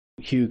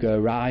Hugo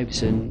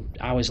arrives, and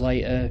hours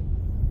later,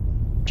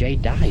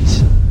 Jade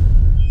dies.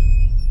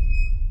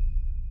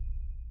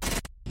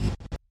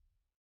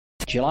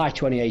 July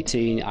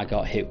 2018, I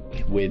got hit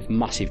with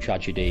massive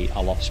tragedy.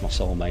 I lost my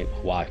soulmate,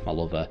 my wife, my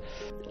lover,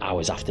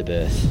 hours after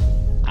birth,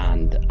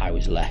 and I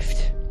was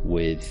left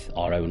with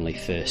our only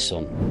first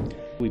son.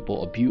 We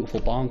bought a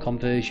beautiful barn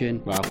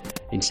conversion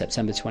in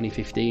September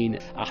 2015.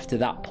 After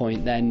that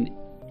point then,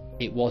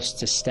 it was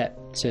to step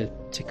to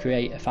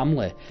create a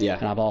family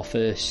and have our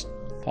first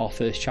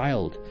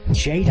child.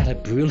 Jade had a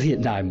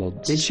brilliant 9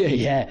 months. Did she?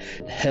 Yeah.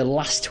 Her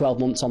last 12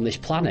 months on this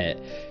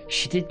planet,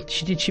 she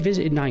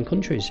visited 9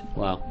 countries.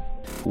 Wow.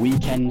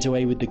 Weekends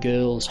away with the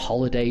girls,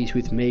 holidays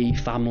with me,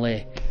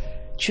 family.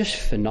 Just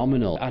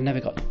phenomenal. I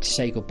never got to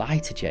say goodbye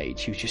to Jade.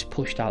 She was just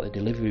pushed out the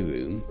delivery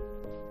room,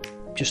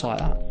 just like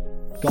that.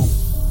 Gone.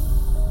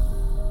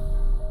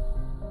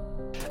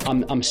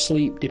 I'm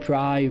sleep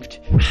deprived.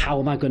 How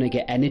am I going to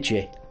get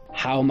energy?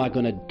 How am I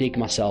going to dig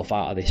myself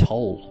out of this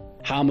hole?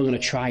 How am I going to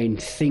try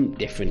and think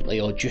differently,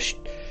 or just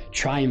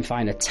try and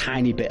find a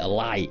tiny bit of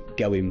light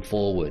going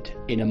forward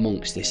in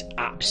amongst this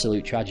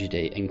absolute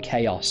tragedy and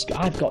chaos?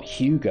 I've got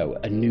Hugo,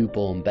 a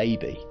newborn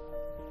baby.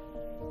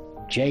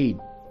 Jade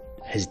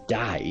has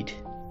died,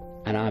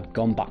 and I've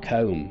gone back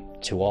home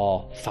to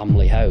our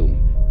family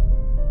home.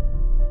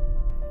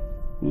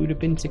 We would have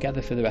been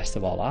together for the rest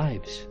of our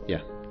lives.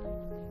 Yeah.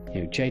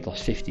 You know, Jade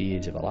lost 50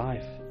 years of her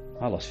life.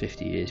 I lost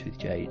 50 years with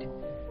Jade.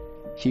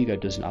 Hugo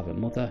doesn't have a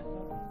mother.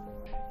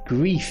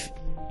 Grief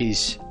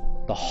is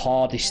the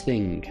hardest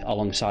thing,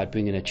 alongside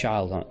bringing a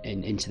child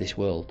into this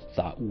world,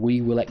 that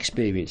we will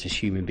experience as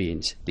human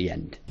beings. The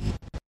end.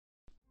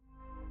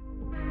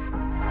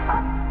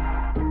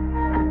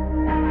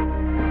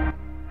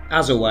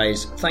 As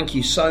always, thank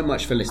you so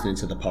much for listening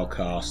to the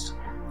podcast.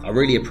 I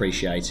really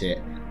appreciate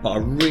it, but I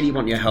really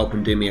want your help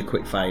and do me a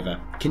quick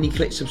favour. Can you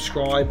click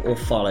subscribe or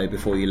follow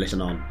before you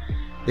listen on?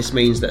 This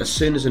means that as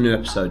soon as a new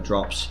episode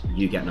drops,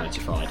 you get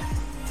notified.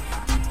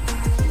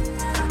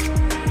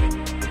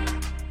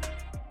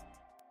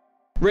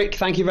 Rick,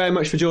 thank you very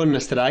much for joining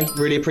us today.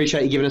 Really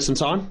appreciate you giving us some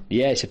time.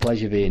 Yeah, it's a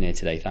pleasure being here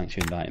today. Thanks for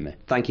inviting me.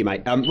 Thank you,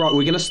 mate. Right,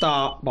 we're going to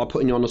start by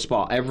putting you on the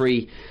spot.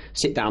 Every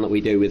sit down that we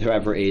do with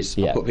whoever it is,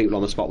 I put people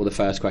on the spot with the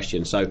first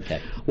question. So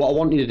what I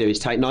want you to do is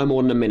take no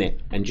more than a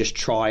minute and just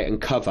try and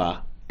cover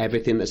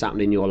everything that's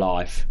happened in your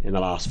life in the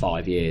last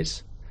 5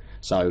 years.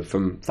 So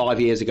from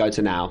 5 years ago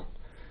to now,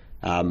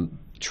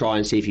 try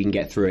and see if you can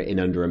get through it in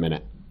under a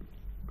minute.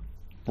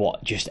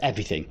 What, just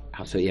everything?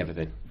 Absolutely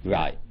everything.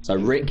 Right. So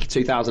Rick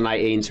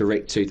 2018 to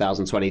Rick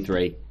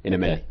 2023 in a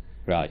minute.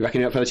 Right. You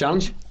reckon you're up for the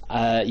challenge?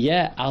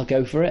 Yeah, I'll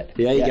go for it.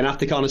 Yeah, you're going to have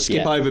to kind of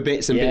skip over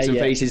bits and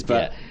pieces,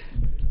 but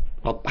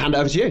I'll hand it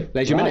over to you.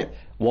 There's your minute.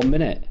 1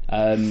 minute.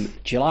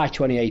 July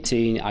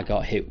 2018, I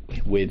got hit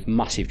with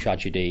massive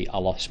tragedy. I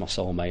lost my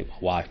soulmate, my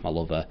wife, my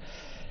lover,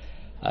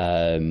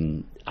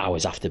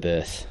 hours after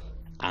birth,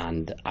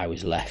 and I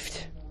was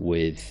left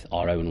with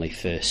our only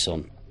first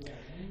son.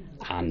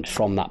 And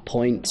from that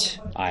point,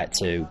 I had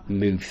to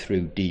move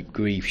through deep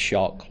grief,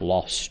 shock,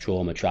 loss,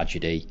 trauma,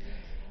 tragedy,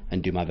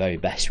 and do my very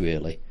best,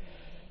 really,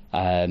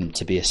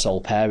 to be a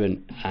sole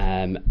parent.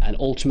 And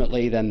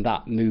ultimately, then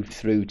that moved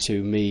through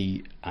to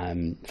me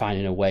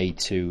finding a way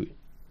to,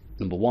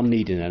 number one,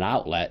 needing an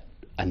outlet,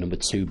 and number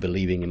two,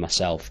 believing in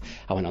myself.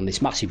 I went on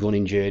this massive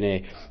running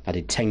journey. I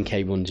did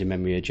 10k runs in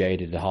memory of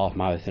Jade, I did a half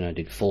marathon, I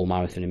did full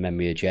marathon in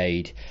memory of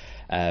Jade.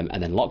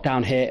 And then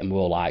lockdown hit, and we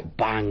were all like,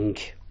 bang,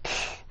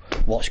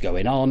 what's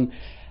going on?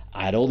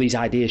 I had all these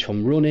ideas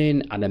from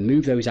running, and then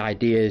moved those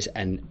ideas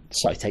and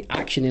started to take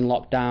action in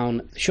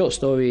lockdown. The short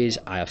story is,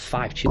 I have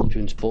 5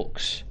 children's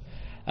books,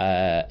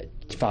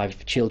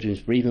 5 children's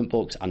bereavement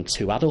books, and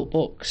 2 adult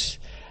books,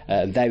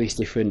 various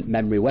different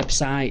memory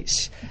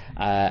websites.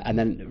 And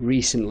then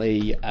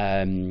recently,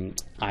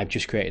 I've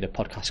just created a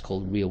podcast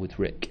called Real with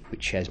Rick,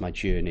 which shares my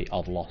journey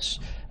of loss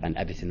and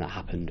everything that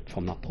happened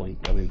from that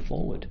point going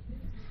forward.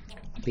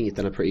 I think you've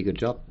done a pretty good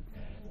job.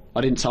 I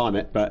didn't time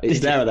it, but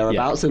it's there or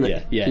thereabouts, isn't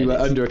it? Yeah, you were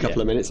under a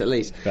couple of minutes at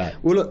least. Right.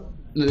 Well, look,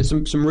 there's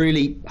some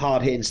really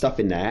hard-hitting stuff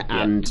in there,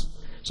 and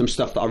some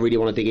stuff that I really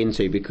want to dig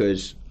into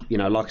because, you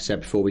know, like I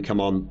said before we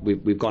come on,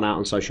 we've gone out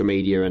on social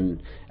media,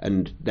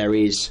 and there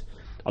is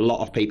a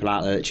lot of people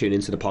out there that tune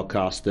into the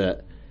podcast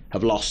that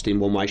have lost in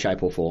one way,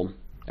 shape or form,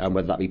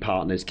 whether that be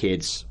partners,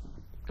 kids,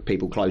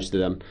 people close to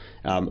them.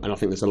 And I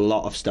think there's a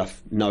lot of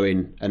stuff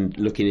knowing and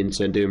looking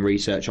into and doing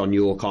research on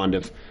your kind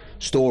of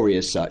story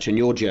as such and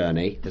your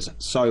journey. There's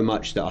so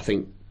much that I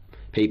think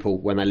people,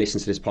 when they listen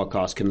to this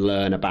podcast, can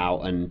learn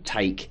about and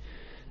take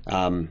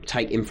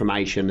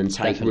information and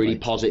take really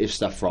positive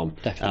stuff from.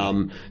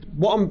 Definitely.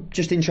 What I'm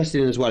just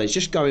interested in as well is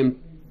just going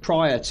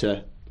prior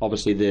to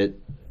obviously the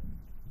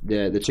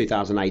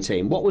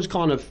 2018. What was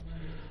kind of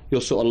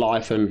your sort of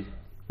life and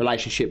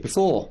relationship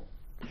before?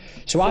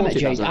 So I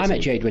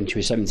met Jade when she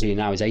was 17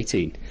 and I was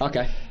 18.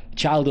 Okay.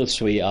 Childhood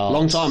sweetheart.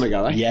 Long time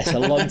ago, eh? Yes, a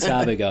long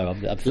time ago.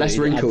 I'm Less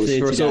wrinkles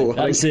for us all.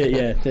 That's it,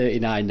 yeah,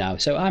 39 now.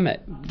 So me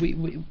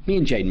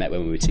and Jade met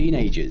when we were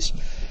teenagers.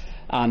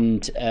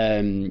 And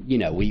you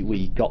know,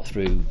 we got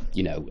through,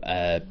 you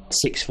know,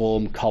 sixth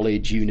form,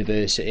 college,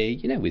 university,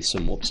 you know, with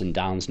some ups and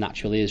downs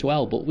naturally as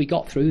well, but we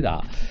got through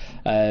that.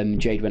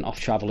 Jade went off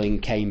travelling,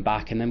 came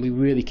back, and then we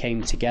really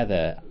came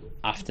together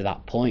after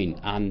that point,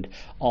 and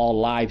our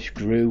lives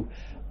grew,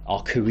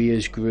 our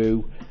careers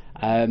grew,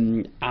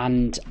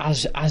 and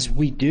as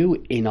we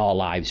do in our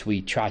lives,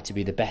 we try to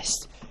be the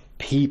best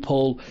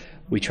people,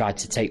 we try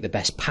to take the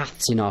best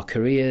paths in our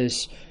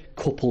careers,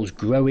 couples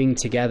growing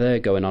together,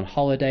 going on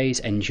holidays,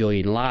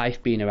 enjoying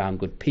life, being around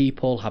good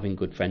people, having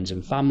good friends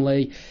and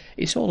family.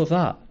 It's all of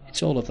that.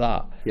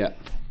 Yeah.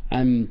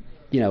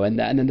 You know, and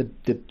then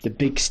the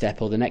big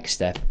step, or the next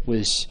step,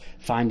 was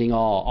finding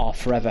our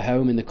forever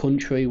home in the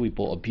country. We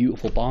bought a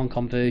beautiful barn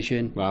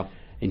conversion. Wow.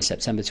 In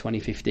September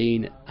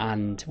 2015,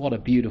 and what a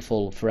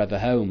beautiful forever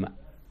home.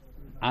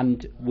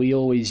 And we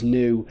always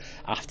knew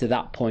after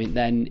that point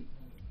then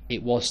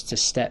it was to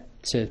step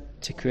to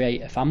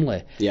create a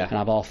family, yeah, and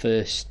have our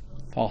first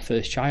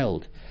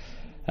child.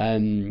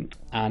 And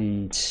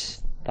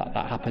that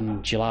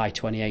happened July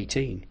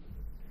 2018.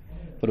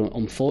 But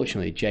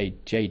unfortunately,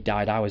 Jade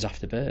died hours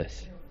after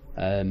birth.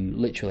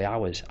 Literally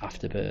hours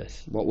after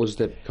birth. What was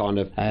the kind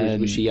of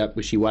was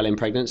she well in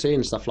pregnancy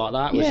and stuff like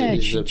that?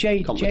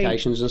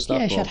 Complications and stuff?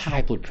 Yeah, she had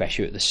high blood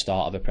pressure at the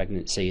start of a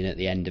pregnancy and at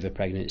the end of a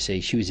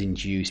pregnancy. She was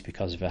induced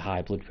because of her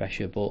high blood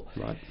pressure, but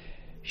right.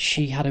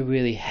 She had a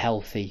really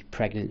healthy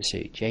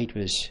pregnancy. Jade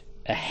was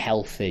a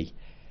healthy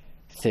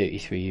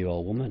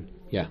 33-year-old woman.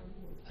 Yeah.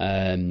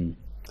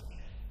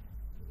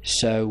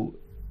 So,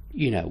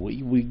 you know,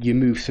 you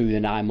move through the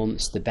 9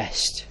 months the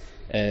best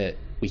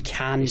we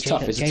can. It's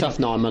tough. It's a tough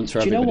 9 months for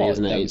everybody,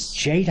 isn't it?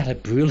 Jade had a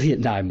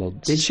brilliant 9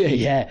 months. Did she?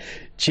 Yeah.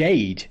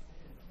 Jade,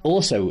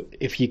 also,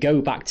 if you go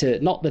back to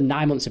not the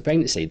 9 months of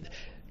pregnancy,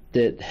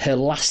 her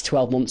last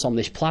 12 months on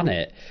this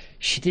planet,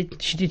 she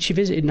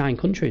visited 9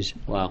 countries.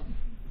 Wow.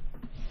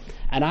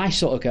 And I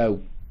sort of go,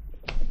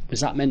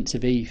 was that meant to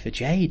be for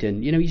Jade?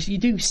 And you know, you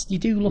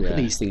do look at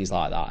these things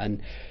like that,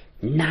 and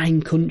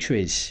 9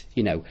 countries,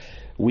 you know,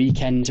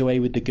 weekends away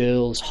with the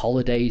girls,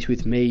 holidays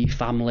with me,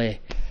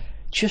 family.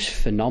 Just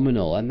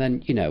phenomenal. And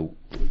then, you know,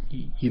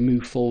 you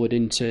move forward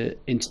into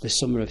the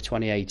summer of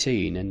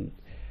 2018, and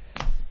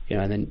you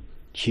know, and then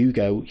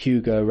Hugo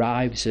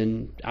arrives,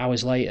 and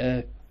hours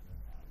later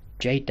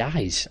Jade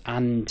dies.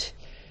 And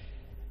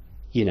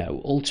you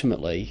know,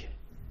 ultimately,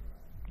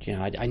 you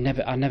know, I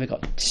never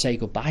got to say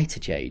goodbye to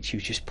Jade. She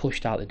was just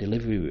pushed out the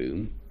delivery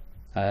room,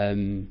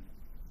 and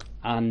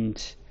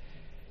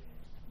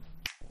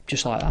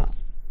just like that,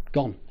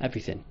 gone.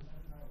 Everything.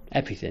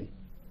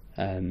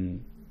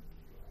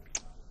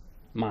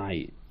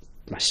 My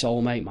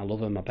soulmate, my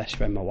lover, my best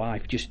friend, my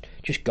wife, just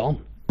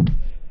gone.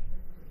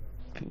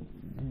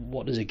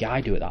 What does a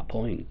guy do at that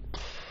point?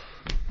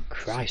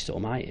 Christ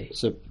almighty.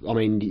 So, I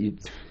mean,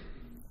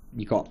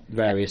 you got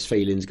various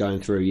feelings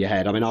going through your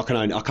head. I mean, I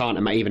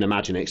can't even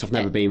imagine it, because I've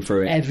never been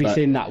through it.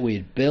 Everything that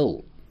we'd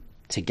built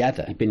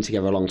together. You've been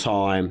together a long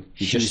time.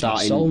 You're just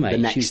starting the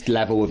next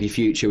level of your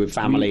future with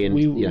family.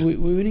 We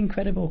were an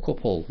incredible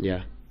couple.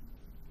 Yeah.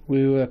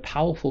 We were a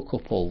powerful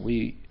couple.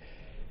 We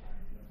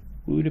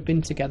would have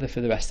been together for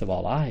the rest of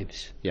our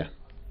lives. Yeah.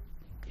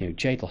 You know,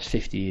 Jade lost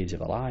 50 years of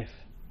her life.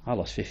 I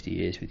lost 50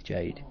 years with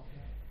Jade.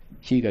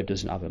 Hugo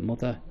doesn't have a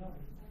mother.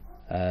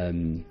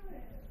 At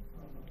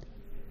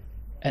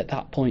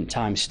that point,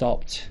 time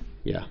stopped.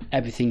 Yeah.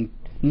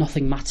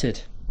 Nothing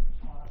mattered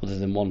other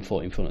than one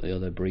foot in front of the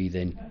other,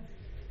 breathing,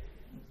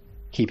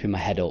 keeping my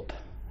head up,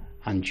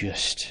 and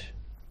just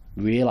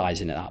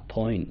realising at that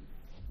point,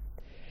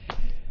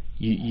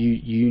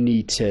 you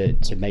need to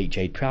make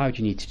Jade proud.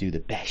 You need to do the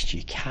best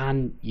you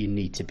can. You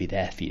need to be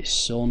there for your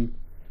son.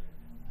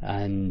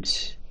 And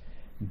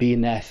being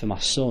there for my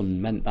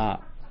son meant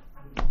that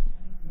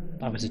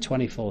I was a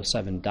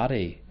 24/7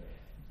 daddy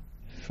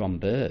from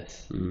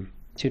birth.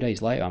 2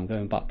 days later, I'm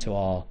going back to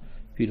our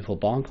beautiful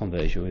barn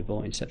conversion we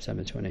bought in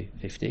September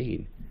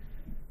 2015.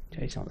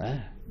 Jade's not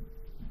there.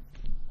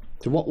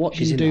 So what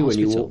do you do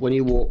when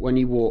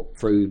you walk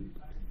through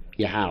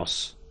your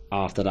house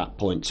after that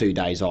point? 2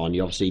 days on,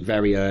 you're obviously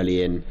very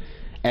early in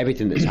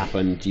everything that's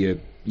happened.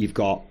 You've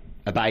got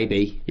a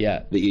baby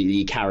that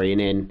you're carrying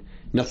in.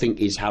 Nothing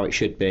is how it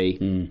should be.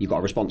 You've got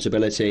a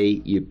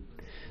responsibility. Your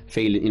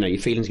feelings are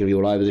going to be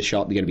all over the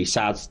shop. You're going to be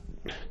sad,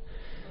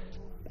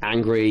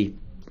 angry.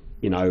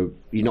 You know,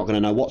 you're not going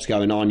to know what's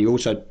going on.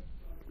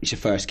 It's your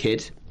first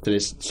kid, so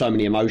there's so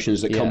many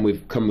emotions that come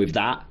with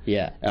that.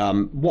 Yeah.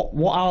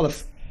 What are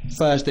the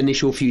first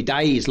initial few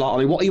days like? I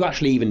mean, what are you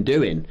actually even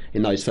doing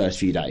in those first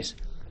few days?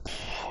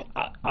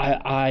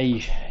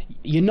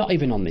 You're not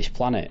even on this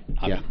planet.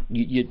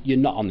 You're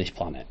not on this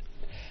planet,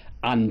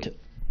 and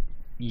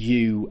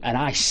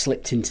I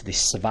slipped into this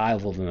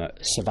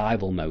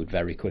survival mode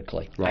very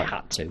quickly. Right. I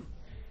had to.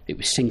 It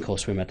was sink or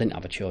swim. I didn't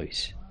have a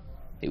choice.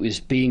 It was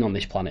being on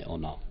this planet or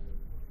not,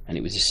 and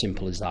it was as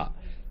simple as that.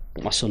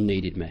 But my son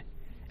needed me,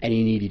 and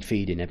he needed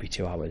feeding every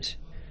 2 hours,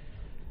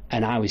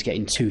 and I was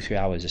getting 2-3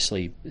 hours of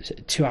sleep,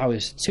 2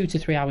 to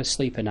 3 hours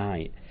sleep a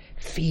night,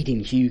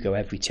 feeding Hugo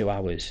every 2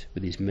 hours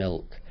with his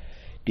milk,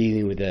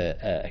 dealing with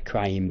a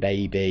crying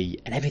baby,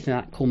 and everything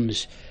that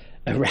comes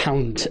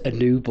around a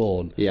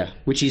newborn. Yeah,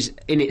 which is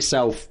in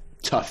itself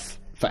tough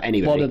for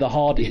anybody. One of the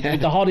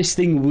hardest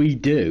thing we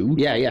do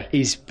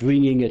is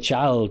bringing a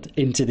child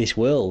into this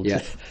world.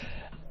 Yeah.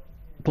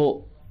 But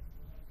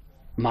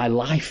my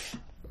life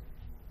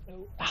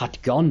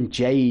had gone.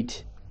 Jade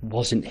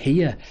wasn't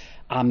here.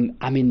 I'm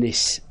in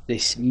this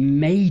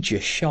major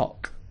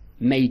shock.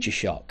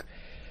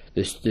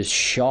 There's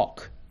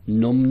shock,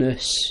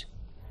 numbness,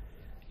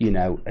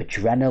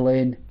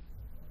 adrenaline,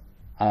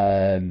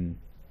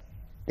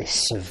 this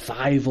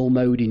survival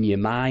mode in your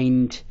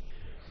mind.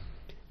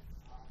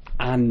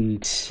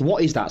 And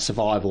what is that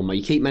survival mode?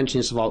 You keep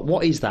mentioning survival.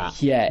 What is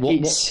that? Yeah,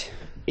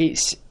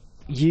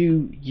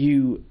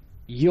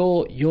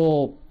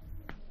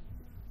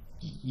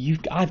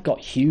 I've got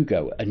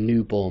Hugo, a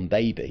newborn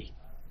baby.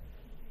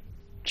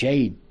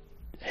 Jade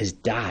has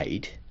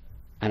died,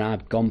 and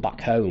I've gone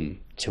back home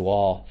to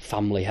our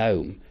family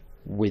home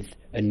with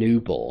a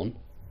newborn.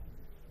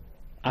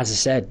 As I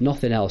said,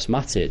 nothing else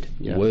mattered.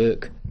 Yeah.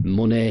 Work,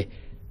 money,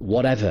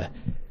 whatever.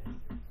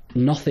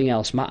 Nothing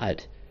else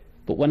mattered.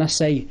 But when I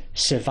say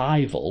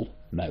survival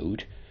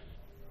mode,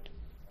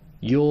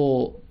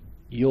 you're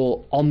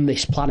on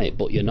this planet,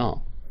 but you're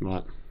not.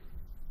 Right.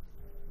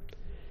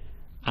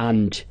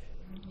 And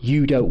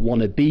you don't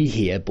want to be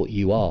here, but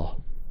you are.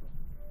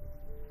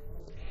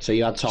 So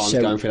you had times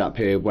going through that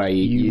period where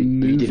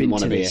you didn't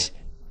want to be here.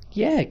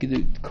 Yeah,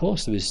 of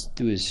course there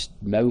was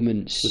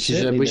moments, which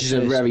is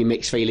a very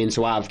mixed feeling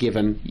to have,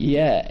 given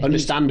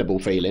understandable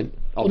feeling,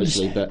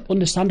 obviously, but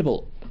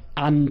understandable,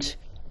 and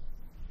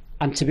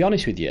to be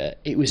honest with you,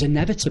 it was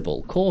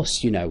inevitable. Of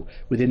course,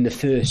 within the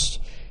first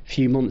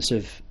few months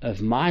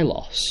of my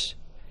loss,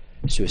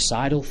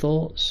 suicidal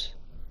thoughts,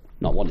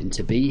 not wanting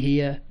to be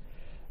here,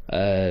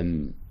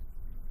 and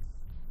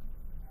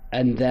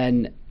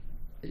then.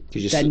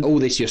 Because all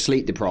this, you're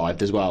sleep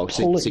deprived as well,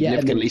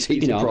 significantly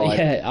sleep deprived.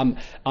 Yeah,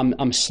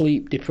 I'm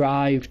sleep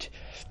deprived.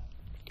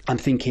 I'm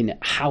thinking,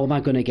 how am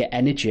I going to get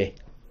energy?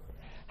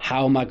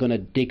 How am I going to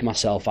dig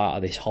myself out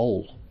of this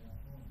hole?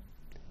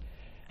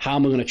 How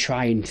am I going to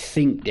try and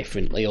think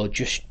differently, or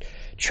just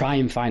try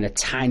and find a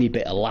tiny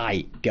bit of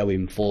light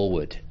going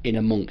forward in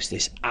amongst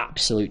this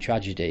absolute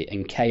tragedy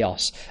and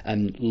chaos,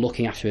 and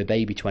looking after a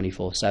baby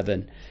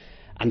 24/7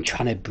 and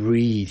trying to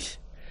breathe?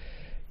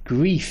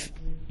 Grief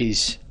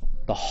is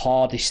the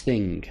hardest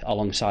thing,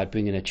 alongside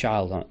bringing a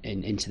child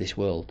into this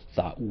world,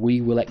 that we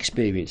will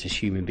experience as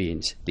human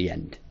beings. The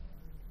end.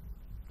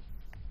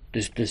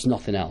 There's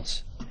nothing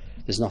else.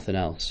 There's nothing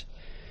else.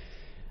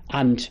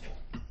 And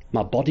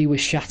my body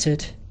was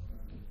shattered.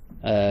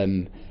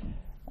 I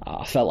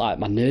felt like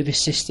my nervous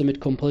system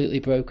had completely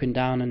broken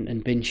down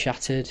and been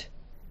shattered.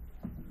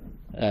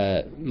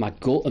 My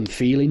gut and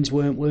feelings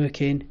weren't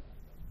working.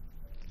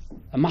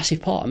 A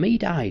massive part of me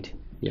died.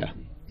 Yeah.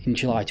 In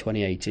July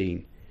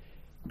 2018.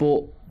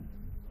 But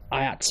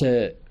I had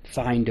to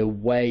find a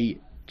way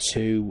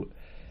to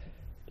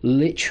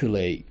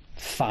literally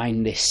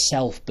find this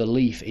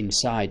self-belief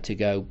inside to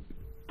go,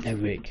 no,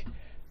 Rick,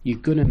 you're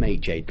going to make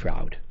Jade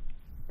proud.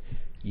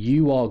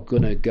 You are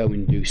going to go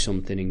and do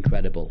something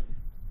incredible.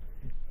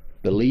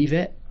 Believe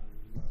it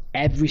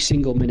every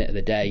single minute of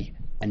the day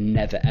and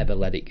never ever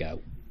let it go.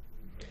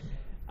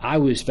 I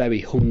was very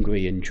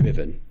hungry and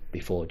driven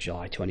before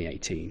July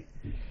 2018.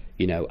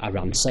 I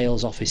ran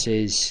sales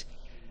offices,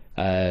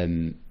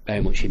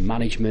 very much in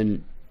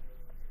management,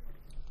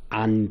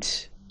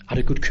 and had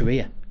a good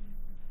career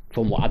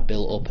from what I'd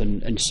built up,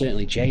 and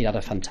certainly Jade had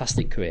a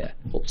fantastic career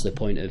up to the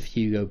point of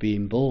Hugo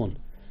being born.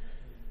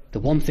 The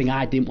one thing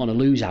I didn't want to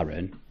lose,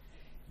 Aaron,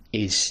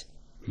 is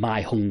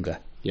my hunger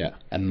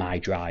and my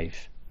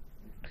drive,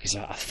 because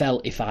I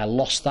felt if I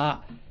lost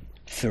that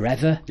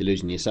forever, you're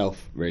losing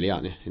yourself, really,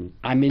 aren't you?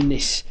 I'm in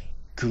this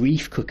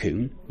grief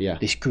cocoon,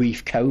 this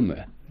grief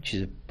coma, which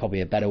is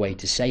probably a better way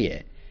to say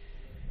it.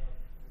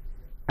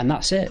 And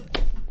that's it.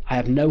 I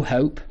have no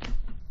hope.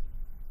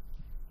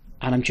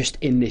 And I'm just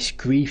in this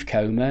grief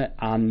coma,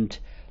 and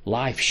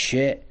life's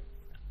shit.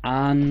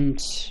 And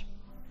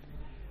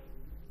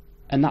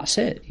that's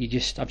it.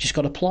 I've just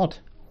got to plod.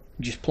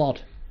 Just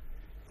plod.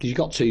 Because you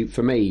got to,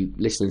 for me,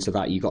 listening to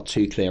that, you got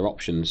two clear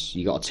options.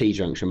 You got a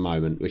T-junction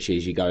moment, which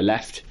is you go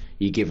left,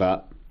 you give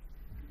up.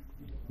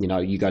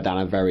 You go down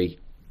a very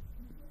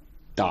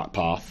dark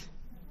path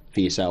for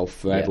yourself,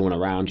 for everyone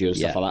around you and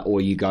stuff like that, or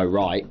you go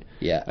right,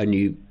 and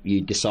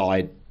you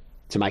decide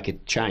to make a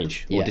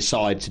change, or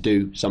decide to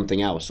do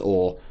something else,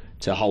 or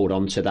to hold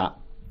on to that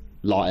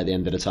light at the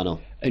end of the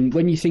tunnel. And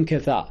when you think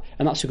of that,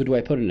 and that's a good way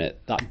of putting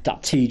it,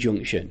 that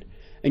T-junction,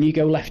 and you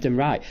go left and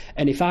right,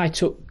 and if I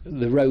took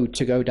the road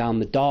to go down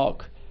the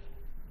dark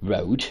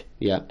road,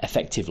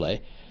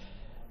 effectively,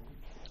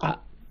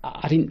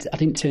 I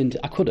didn't turn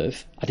to, I could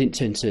have, I didn't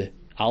turn to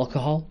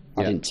alcohol,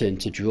 I didn't turn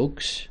to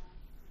drugs,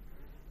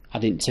 I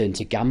didn't turn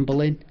to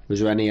gambling. Was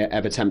there any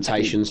ever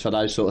temptations for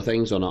those sort of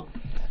things or not?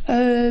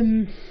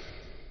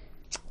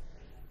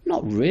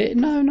 Not really.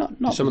 No,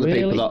 not Some of the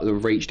really. people that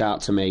have reached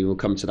out to me, we'll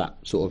come to that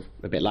sort of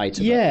a bit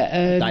later.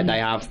 Yeah, but they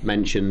have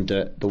mentioned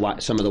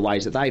some of the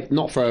ways that they've,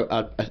 not for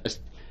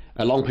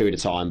a long period of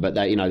time, but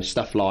they, you know,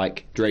 stuff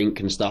like drink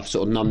and stuff,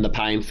 sort of numb the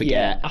pain, forget.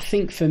 Yeah, I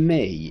think for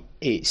me,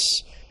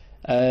 it's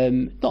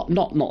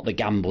not the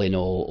gambling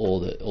or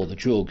the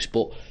drugs,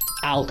 but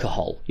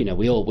alcohol. You know,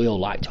 we all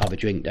like to have a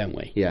drink, don't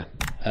we? Yeah.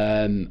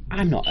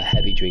 I'm not a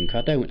heavy drinker.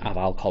 I don't have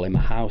alcohol in my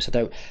house.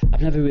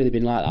 I've never really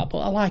been like that. But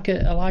I like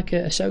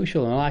a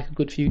social, and I like a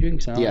good few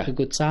drinks, and I like a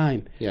good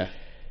time. Yeah.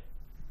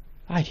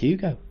 I'd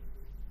Hugo.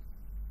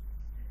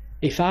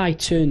 If I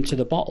turned to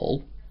the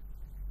bottle,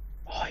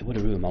 it would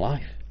have ruined my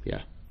life.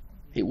 Yeah.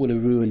 It would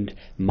have ruined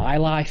my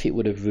life. It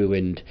would have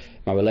ruined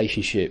my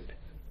relationship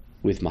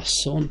with my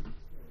son.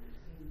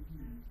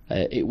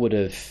 It would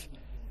have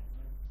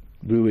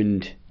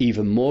ruined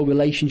even more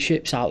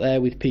relationships out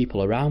there with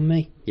people around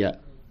me. Yeah.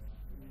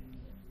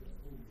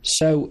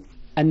 So,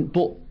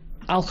 but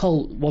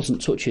alcohol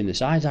wasn't touching the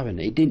sides, Aaron.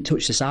 It didn't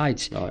touch the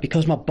sides. Right.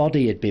 Because my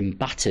body had been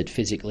battered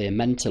physically and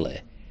mentally.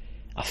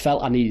 I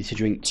felt I needed to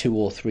drink 2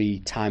 or 3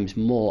 times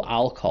more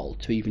alcohol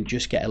to even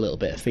just get a little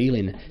bit of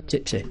feeling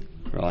tipsy.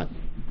 Right.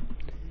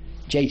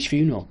 Jade's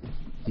funeral,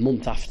 a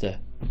month after.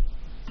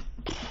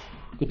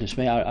 Goodness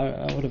me,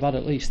 I would have had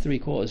at least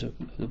 3/4 of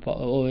the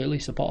bottle, or at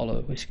least a bottle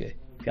of whiskey.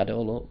 If you had it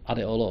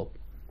all up,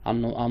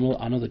 and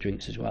other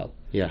drinks as well.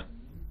 Yeah.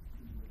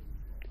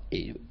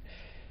 It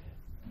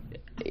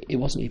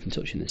wasn't even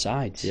touching the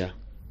sides. Yeah.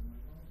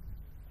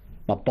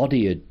 My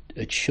body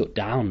had shut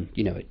down.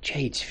 You know, at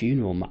Jade's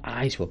funeral, my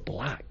eyes were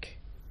black.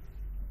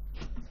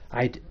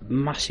 I had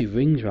massive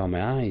rings around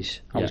my eyes.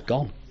 I was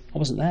gone. I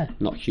wasn't there.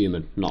 Not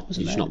human. Not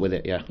with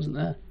it. Yeah. I wasn't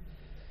there.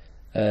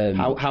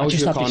 How was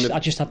your kind of? I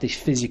just had this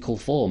physical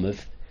form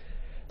of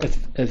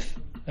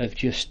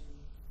just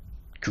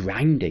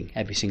grinding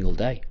every single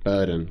day.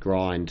 Burden,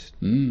 grind,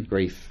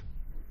 grief.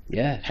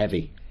 Yeah.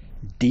 Heavy.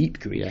 Deep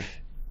grief. Yeah.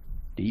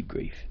 Deep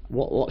grief.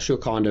 What's your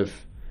kind of?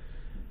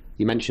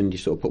 You mentioned you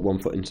sort of put one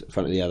foot in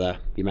front of the other.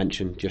 You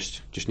mentioned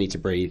just need to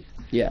breathe.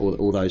 Yeah.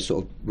 All those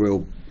sort of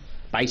real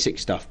basic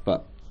stuff,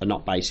 but are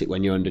not basic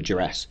when you're under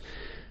duress.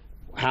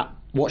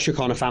 What's your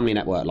kind of family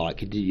network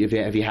like? Have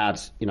you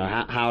had, you know,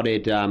 how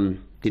did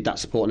that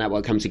support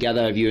network come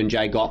together? Have you and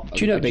Jay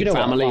got a big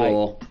family,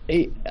 or?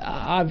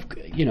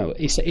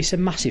 It's a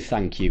massive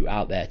thank you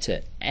out there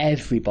to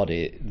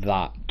everybody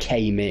that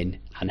came in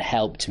and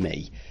helped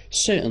me.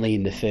 Certainly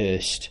in the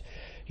first,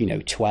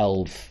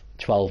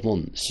 12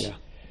 months. Yeah.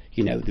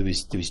 You know, there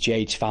was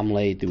Jade's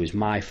family, there was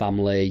my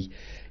family.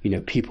 You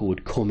know, people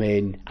would come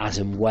in as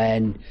and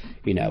when.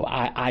 You know,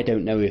 I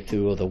don't know if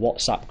there were other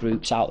WhatsApp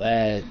groups out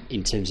there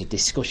in terms of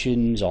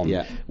discussions on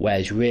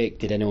where's Rick,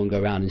 did anyone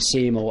go around and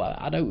see him, or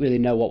I don't really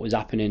know what was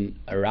happening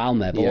around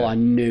there, but all I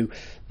knew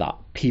that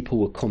people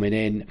were coming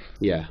in,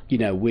 you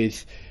know,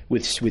 with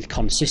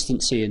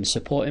consistency and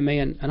supporting me,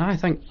 and I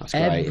thank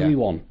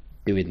everyone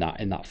doing that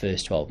in that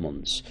first 12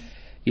 months,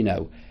 you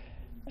know.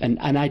 And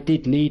I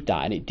did need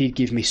that, and it did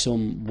give me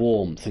some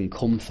warmth and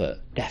comfort,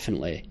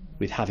 definitely,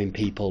 with having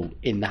people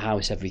in the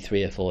house every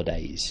 3 or 4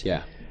 days.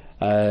 Yeah.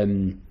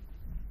 And,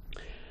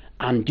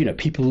 you know,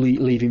 people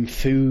leaving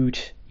food,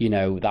 you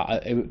know,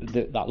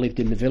 that lived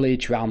in the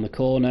village round the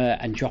corner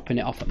and dropping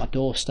it off at my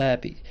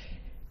doorstep.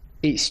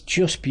 It's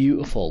just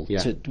beautiful.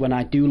 Yeah. When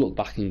I do look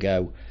back and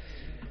go,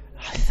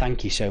 I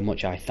thank you so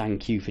much. I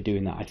thank you for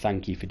doing that. I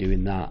thank you for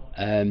doing that.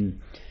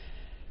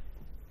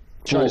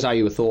 Shows how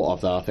you were thought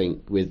of, though, I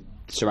think, with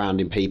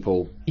surrounding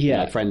people, you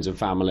know, friends and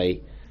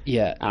family,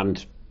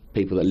 and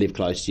people that live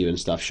close to you and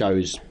stuff,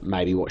 shows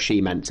maybe what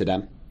she meant to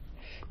them,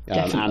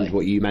 and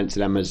what you meant to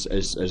them as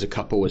a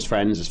couple, as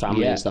friends, as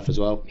family and stuff as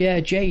well.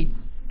 Yeah,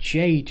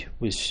 Jade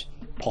was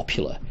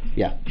popular.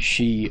 Yeah,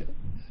 she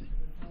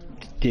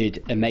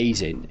did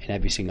amazing in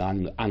every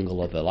single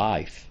angle of her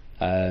life.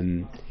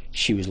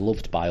 She was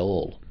loved by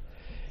all.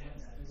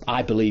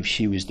 I believe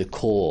she was the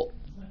core,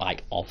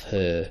 like, of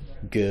her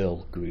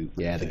girl group.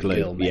 Yeah, the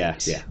glue. Yeah.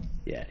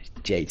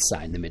 Jade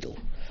sat in the middle,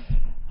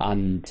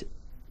 and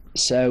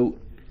so,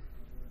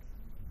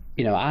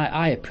 you know,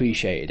 I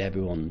appreciated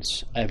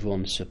everyone's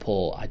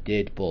support. I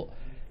did, but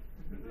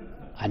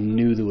I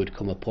knew there would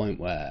come a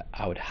point where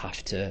I would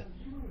have to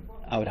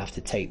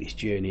take this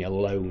journey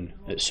alone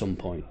at some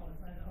point.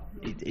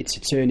 It's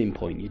a turning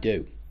point, you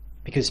do,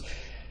 because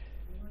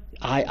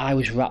I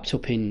was wrapped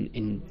up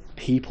in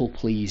people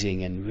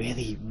pleasing and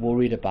really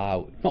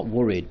not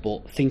worried,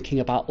 but thinking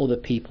about other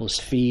people's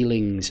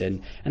feelings,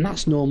 and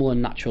that's normal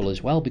and natural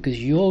as well,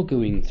 because you're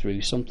going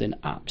through something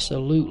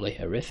absolutely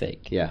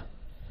horrific. Yeah.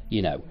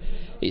 You know,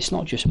 it's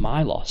not just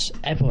my loss,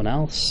 everyone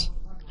else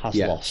has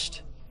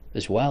lost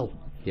as well.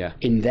 Yeah.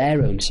 In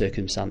their own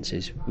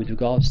circumstances with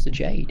regards to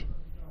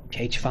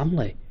Jade's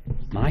family,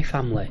 my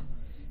family,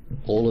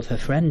 all of her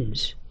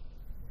friends,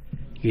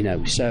 you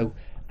know, so,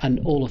 and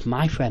all of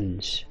my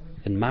friends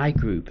and my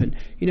group, and,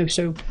 you know,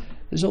 so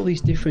there's all these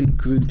different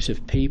groups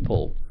of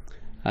people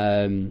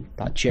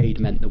that Jade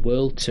meant the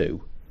world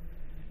to.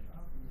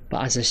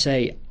 But as I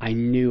say, I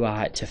knew I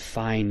had to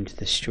find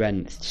the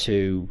strength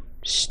to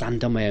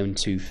stand on my own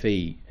 2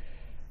 feet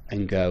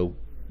and go,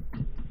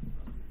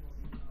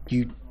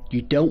 you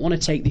don't want to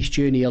take this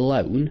journey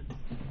alone,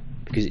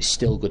 because it's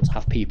still good to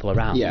have people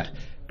around. Yeah.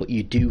 But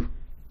you do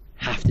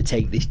have to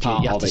take this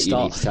journey. Part of it you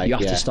need to take. You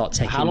have to start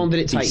taking. How long did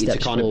it take you to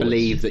kind of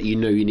believe that you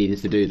knew you needed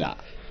to do that?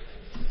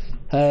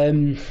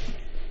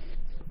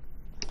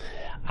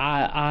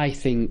 I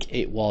think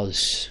it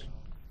was.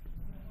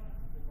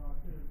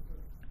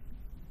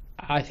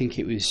 I think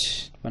it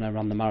was when I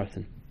ran the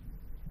marathon.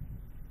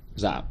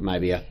 Was that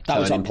maybe a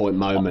turning point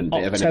moment?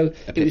 It was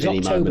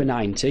October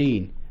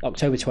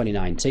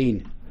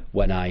 2019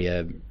 when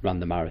I ran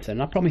the marathon.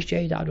 I promised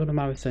Jade I'd run a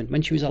marathon.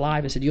 When she was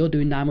alive, I said, "You're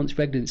doing 9 months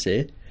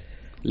pregnancy.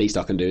 Least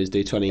I can do is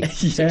do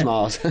 26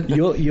 miles.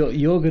 you're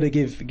going to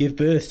give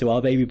birth to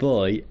our baby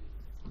boy,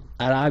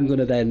 and I'm going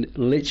to then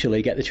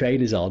literally get the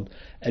trainers on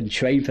and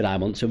train for 9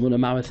 months and run a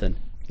marathon.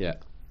 Yeah.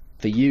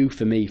 For you,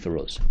 for me, for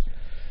us."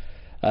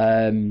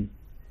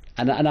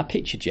 And I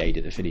pictured Jade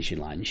at the finishing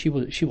line. She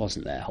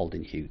wasn't there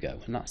holding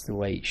Hugo, and that's the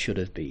way it should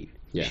have been.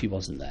 Yeah. She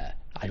wasn't there.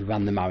 I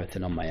ran the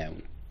marathon on my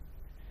own.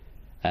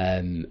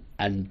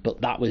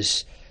 But that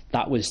was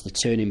the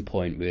turning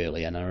point,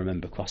 really. And I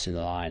remember crossing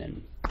the line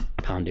and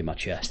pounding my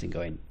chest and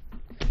going,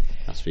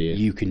 "That's for you.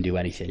 You can do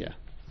anything." Yeah.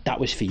 That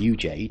was for you,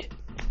 Jade,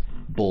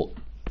 but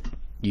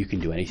you can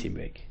do anything,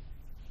 Rick.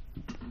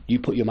 You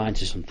put your mind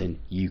to something,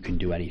 you can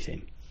do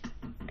anything.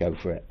 Go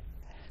for it.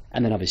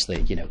 And then obviously,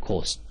 of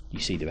course, you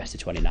see the rest of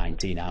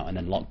 2019 out, and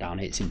then lockdown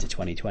hits into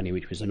 2020,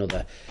 which was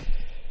another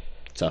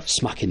tough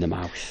smack in the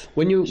mouth.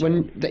 When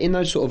in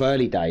those sort of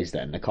early days,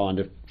 then the kind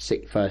of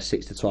first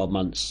 6 to 12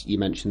 months, you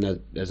mentioned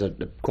that there's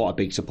quite a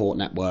big support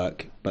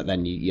network, but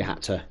then you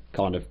had to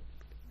kind of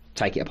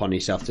take it upon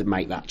yourself to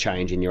make that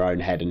change in your own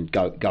head and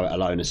go it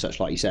alone as such,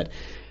 like you said.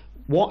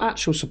 What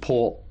actual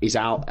support is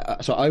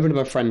out? So over and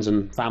above friends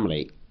and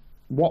family,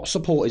 what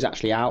support is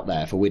actually out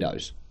there for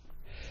widows?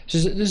 So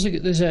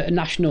there's a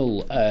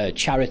national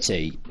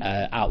charity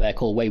out there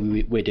called Way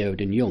Widowed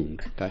and Young.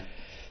 Okay.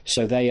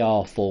 So they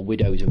are for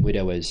widows and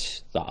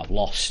widowers that have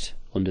lost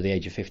under the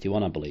age of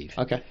 51, I believe.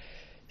 Okay.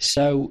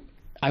 So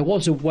I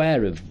was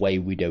aware of Way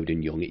Widowed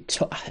and Young.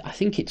 I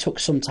think it took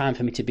some time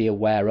for me to be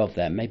aware of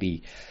them,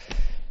 maybe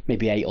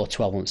 8 or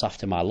 12 months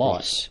after my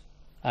loss.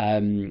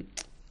 Right.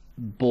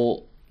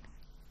 But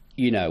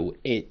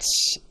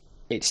it's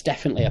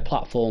definitely a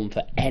platform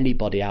for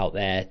anybody out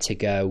there to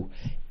go.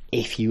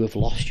 If you have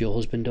lost your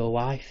husband or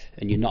wife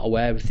and you're not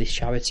aware of this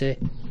charity,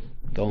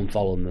 go and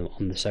follow them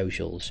on the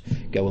socials.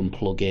 Go and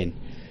plug in.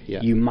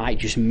 Yeah. You might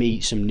just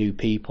meet some new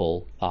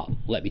people that,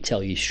 let me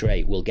tell you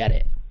straight, will get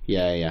it.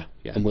 Yeah.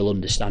 And will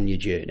understand your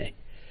journey.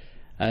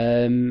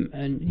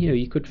 And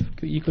you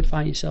could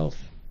find yourself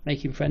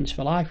making friends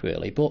for life,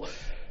 really. But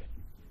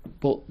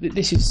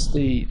this is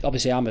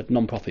obviously I'm a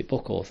non-profit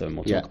book author, and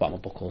we'll talk about my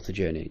book author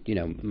journey.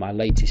 My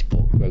latest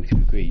book, Grow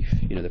Through Grief,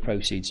 the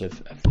proceeds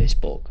of this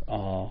book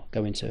are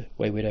going to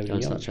Way Widowed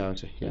and Young. That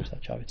charity, yeah.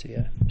 That charity,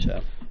 yeah.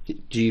 So,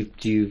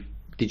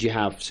 did you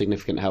have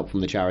significant help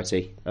from the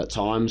charity at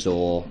times,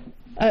 or?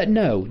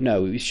 No.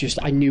 It was just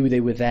I knew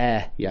they were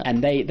there,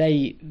 and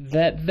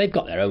they've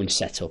got their own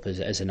setup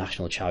as a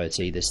national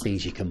charity. There's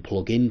things you can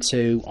plug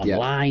into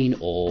online,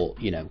 or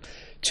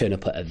turn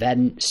up at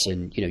events,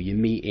 and you're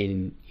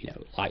meeting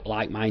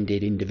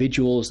like-minded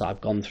individuals that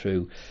have gone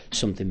through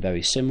something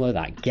very similar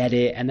that get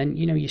it, and then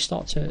you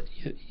start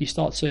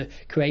to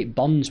create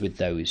bonds with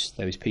those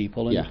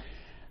people,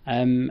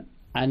 and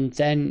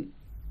then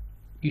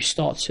you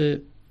start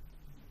to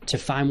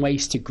find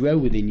ways to grow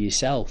within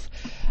yourself.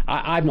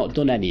 I've not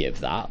done any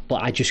of that,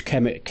 but I just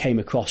came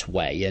across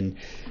Way, and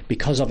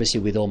because obviously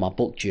with all my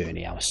book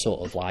journey, I was sort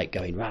of like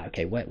going, right,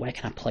 okay, where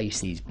can I place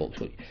these books?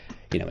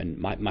 And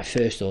my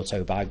first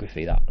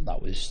autobiography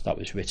that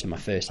was written, my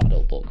first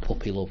adult book,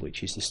 Puppy Love,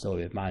 which is the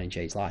story of mine and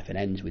Jade's life and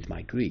ends with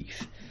my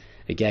grief,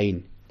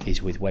 again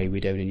is with Way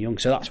Widowed and Young.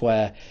 So that's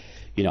where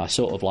I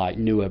sort of like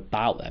knew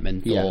about them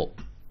and thought,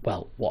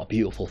 well, what a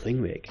beautiful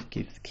thing, Rick.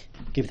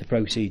 Give the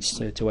proceeds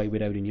to Way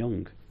Widowed and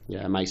Young.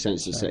 Yeah, it makes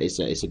sense.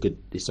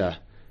 It's a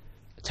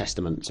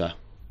testament to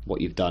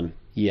what you've done,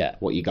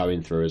 what you're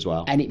going through as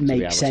well, and it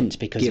makes sense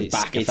because give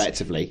back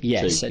effectively.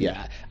 Yes,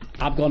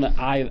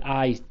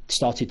 I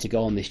started to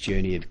go on this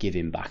journey of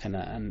giving back, and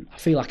I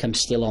feel like I'm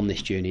still on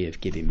this journey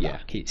of giving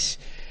back. It's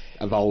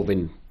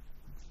evolving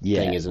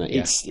thing, isn't it?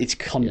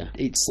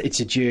 It's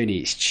a journey.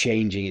 It's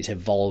changing. It's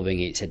evolving.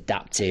 It's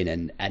adapting,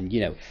 and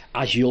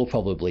as you'll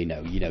probably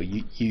know,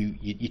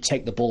 you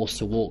take the balls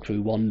to walk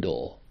through one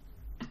door,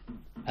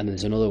 and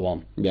there's another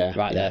one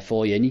there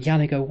for you, and you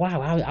kind of go,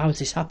 wow, how has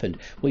this happened?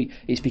 Well,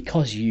 it's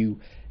because you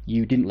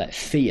didn't let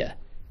fear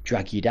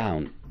drag you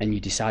down, and you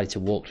decided to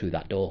walk through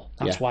that door.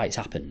 That's why it's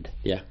happened.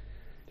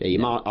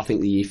 I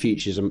think your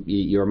future's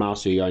you're a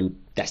master of your own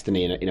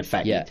destiny in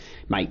effect. You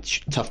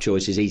make tough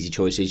choices, easy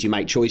choices. You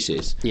make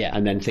choices,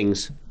 and then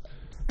things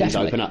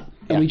open up.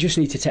 And we just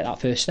need to take that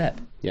first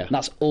step. And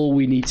that's all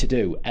we need to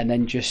do, and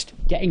then just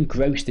get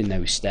engrossed in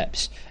those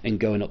steps and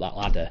going up that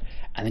ladder,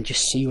 and then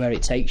just see where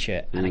it takes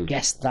you. And I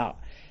guess that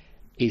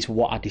is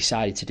what I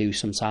decided to do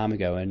some time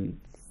ago, and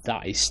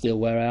that is still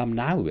where I am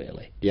now,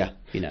 really. So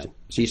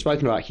you've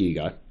spoken about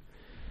Hugo.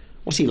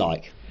 What's he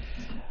like?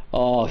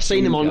 Oh, I've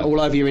seen him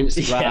all over your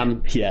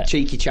Instagram. Yeah.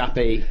 Cheeky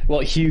chappy.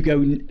 What,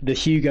 the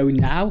Hugo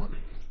now?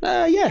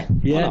 Yeah.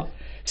 Why not?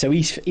 So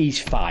he's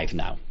 5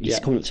 now. He's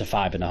coming up to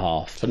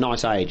 5.5. It's a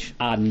nice age.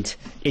 And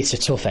it's a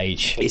tough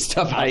age. It's a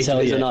tough age.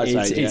 It's a nice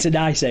age. It's a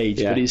nice age,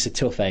 Yeah. but it's a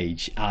tough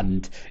age.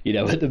 And,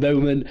 at the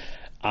moment,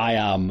 I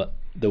am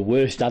the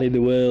worst dad in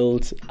the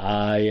world.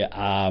 I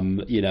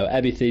am,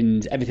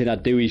 everything I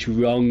do is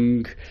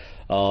wrong.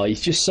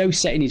 He's just so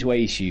set in his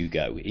ways,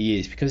 Hugo. He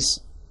is,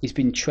 because he's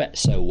been treated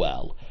so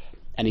well,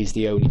 and he's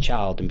the only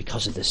child, and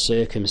because of the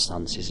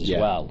circumstances as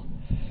well.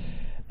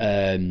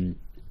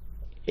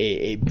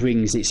 It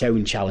brings its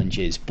own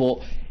challenges,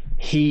 but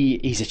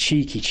he's a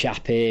cheeky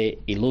chappy.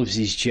 He loves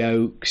his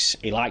jokes.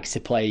 He likes to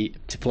play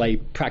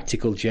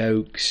practical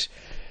jokes,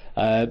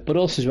 but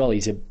also as well,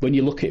 when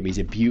you look at him, he's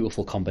a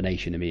beautiful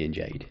combination of me and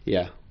Jade.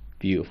 Yeah,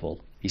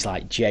 beautiful. He's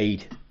like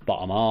Jade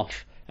bottom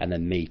half, and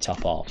then me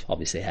top half,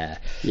 obviously hair.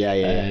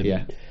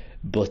 Yeah.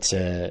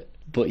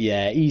 But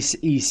yeah,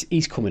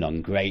 he's coming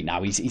on great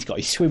now. He's got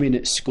his swimming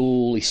at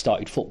school. He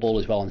started football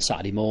as well on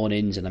Saturday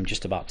mornings, and I'm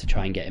just about to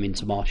try and get him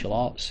into martial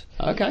arts.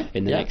 Okay.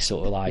 In the next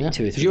sort of 2 or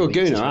 3 weeks. You're a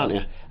gooner, aren't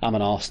you? I'm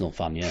an Arsenal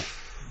fan.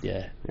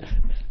 Yeah.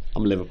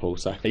 I'm Liverpool,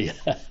 so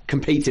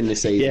competing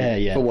this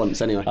season. Yeah. For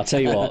once, anyway. I'll tell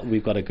you what,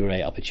 we've got a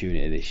great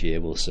opportunity this year.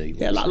 We'll see.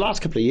 Yeah,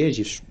 last couple of years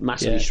you've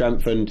massively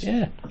strengthened.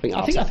 Yeah, I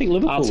think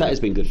Liverpool. Arteta's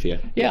been good for you.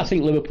 Yeah, I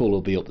think Liverpool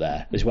will be up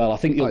there as well. I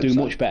think you'll do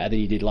much better than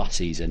you did last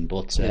season.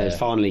 But he's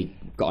finally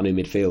got a new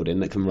midfield in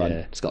that can run.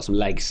 It's got some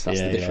legs. That's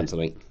the difference, I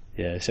think.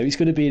 Yeah, so it's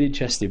going to be an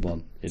interesting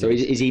one. So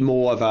is he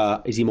more of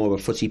a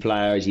footy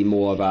player? Is he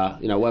more of a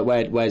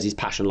where's his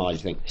passion lie, do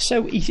you think?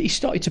 So he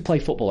started to play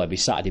football every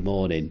Saturday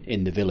morning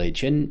in the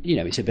village, and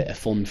it's a bit of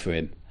fun for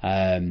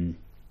him.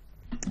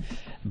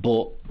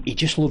 But he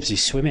just loves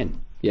his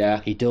swimming. Yeah,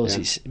 he does.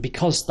 Yeah. It's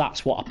because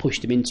that's what I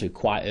pushed him into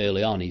quite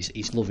early on.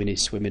 He's loving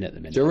his swimming at the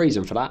minute. Is there a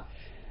reason for that?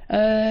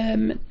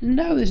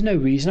 No, there's no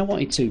reason. I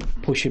wanted to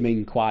push him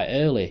in quite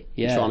early.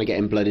 Yeah, you're trying to get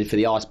him blooded for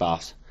the ice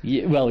baths.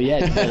 Yeah, well,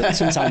 yeah.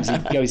 Sometimes he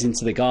goes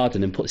into the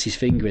garden and puts his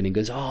finger in and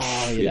goes,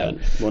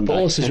 But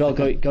also as well,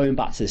 going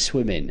back to the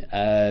swimming,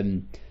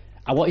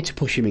 I wanted to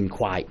push him in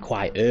quite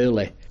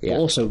early. Yeah. But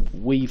also,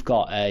 we've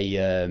got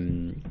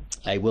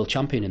a world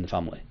champion in the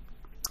family.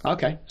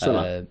 Okay,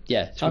 swimmer.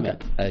 Swimmer.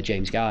 Okay.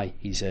 James Guy.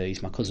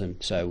 He's my cousin,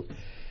 so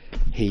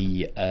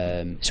he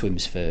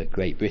swims for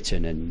Great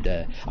Britain, and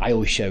I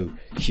always show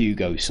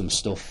Hugo some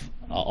stuff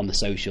on the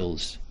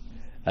socials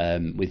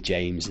with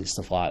James and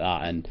stuff like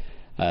that, and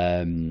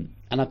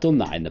I've done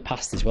that in the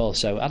past as well.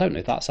 So I don't know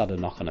if that's had a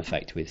knock-on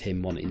effect with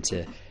him wanting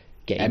to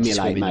get into emulate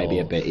swimming maybe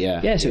a bit.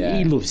 Yeah. So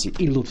he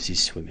loves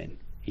his swimming.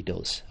 He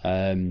does.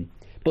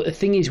 But the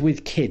thing is,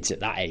 with kids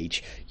at that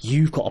age,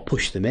 you've got to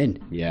push them in.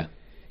 Yeah.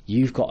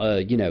 You've got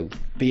to,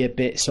 be a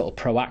bit sort of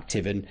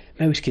proactive. And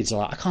most kids are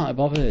like, I can't be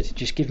bothered.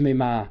 Just give me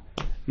my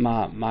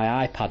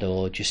iPad,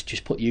 or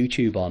just put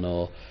YouTube on,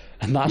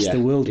 and that's the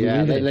world we're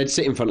in. They'd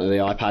sit in front of the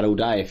iPad all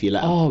day if you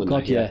let them. Oh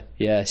God,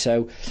 yeah.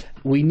 So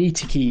we need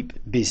to keep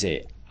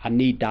busy. I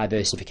need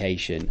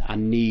diversification. I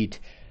need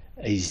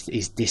his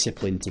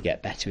discipline to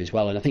get better as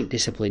well. And I think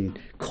discipline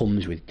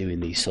comes with doing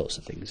these sorts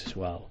of things as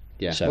well.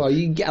 Yeah. So, well,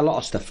 you can get a lot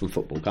of stuff from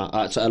football,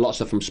 a lot of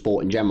stuff from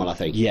sport in general, I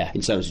think. Yeah.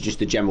 In terms of just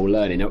the general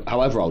learning,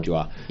 however old you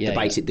are, the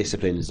basic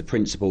disciplines, the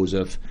principles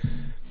of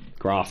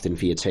grafting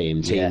for your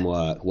team,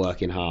 teamwork,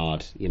 working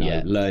hard,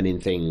 learning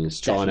things,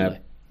 trying to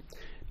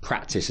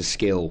practice a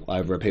skill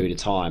over a period of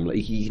time.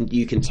 Like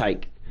you can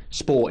take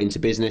sport into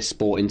business,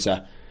 sport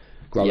into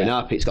growing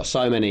up. It's got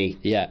so many.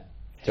 Yeah.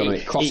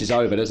 It crosses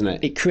over, doesn't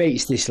it? It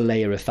creates this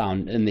layer of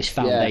this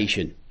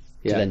foundation.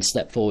 To then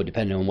step forward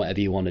depending on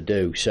whatever you want to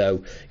do.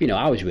 So,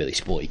 I was a really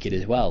sporty kid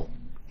as well.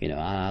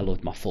 I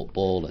loved my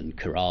football and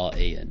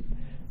karate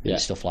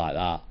and stuff like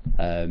that.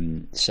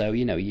 So,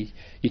 you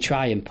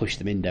try and push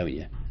them in, don't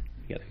you?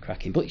 Get them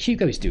cracking. But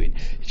Hugo's doing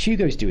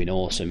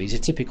awesome. He's a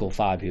typical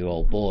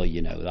 5-year-old boy,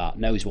 that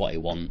knows what he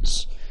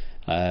wants.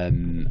 But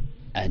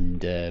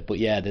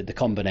the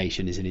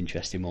combination is an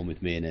interesting one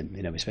with me and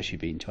him, especially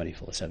being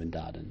 24/7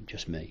 dad and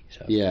just me.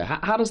 So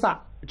how does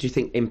that, do you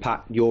think,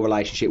 impact your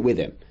relationship with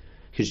him?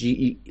 Because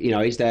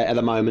is there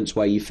other moments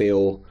where you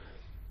feel,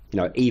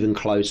 even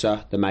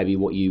closer than maybe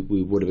what we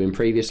would have been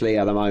previously?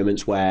 Other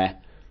moments where,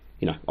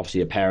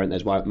 obviously a parent,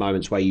 there's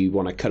moments where you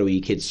want to cuddle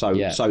your kids so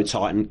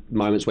tight, and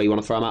moments where you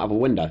want to throw them out of a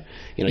window.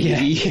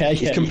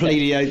 It's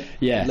completely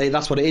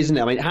that's what it is, isn't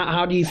it? I mean,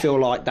 how do you feel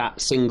like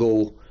that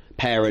single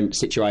parent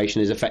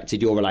situation has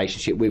affected your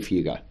relationship with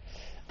Hugo?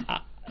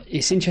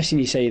 It's interesting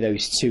you say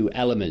those two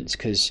elements,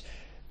 because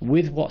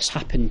with what's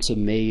happened to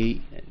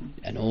me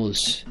and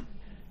us,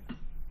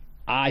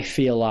 I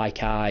feel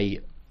like I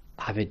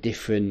have a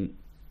different,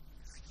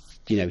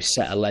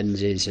 set of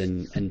lenses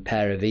and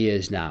pair of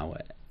ears now.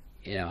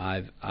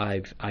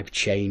 I've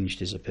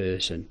changed as a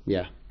person.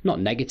 Yeah. Not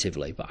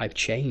negatively, but I've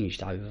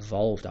changed. I've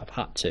evolved. I've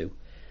had to,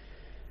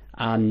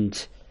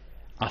 and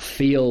I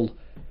feel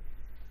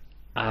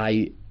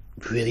I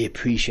really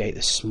appreciate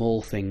the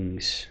small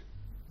things,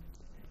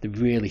 the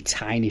really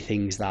tiny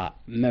things that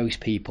most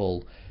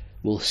people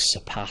will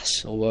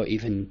surpass or won't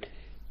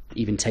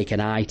even take an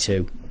eye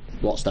to.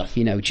 What stuff?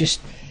 You know, just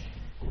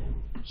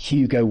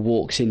Hugo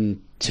walks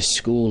into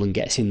school and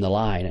gets in the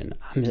line, and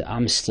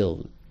I'm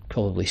still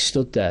probably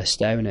stood there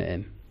staring at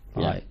him,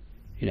 like,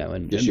 you know,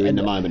 and just you're in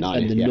the moment,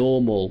 aren't you? And the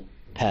normal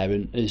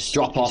parent is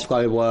drop off,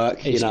 go to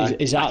work, is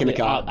out in the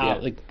car,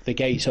 out the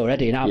gates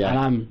already, and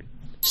I'm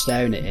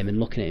staring at him and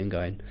looking at him,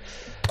 going,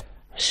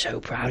 "I'm so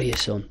proud of you,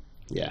 son.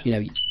 Yeah, you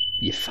know,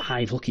 you're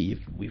 5. Look at you.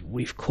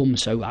 We've come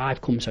so. I've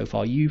come so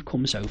far. You've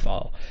come so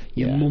far.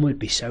 Your mum would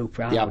be so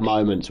proud." You have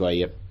moments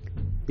where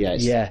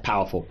it's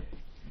powerful.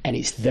 And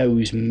it's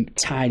those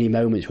tiny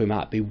moments we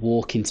might be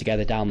walking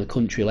together down the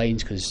country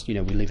lanes because, you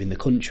know, we live in the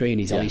country and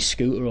he's on his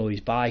scooter or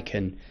his bike,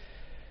 and,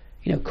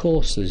 you know, of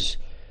course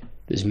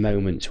there's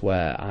moments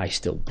where I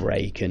still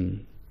break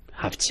and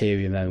have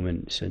teary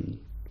moments and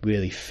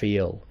really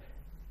feel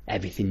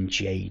everything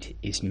Jade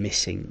is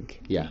missing.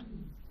 Yeah.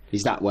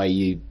 Is that where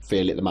you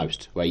feel it the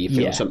most? Where you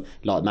feel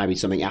like maybe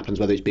something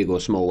happens, whether it's big or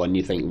small, and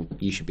you think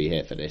you should be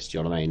here for this? Do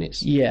you know what I mean? It's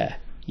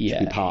to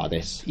be part of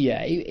this.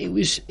 Yeah, it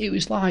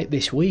was like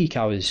this week.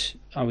 I was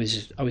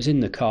in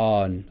the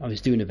car and I was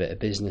doing a bit of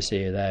business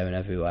here, there, and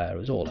everywhere. I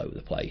was all over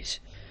the place,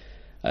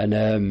 and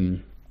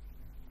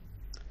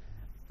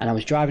I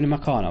was driving in my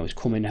car and I was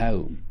coming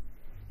home,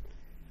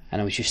 and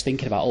I was just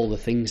thinking about all the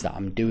things that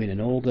I'm doing and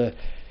all the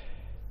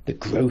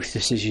growth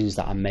decisions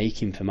that I'm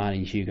making for mine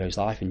in Hugo's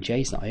life. And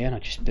Jay's not here, and I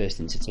just burst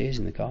into tears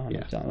in the car. And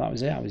that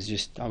was it. I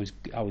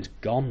was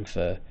gone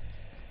for.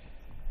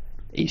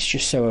 It's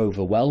just so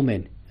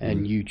overwhelming.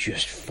 And you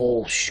just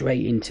fall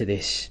straight into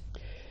this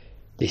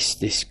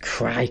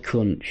cry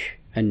crunch,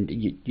 and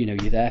you know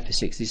you're there for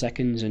 60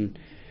 seconds, and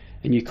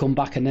you come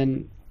back, and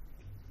then,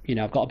 you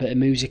know, I've got a bit of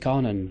music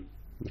on and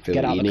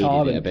get out of the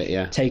car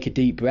and take a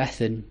deep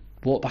breath and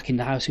walk back in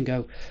the house and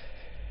go,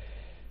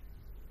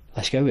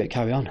 let's go with it,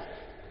 carry on.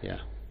 Yeah.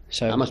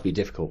 So that must be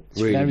difficult.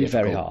 It's really very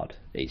difficult. very hard.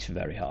 It's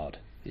very hard.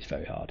 It's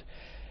very hard.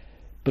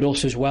 But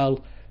also as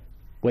well,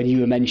 when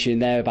you were mentioning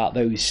there about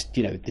those,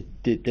 you know,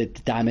 the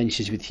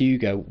dimensions with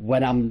Hugo,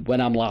 when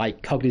I'm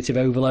like cognitive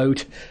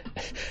overload,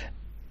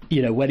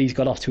 you know, when he's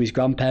gone off to his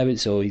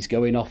grandparents or he's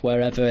going off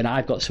wherever, and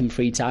I've got some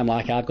free time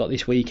like I've got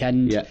this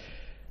weekend,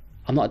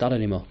 I'm not a dad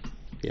anymore.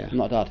 Yeah, I'm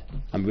not a dad.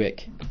 I'm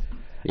Rick.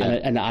 Yeah.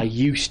 And I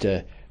used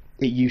to,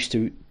 it used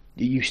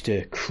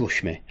to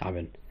crush me,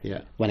 Aaron.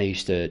 Yeah. When I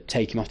used to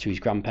take him off to his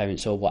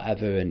grandparents or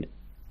whatever,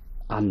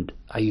 and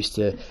I used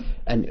to,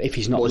 and if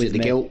he's not with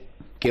me,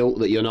 guilt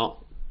that you're not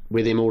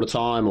with him all the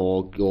time,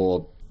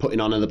 or putting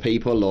on other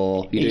people,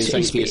 or you're doing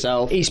things for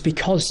yourself? It's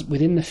because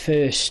within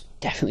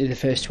definitely the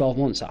first 12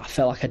 months, I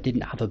felt like I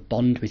didn't have a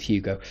bond with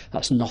Hugo.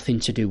 That's nothing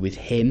to do with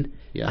him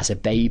as a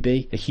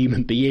baby, a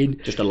human being.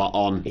 Just a lot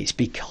on. It's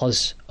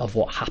because of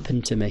what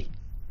happened to me.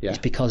 Yeah. It's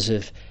because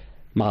of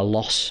my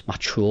loss, my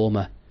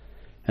trauma,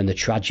 and the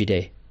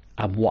tragedy,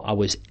 and what I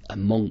was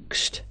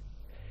amongst.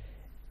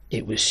 I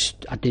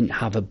didn't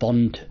have a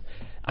bond.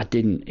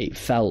 It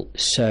felt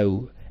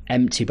so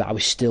empty, but I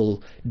was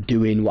still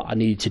doing what I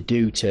needed to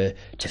do to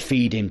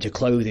feed him, to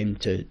clothe him,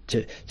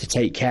 to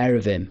take care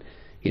of him,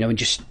 you know, and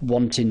just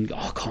wanting,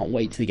 I can't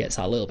wait till he gets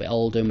a little bit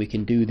older and we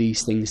can do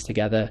these things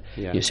together.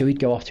 You know, so he'd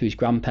go off to his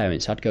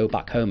grandparents, I'd go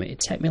back home, it'd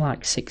take me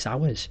like 6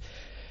 hours.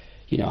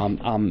 You know,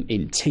 I'm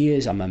in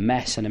tears, I'm a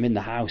mess, and I'm in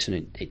the house,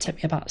 and it took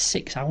me about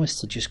 6 hours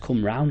to just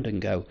come round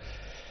and go,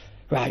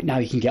 right, now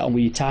you can get on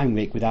with your time,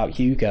 Rick, without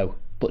Hugo.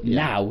 But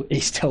now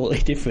it's totally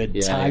different.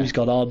 Time's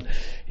gone on.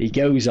 He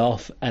goes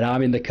off, and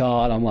I'm in the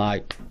car, and I'm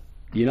like,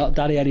 "You're not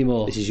daddy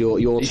anymore. This is your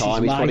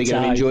time. He's probably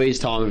going to enjoy his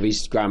time with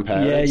his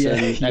grandparents.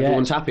 And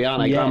everyone's happy,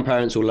 aren't they?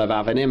 Grandparents will love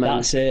having him.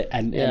 That's it.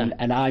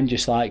 And I'm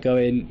just like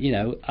going, you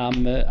know,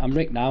 I'm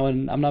Rick now,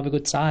 and I'm gonna have a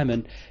good time.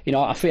 And you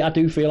know, I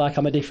do feel like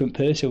I'm a different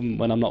person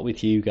when I'm not with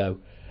Hugo.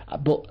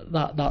 But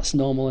that's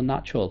normal and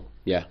natural.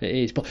 Yeah, it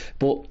is.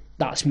 But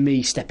that's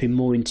me stepping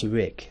more into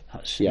Rick.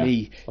 That's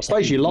me. I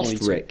suppose you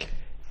lost Rick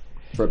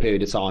for a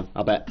period of time,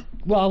 I bet.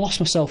 Well, I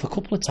lost myself a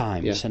couple of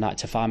times and I had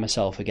to find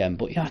myself again.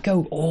 But I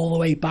go all the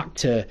way back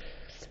to,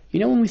 you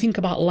know, when we think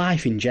about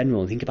life in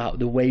general, think about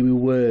the way we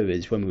were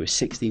as when we were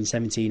 16,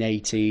 17,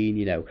 18,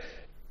 you know,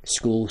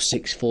 school,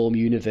 sixth form,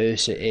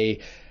 university,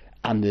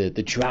 and the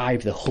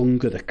drive, the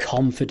hunger, the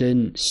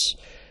confidence.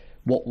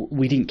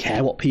 We didn't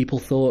care what people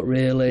thought,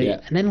 really.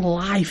 Yeah. And then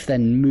life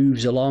then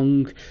moves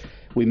along.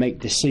 We make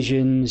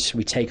decisions.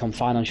 We take on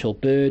financial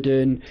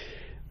burden.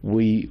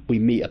 We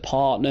meet a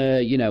partner,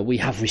 you know, we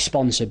have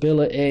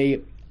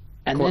responsibility,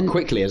 and quite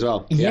quickly as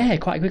well. Yeah,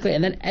 quite quickly,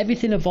 and then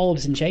everything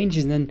evolves and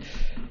changes, and then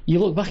you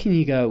look back and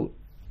you go,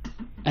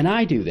 and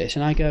I do this,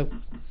 and I go,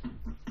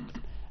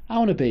 I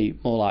want to be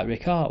more like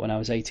Rick Hart when I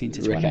was 18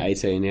 to 20. Rick at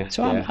 18, yeah.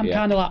 So I'm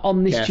kind of like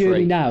on this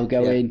journey now,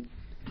 going,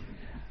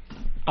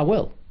 I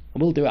will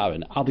do it,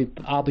 Aaron.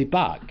 I'll be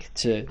back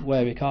to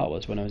where Rick Hart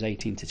was when I was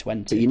 18 to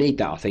 20. But you need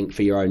that, I think,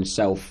 for your own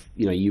self.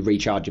 You know, you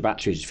recharge your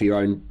batteries for your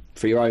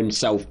own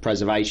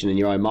self-preservation in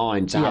your own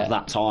mind to have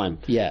that time.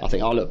 Yeah. I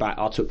think I look back,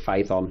 I took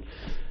Faith on,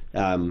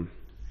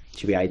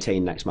 she'll be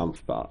 18 next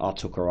month, but I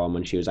took her on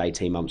when she was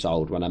 18 months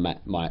old when I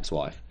met my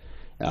ex-wife.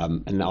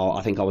 And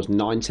I think I was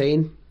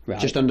 19,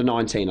 just under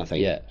 19, I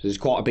think. Yeah. So it's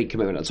quite a big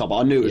commitment at the top. But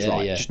I knew it was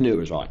right. Yeah. Just knew it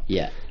was right.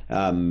 Yeah.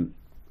 And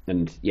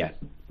yeah,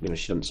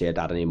 she doesn't see her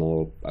dad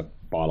anymore, a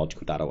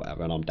biological dad or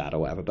whatever, and I'm dad or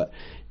whatever. But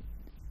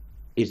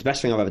it's the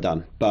best thing I've ever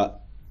done.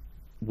 But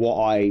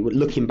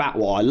looking back,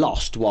 what I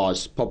lost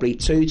was probably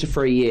 2 to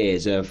 3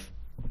 years of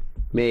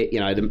me.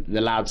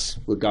 The lads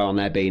would go on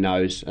their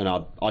Beanos, and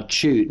I'd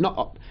choose.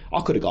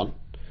 I could have gone,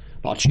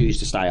 but I choose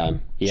to stay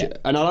home. Yeah.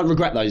 And I don't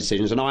regret those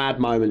decisions. And I had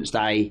moments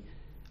they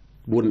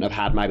wouldn't have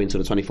had maybe until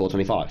the 24,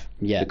 25.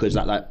 Yeah. Because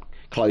that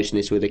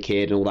closeness with a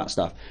kid and all that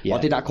stuff. Yeah. I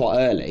did that quite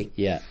early.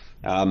 Yeah.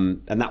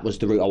 And that was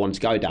the route I wanted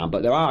to go down.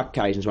 But there are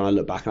occasions when I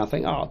look back and I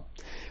think,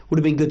 would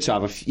have been good to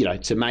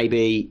have to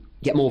maybe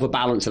get more of a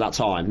balance at that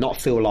time, not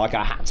feel like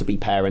I had to be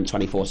parent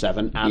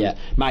 24/7, and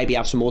maybe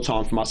have some more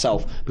time for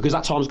myself, because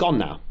that time's gone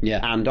now.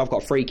 Yeah. And I've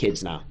got 3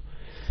 kids now.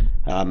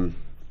 So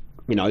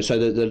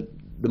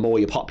the more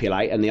you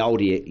populate and the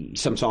older you,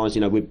 sometimes,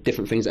 with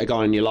different things that are going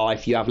on in your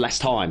life, you have less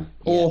time,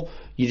 or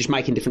you're just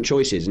making different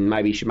choices, and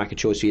maybe you should make a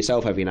choice for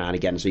yourself every now and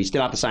again. So you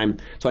still have the same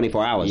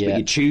 24 hours, but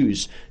you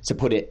choose to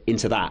put it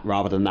into that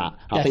rather than that.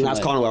 I think that's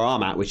kind of where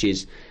I'm at, which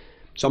is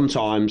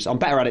sometimes I'm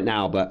better at it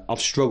now, but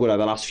I've struggled over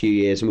the last few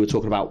years. And we were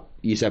talking about,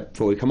 you said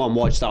before we come on,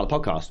 why did you start the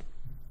podcast?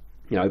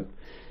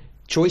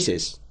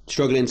 Choices,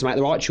 struggling to make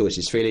the right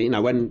choices. Feeling,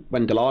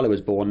 when Delilah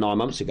was born 9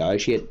 months ago,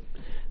 it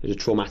was a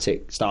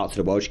traumatic start to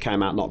the world. She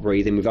came out not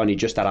breathing. We've only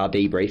just had our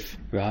debrief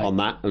on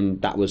that,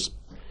 and that was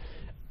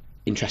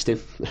interesting.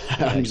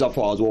 Because I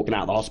thought I was walking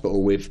out of the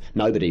hospital with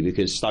nobody,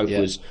 because Stoph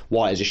was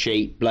white as a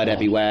sheet, blood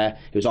everywhere.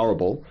 It was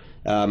horrible.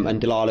 And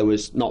Delilah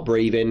was not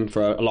breathing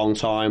for a long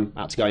time,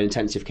 had to go in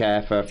intensive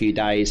care for a few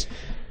days.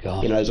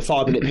 God. There was a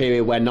 5-minute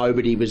period where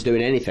nobody was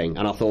doing anything,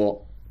 and I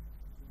thought,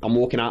 I'm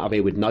walking out of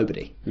here with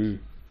nobody.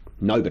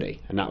 Nobody.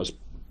 And that was,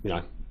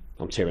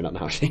 I'm tearing up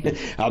now actually.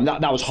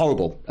 That was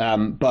horrible.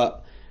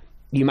 But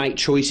you make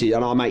choices,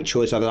 and I make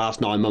choices over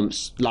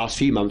the last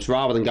few months,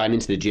 rather than going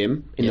into the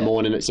gym in the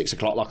morning at 6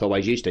 o'clock like I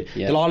always used to.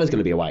 Delilah's going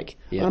to be awake.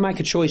 I make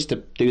a choice to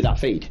do that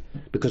feed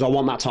because I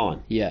want that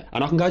time.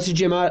 And I can go to the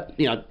gym,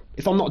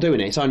 if I'm not doing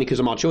it, it's only because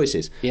of my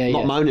choices. I'm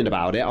not moaning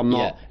about it. I'm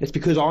not. It's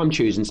because I'm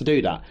choosing to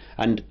do that.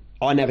 And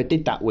I never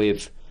did that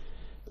with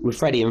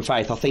Freddie and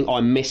Faith. I think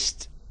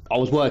I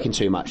was working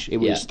too much. It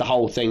was the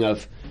whole thing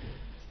of,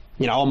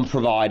 I'm a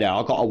provider,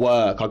 I've got to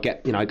work, I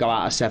get, go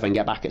out at 7,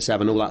 get back at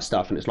 7, all that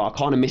stuff. And it's like, I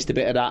kind of missed a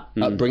bit of that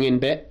upbringing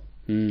bit.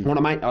 I don't want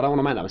to make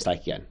that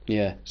mistake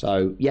again.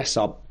 So yes,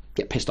 I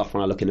get pissed off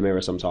when I look in the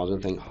mirror sometimes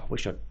and think, I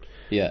wish I'd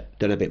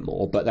done a bit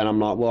more. But then I'm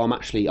like, well,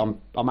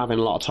 I'm having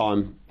a lot of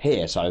time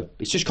here. So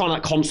it's just kind of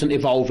like constant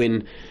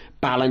evolving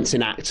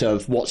balancing act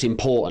of what's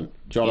important.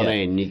 Do you know what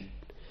I mean?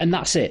 And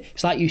that's it.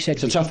 It's like you said,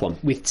 it's a tough one.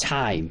 With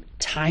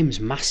time's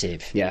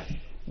massive. Yeah.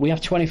 We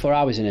have 24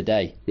 hours in a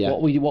day. Yeah.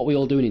 What we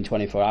all doing in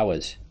 24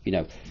 hours?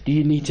 Do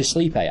you need to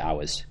sleep 8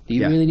 hours? Do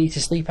you really need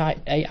to sleep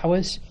 8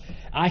 hours?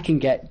 I can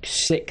get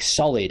 6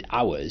 solid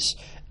hours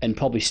and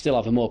probably still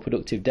have a more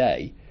productive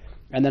day.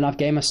 And then I've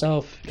gained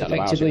myself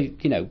effectively,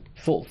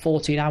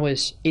 14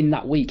 hours in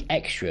that week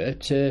extra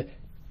to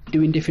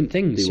doing different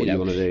things. Do what you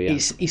want to do, yeah.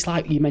 It's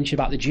like you mentioned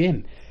about the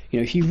gym.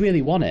 If you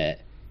really want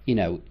it,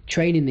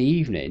 train in the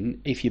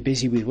evening if you're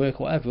busy with work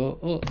or whatever,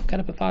 or get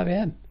up at 5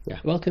 a.m. Yeah.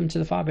 Welcome to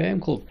the 5 a.m.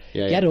 club.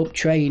 Get up,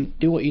 train,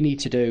 do what you need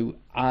to do.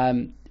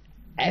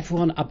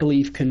 Everyone, I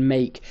believe, can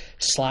make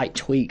slight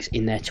tweaks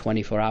in their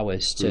 24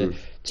 hours to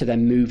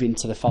then move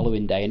into the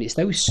following day. And it's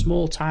those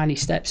small, tiny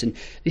steps. And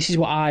this is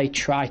what I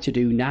try to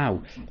do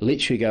now.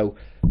 Literally go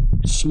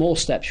small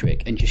steps,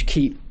 Rick, and just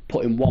keep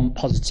putting one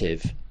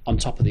positive on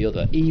top of the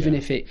other, even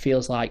if it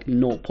feels like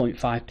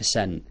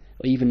 0.5%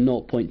 or even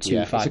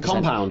 0.25%. It's a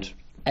compound.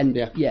 And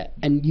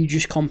and you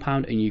just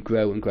compound and you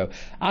grow and grow.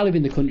 I live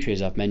in the country,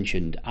 as I've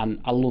mentioned,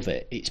 and I love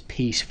it. It's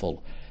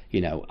peaceful.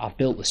 I've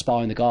built the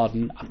spa in the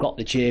garden, I've got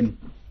the gym,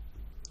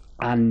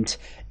 and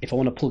if I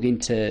want to plug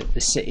into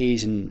the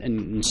cities and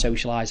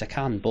socialise, I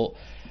can. But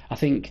I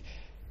think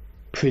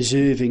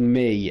preserving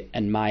me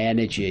and my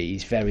energy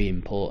is very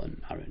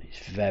important, Aaron. It's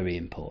very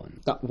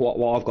important.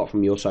 What I've got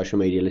from your social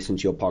media, listening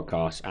to your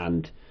podcast,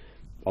 and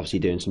obviously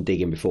doing some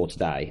digging before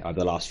today over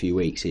the last few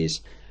weeks,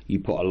 is you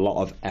put a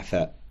lot of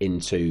effort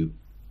into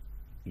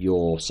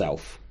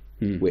yourself,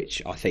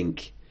 which I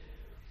think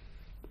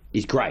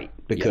is great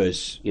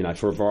because,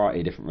 for a variety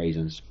of different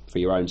reasons, for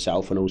your own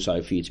self and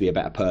also for you to be a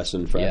better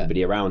person for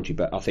everybody around you.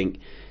 But I think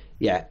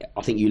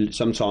you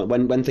sometimes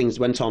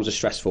when times are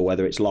stressful,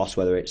 whether it's loss,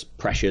 whether it's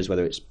pressures,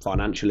 whether it's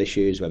financial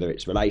issues, whether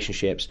it's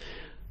relationships,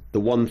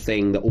 the one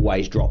thing that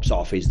always drops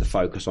off is the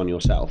focus on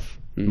yourself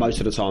most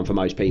of the time for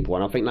most people.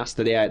 And I think that's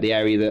the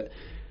area that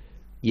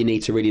you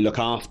need to really look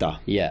after.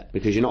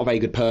 Because you're not a very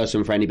good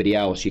person for anybody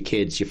else, your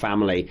kids, your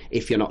family,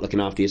 if you're not looking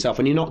after yourself.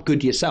 And you're not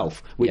good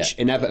yourself, which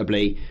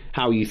inevitably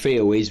how you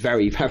feel is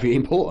very, very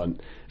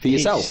important for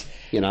yourself.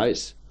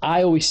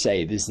 I always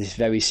say there's this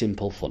very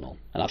simple funnel,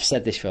 and I've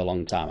said this for a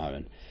long time,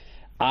 Aaron.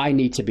 I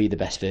need to be the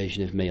best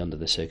version of me under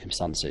the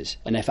circumstances.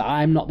 And if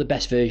I'm not the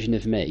best version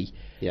of me,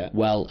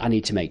 well, I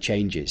need to make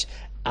changes.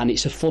 And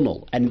it's a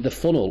funnel, and the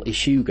funnel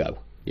is Hugo.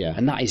 Yeah.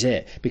 And that is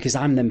it, because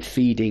I'm then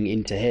feeding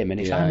into him. And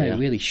if I'm a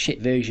really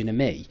shit version of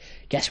me,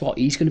 guess what?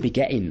 He's going to be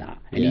getting that,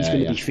 and he's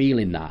going to be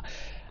feeling that.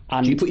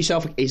 And do you put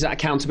yourself? Is that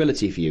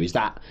accountability for you? Is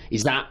that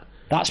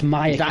that's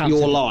my? Is that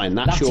your line?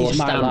 That's your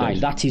standard. My line.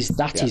 That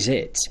is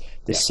it.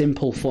 The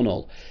simple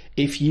funnel.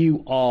 If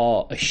you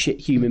are a shit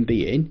human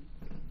being,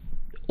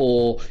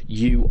 or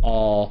you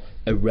are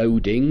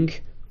eroding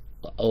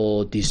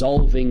or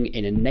dissolving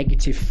in a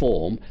negative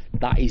form,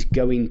 that is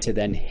going to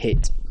then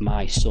hit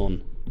my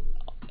son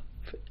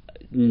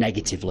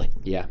negatively.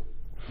 Yeah.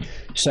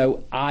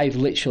 So I've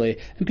literally,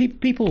 and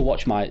people will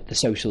watch the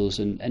socials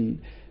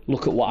and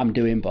look at what I'm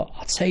doing, but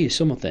I'll tell you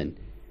something,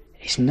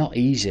 it's not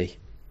easy.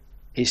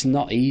 It's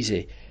not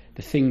easy.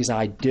 The things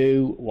I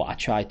do, what I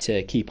try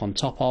to keep on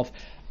top of,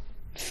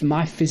 for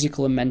my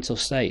physical and mental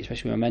state,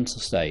 especially my mental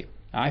state,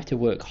 I have to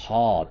work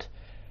hard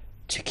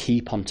to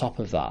keep on top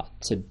of that,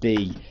 to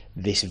be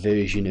this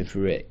version of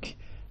Rick.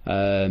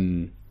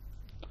 And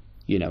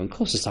of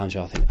course there's times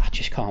where I think, I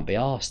just can't be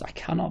arsed. I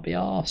cannot be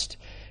arsed.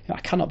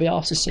 I cannot be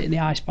arsed to sit in the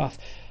ice bath.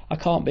 I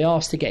can't be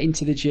arsed to get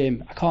into the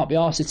gym. I can't be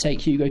arsed to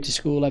take Hugo to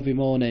school every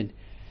morning.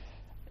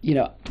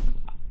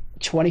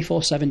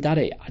 24/7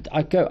 daddy.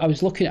 I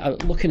was looking at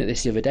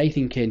this the other day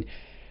thinking,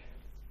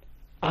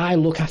 I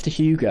look after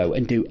Hugo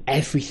and do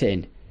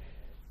everything.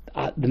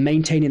 The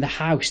maintaining the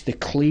house, the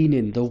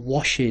cleaning, the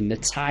washing, the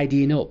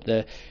tidying up,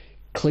 the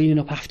cleaning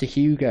up after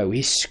Hugo,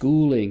 his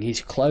schooling,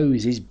 his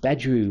clothes, his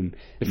bedroom.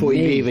 Before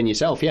you even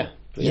yourself, yeah.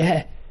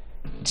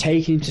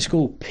 Taking him to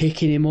school,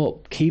 picking him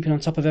up, keeping on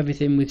top of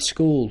everything with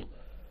school.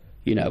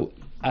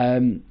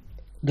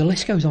 The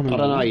list goes on and on.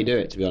 I don't know how you do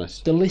it, to be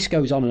honest. The list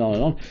goes on and on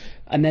and on.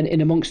 And then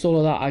in amongst all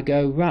of that, I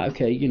go, right,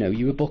 okay,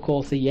 you're a book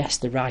author. Yes,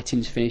 the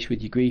writing's finished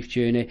with your grief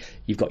journey.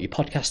 You've got your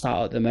podcast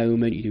out at the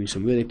moment. You're doing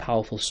some really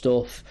powerful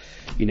stuff.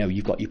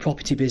 You've got your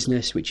property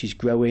business, which is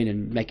growing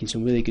and making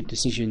some really good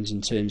decisions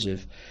in terms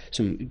of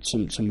some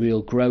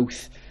real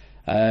growth.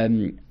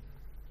 And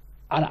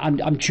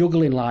I'm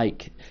juggling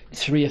like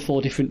 3 or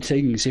 4 different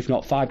things, if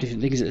not 5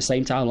 different things at the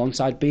same time,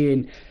 alongside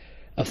being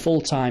a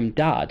full-time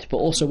dad, but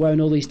also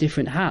wearing all these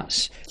different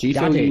hats. Do you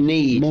feel you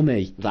need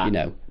mummy,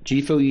 that? Do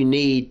you feel you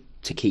need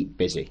to keep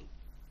busy?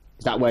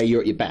 Is that where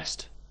you're at your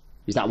best?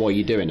 Is that why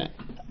you're doing it?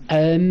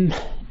 Do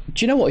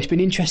you know what? It's been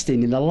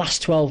interesting in the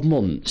last 12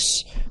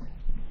 months.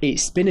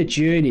 It's been a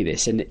journey,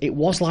 this, and it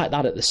was like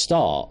that at the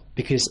start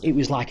because it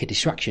was like a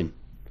distraction.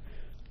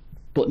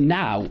 But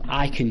now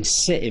I can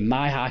sit in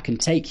I can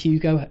take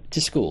Hugo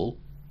to school,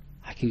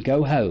 I can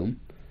go home,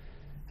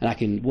 and I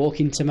can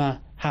walk into my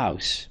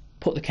house,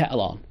 put the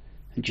kettle on,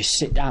 and just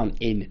sit down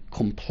in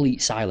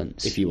complete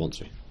silence. If you want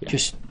to. Yeah.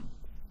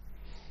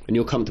 And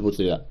you're comfortable to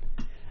do that?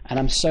 And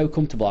I'm so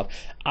comfortable.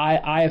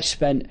 I have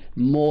spent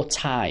more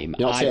time.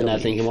 You're not sitting there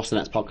thinking, "What's the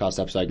next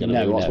podcast episode going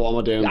to be? What am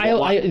I doing?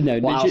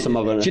 What else am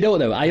I going to?" Do you know what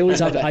though? I always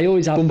have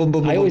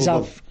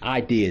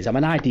ideas. I'm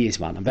an ideas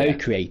man. I'm very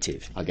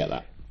creative. I get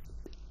that.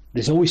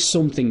 There's always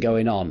something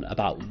going on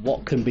about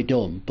what can be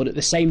done, but at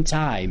the same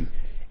time,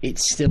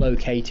 it's still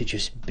okay to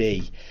just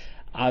be.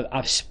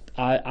 I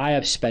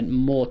have spent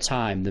more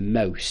time than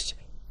most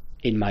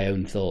in my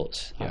own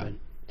thoughts,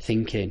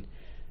 thinking,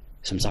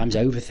 sometimes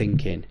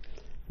overthinking,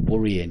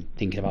 worrying,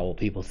 thinking about what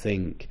people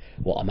think.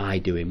 What am I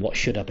doing? What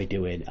should I be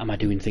doing? Am I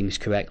doing things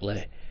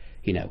correctly?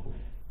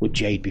 Would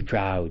Jade be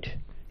proud?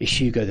 Is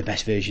Hugo the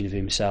best version of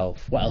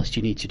himself? What else do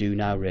you need to do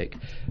now, Rick?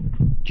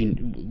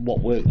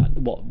 What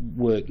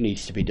work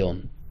needs to be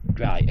done?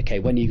 Right, okay,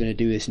 when are you going to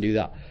do this and do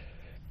that?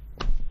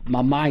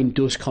 My mind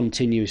does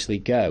continuously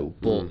go,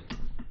 but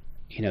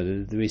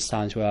there is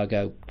times where I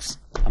go,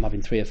 I'm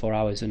having 3 or 4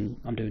 hours and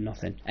I'm doing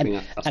nothing.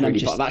 And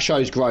that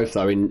shows growth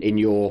though in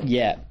your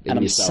and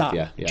I'm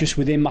sat just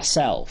within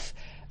myself.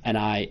 And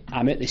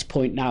I'm at this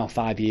point now,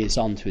 5 years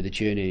on through the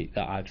journey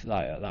that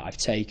I've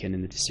taken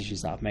and the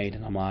decisions that I've made,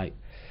 and I'm like,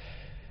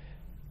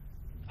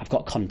 I've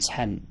got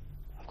content,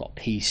 I've got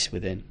peace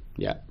within.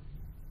 Yeah.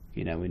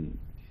 And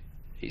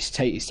it's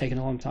taken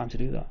a long time to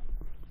do that.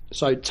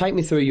 So take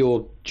me through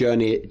your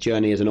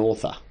journey as an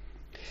author.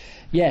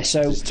 Yeah,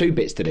 so there's 2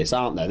 bits to this,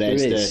 aren't there?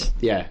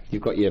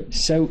 You've got your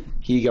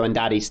Hugo and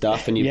Daddy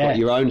stuff, and you've got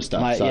your own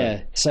stuff.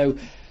 So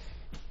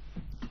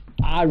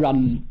I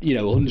ran,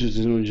 hundreds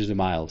and hundreds of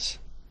miles.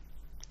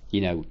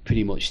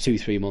 Pretty much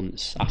 2-3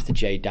 months after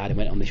Jade died, I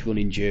went on this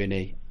running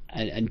journey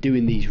and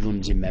doing these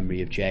runs in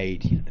memory of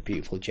Jade, the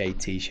beautiful Jade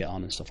t-shirt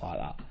on and stuff like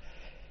that.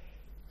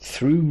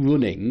 Through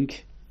running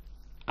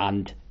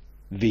and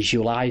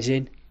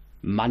visualising,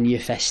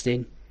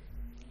 manifesting,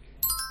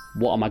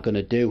 what am I going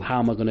to do? How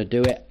am I going to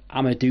do it?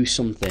 I'm going to do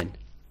something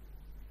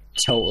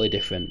totally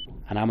different,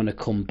 and I'm going to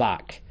come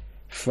back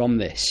from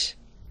this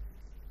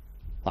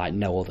like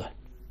no other.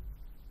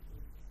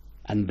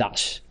 And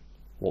that's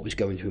what was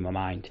going through my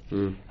mind.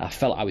 I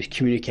felt I was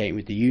communicating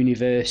with the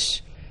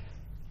universe.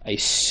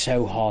 It's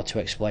so hard to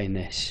explain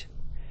this.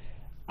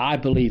 I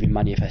believe in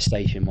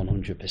manifestation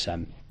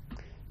 100%.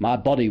 My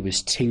body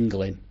was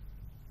tingling.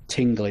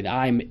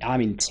 I'm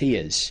in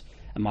tears,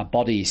 and my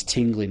body is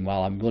tingling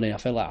while I'm running. I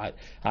feel like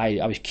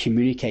I was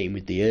communicating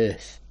with the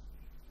earth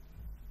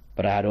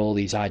but I had all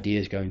these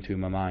ideas going through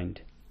my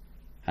mind.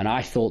 And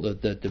I thought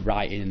that the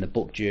writing and the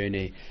book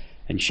journey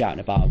and shouting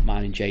about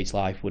mine and Jade's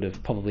life would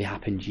have probably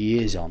happened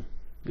years on.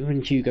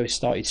 When Hugo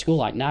started school,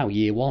 like now,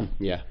 year 1.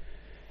 Yeah.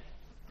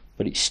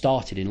 But it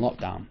started in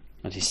lockdown.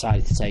 I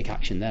decided to take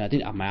action then. I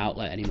didn't have my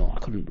outlet anymore. I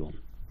couldn't run.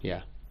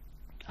 Yeah.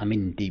 I'm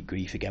in deep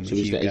grief again with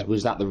Hugo.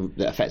 Was that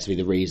effectively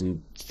the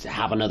reason to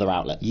have another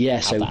outlet?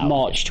 Yeah, so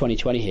March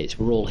 2020 hits,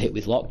 we're all hit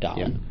with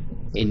lockdown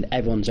in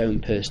everyone's own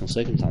personal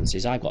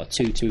circumstances. I've got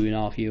a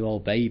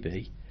 2.5-year-old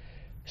baby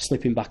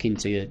slipping back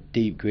into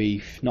deep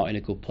grief, not in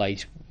a good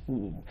place.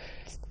 Ooh,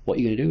 what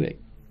are you going to do with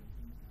it?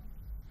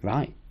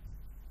 Right,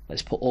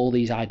 let's put all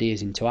these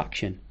ideas into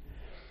action.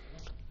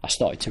 I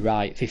started to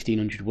write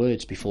 1,500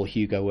 words before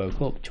Hugo woke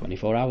up,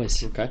 24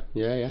 hours. Okay,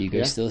 yeah.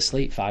 Hugo's still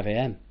asleep, 5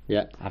 a.m.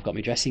 Yeah. I've got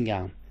my dressing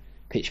gown,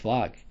 pitch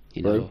black,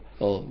 you know.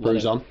 Or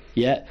brews on.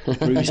 Yeah,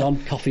 brews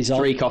on, coffee's on.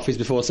 3 coffees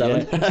before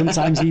 7. Yeah,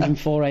 sometimes even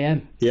 4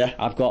 a.m. Yeah.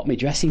 I've got my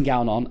dressing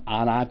gown on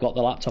and I've got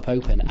the laptop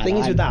open. The thing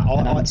is with that,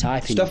 I'm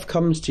typing. Stuff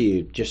comes to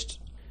you, just,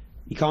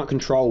 you can't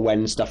control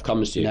when stuff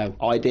comes to you.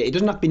 No. It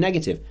doesn't have to be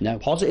negative. No.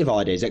 Positive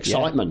ideas,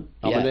 excitement.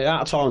 Yeah. I mean, the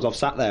amount of times I've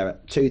sat there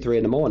at 2, 3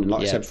 in the morning,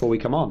 like I said before we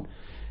come on,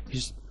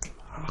 just,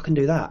 I can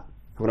do that.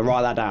 I'm going to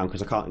write that down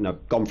because I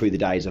can't, gone through the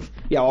days of,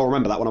 I'll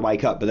remember that when I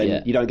wake up, but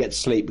then you don't get to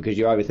sleep because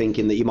you're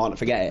overthinking that you might not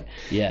forget it.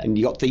 Yeah. And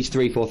you got these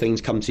 3, 4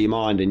 things come to your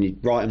mind and you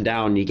write them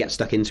down and you get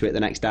stuck into it the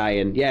next day.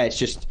 And it's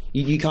just,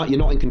 you can't, you're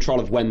not in control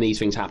of when these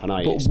things happen,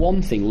 are you? But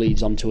one thing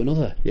leads on to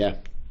another. Yeah.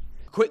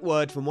 Quick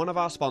word from one of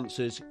our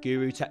sponsors,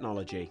 Guru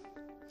Technology.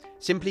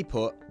 Simply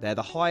put, they're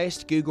the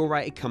highest Google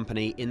rated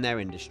company in their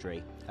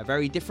industry. A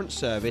very different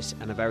service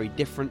and a very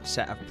different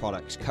set of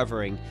products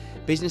covering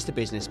business to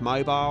business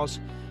mobiles,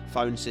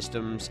 phone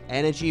systems,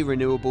 energy,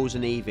 renewables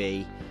and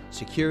EV,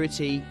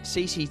 security,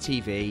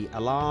 CCTV,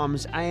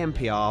 alarms,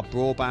 AMPR,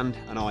 broadband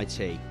and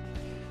IT.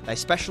 They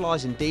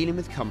specialise in dealing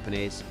with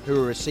companies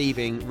who are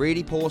receiving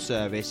really poor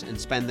service and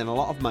spending a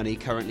lot of money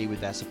currently with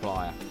their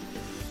supplier.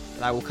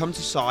 They will come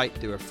to site,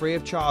 do a free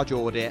of charge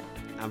audit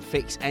and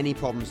fix any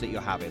problems that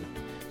you're having.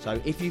 So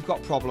if you've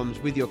got problems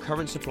with your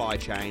current supply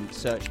chain,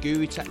 search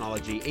Guru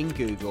Technology in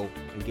Google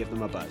and give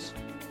them a buzz.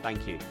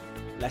 Thank you.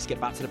 Let's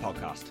get back to the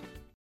podcast.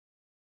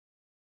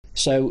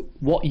 So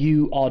what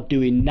you are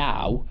doing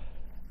now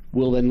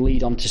will then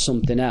lead on to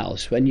something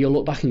else. When you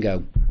look back and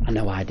go, I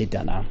know I did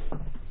that now.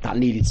 That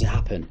needed to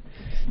happen.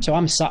 So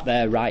I'm sat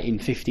there writing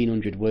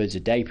 1,500 words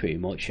a day pretty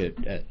much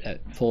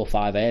at 4 or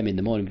 5 a.m. in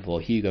the morning before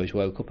Hugo's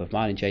woke up of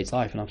mine and Jade's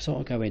life. And I'm sort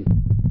of going,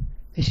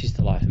 this is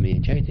the life of me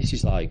and Jade. This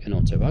is like an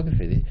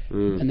autobiography.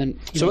 And then,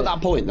 so at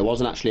that point, there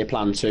wasn't actually a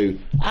plan to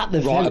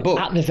write a book.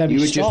 At the very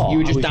start, you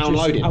were just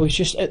downloading.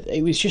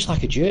 It was just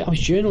like a journal. I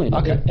was journaling.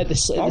 Okay.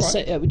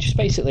 It was just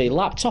basically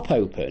laptop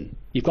open.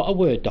 You've got a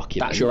Word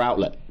document. That's your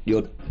outlet.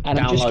 You're and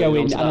I'm just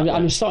going. And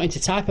I'm starting to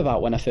type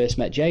about when I first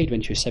met Jade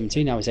when she was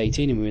 17. I was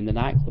 18, and we were in the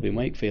nightclub in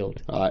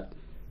Wakefield. All right.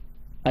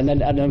 And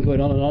then I'm going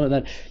on, and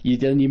then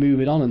you move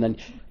it on, and then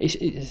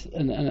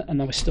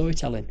and I was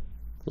storytelling.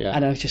 Yeah.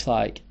 And I was just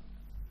like,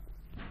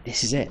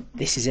 this is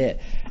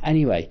it.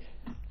 Anyway,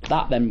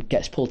 that then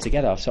gets pulled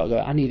together. I sort of go,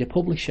 I need a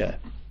publisher.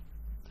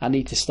 I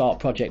need to start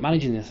project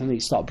managing this. I need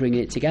to start bringing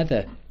it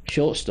together.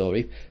 Short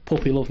story,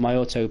 Puppy Love, my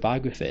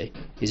autobiography,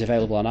 is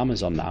available on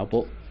Amazon now,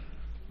 but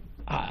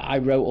I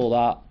wrote all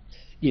that,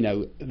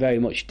 very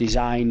much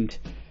designed,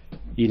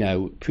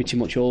 pretty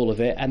much all of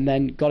it, and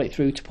then got it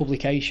through to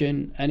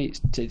publication, and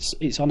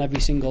it's on every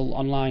single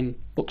online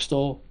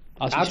bookstore.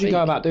 How do you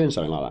go about doing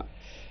something like that?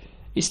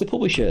 It's the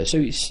publisher, so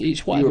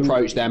it's whatever you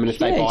approach them, and if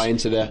they buy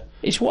into the,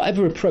 it's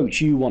whatever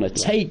approach you want to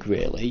take,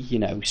 really.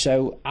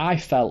 So I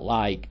felt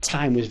like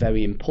time was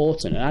very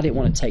important, and I didn't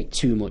want to take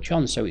too much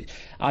on. So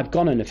I've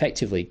gone and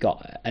effectively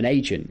got an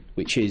agent,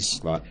 which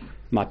is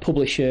my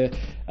publisher,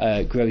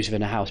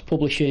 Grosvenor House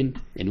Publishing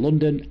in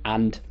London,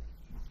 and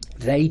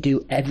they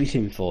do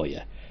everything for you.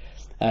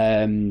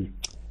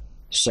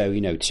 So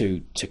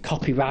to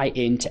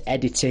copywriting, to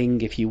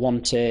editing if you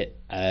want it.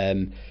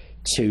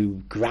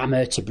 To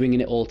grammar, to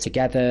bringing it all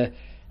together,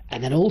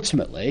 and then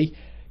ultimately,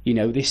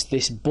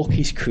 this book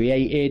is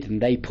created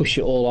and they push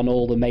it all on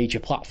all the major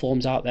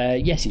platforms out there.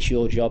 Yes, it's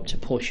your job to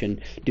push and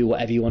do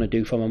whatever you want to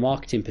do from a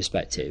marketing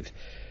perspective,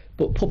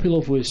 but Puppy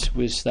Love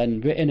was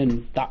then written,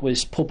 and that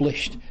was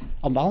published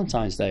on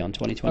Valentine's Day on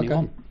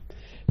 2021. Okay.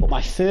 But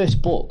my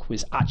first book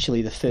was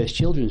actually the first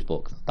children's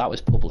book that was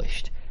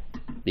published.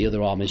 The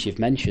other arm, as you've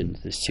mentioned,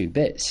 there's 2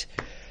 bits.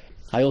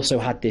 I also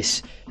had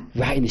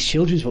writing this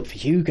children's book for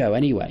Hugo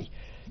anyway.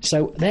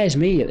 So there's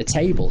me at the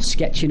table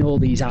sketching all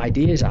these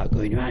ideas out,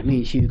 going, right, me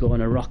and Hugo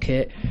on a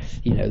rocket,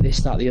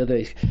 this, that, the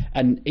other.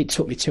 And it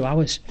took me 2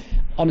 hours.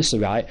 Honestly,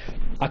 right,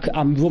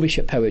 I'm rubbish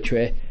at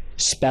poetry,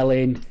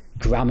 spelling,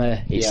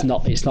 grammar. It's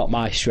not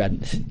my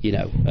strength,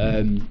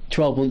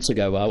 12 months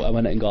ago, I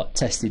went and got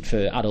tested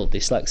for adult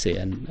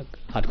dyslexia and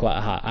I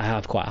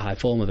have quite a high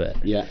form of it.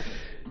 Yeah.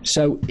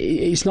 So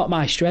it's not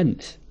my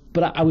strength.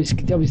 But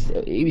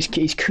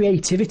it's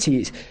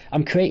creativity.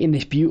 I'm creating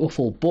this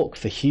beautiful book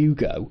for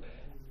Hugo,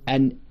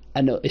 and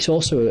it's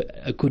also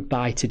a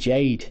goodbye to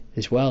Jade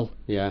as well.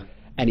 Yeah.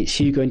 and it's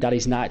Hugo and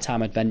Daddy's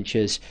Nighttime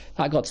Adventures.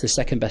 That got to the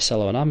second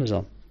bestseller on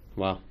Amazon.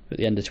 Wow. At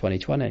the end of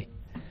 2020.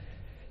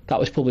 That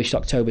was published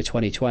October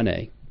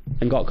 2020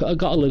 and got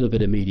a little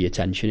bit of media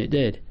attention. It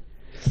did.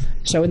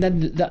 So, and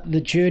then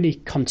the journey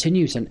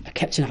continues, and I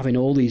kept on having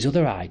all these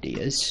other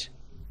ideas.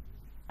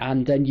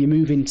 And then you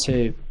move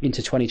into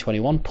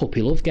 2021.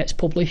 Puppy Love gets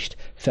published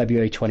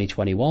February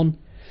 2021.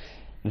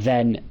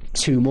 Then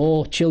 2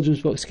 more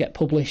children's books get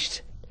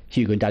published.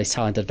 Hugo and Daddy's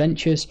Thailand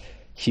Adventures,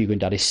 Hugo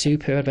and Daddy's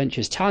Superhero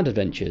Adventures. Thailand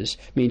Adventures,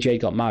 me and Jade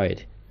got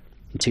married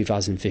in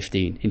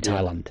 2015 in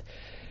Thailand.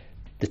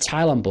 The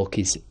Thailand book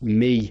is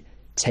me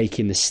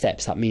taking the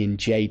steps that me and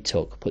Jade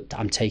took, but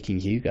I'm taking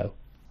Hugo.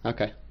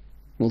 Okay.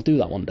 We'll do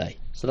that one day.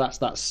 So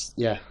that's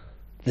yeah.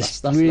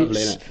 That's really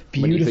lovely, isn't it?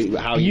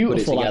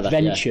 Beautiful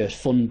adventure,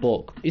 fun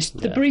book. It's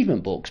the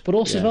bereavement books, but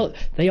also as well,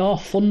 they are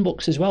fun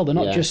books as well. They're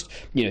not just,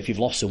 if you've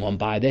lost someone,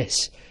 buy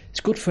this. It's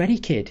good for any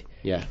kid.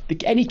 Yeah.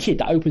 Any kid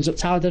that opens up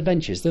Thailand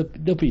Adventures,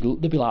 they'll be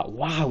like,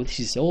 wow, this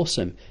is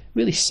awesome.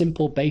 Really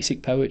simple,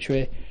 basic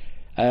poetry.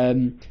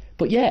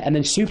 But yeah, and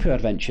then Super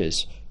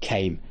Adventures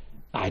came.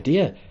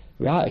 Idea,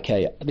 right?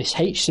 Okay, this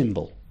H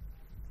symbol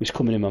was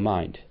coming in my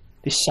mind.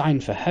 This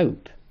sign for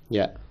hope.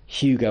 Yeah.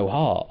 Hugo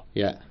Hart.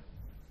 Yeah.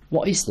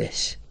 What is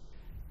this?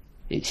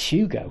 It's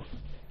Hugo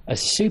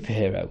as a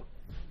superhero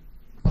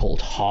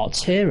called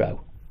Hart's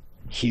Hero.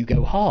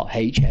 Hugo Hart,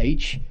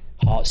 HH,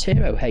 Hart's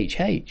Hero,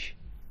 HH.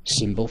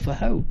 Symbol for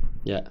hope.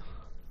 Yeah.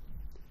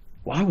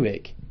 Wow,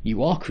 Rick,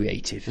 you are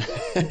creative.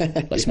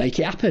 Let's make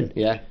it happen.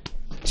 Yeah.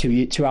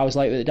 2 hours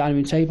later at the dining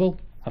room table,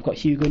 I've got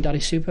Hugo and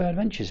Daddy's Super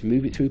Adventures.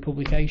 Move it through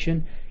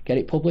publication, get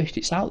it published,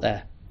 it's out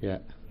there. Yeah.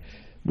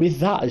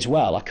 With that as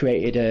well, I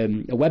created a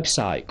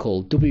website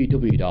called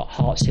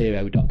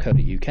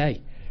www.heartshero.co.uk.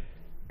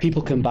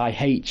 People can buy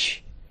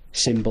H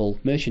symbol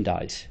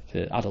merchandise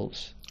for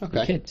adults and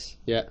kids.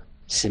 Yeah.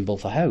 Symbol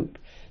for hope.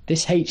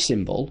 This H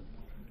symbol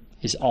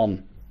is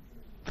on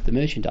the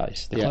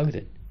merchandise, the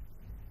clothing.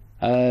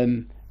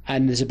 And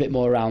there's a bit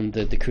more around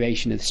the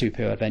creation of the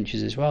Superhero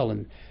Adventures as well.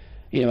 And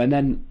and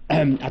then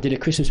I did a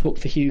Christmas book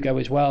for Hugo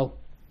as well.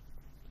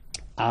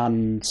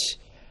 And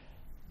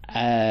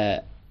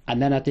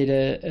then I did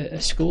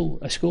a school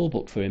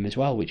book for him as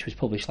well, which was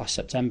published last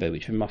September,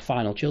 which was my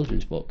final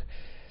children's book.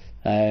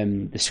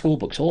 The school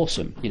book's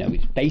awesome.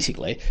 It's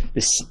basically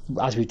this,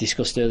 as we've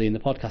discussed earlier in the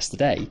podcast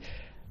today.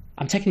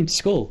 I'm taking him to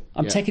school.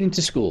 I'm taking him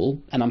to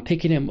school, and I'm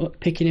picking him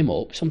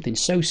up. Something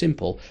so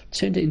simple,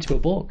 turned it into a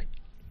book.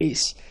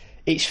 It's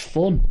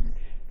fun.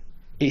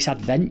 It's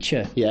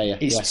adventure.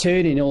 It's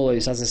turning all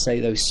those, as I say,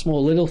 those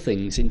small little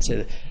things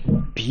into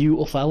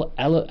beautiful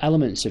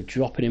elements of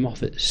dropping him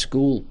off at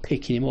school,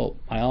 picking him up.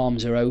 My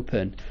arms are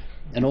open,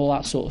 and all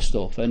that sort of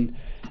stuff. And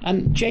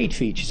Jade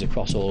features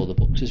across all of the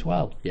books as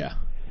well. Yeah.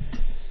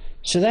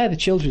 So they're the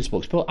children's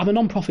books. But I'm a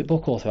non-profit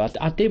book author.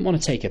 I didn't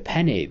want to take a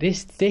penny.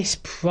 This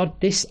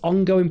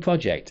ongoing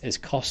project has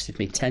costed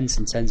me tens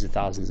and tens of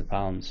thousands of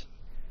pounds.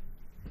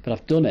 But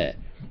I've done it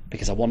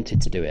because I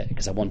wanted to do it,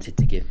 because I wanted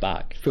to give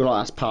back. I feel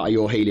like that's part of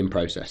your healing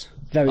process.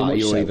 Very much part of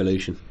your so.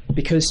 evolution.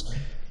 Because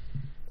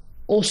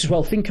also as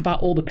well, think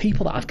about all the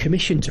people that I've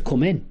commissioned to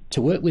come in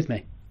to work with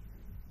me.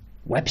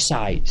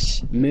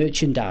 Websites,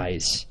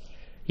 merchandise,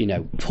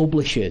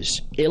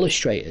 publishers,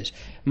 illustrators.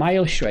 My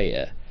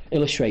illustrator,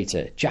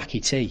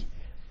 Jackie T.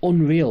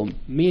 Unreal.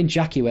 Me and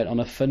Jackie went on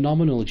a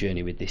phenomenal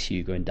journey with this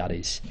Hugo and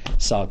Daddy's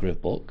saga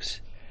of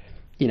books.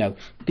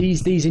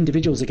 These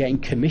individuals are getting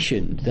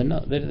commissioned. They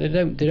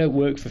don't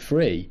work for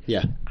free.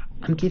 Yeah.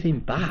 I'm giving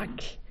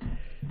back,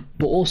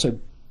 but also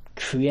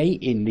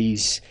creating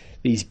these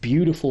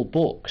beautiful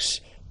books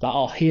that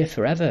are here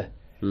forever.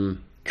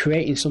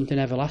 Creating something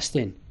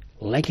everlasting,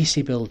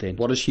 legacy building.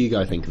 What does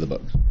Hugo think of the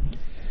books?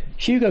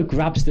 Hugo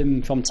grabs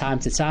them from time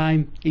to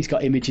time. He's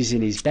got images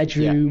in his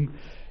bedroom.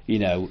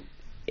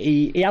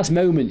 He has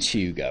moments,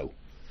 Hugo.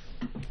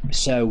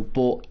 So,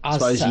 but I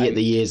suppose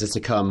the years are to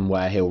come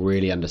where he'll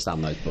really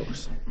understand those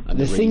books. And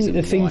the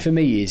thing for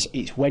me is,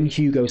 it's when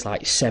Hugo's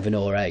like 7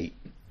 or 8,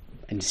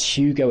 and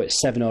Hugo at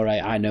 7 or 8,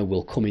 I know,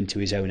 will come into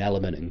his own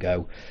element and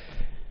go,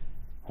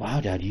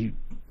 "Wow, Dad, you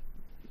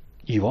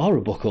are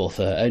a book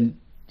author, and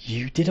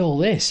you did all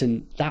this,"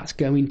 and that's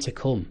going to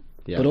come.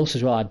 Yeah. But also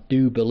as well, I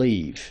do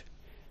believe,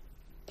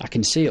 I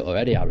can see it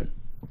already, Aaron.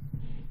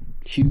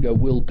 Hugo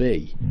will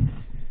be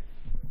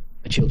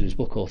a children's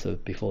book author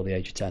before the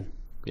age of 10.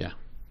 Yeah.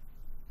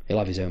 He'll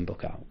have his own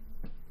book out.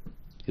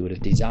 He would have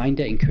designed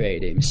it and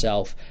created it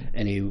himself,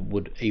 and he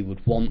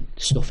would want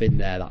stuff in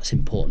there that's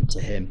important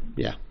to him.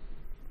 Yeah.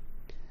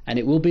 And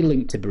it will be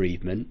linked to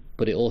bereavement,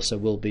 but it also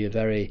will be a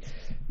very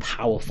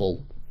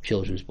powerful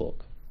children's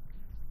book.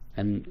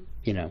 And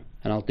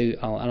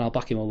I'll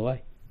back him all the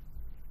way.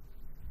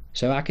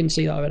 So I can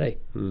see that already.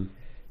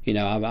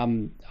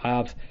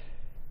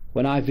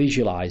 When I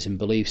visualize and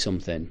believe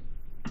something,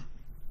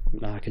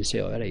 I can see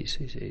already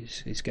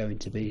it's going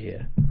to be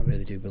here. I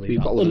really do believe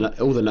You've that. got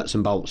all the nuts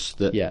and bolts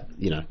that, Yeah.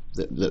 you know,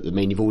 that I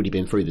mean, you've already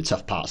been through the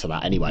tough parts of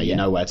that anyway. You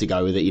know where to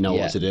go with it, you know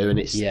what to do, and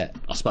it's, I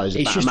suppose,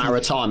 it's just a matter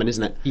of timing,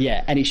 isn't it?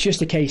 Yeah, and it's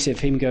just a case of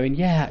him going,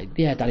 yeah,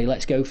 Daddy,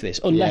 let's go for this.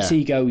 Unless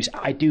he goes,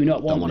 I do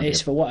not want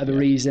this for whatever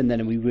reason,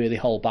 then we really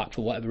hold back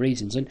for whatever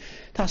reasons, and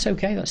that's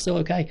okay. That's still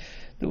okay.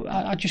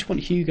 I just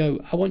want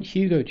Hugo. I want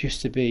Hugo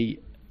just to be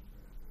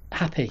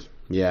happy.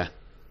 Yeah.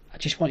 I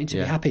just want him to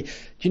be happy. Do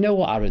you know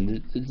what,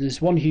 Aaron? There's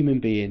one human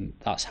being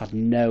that's had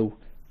no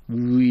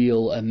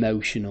real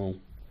emotional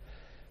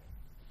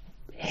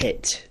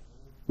hit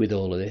with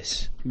all of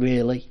this,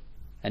 really,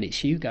 and it's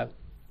Hugo.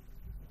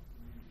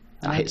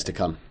 That hit's to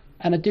come.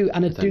 And I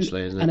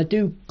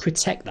do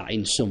protect that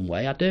in some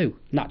way. I do,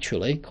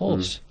 naturally, of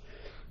course.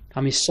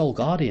 I'm his sole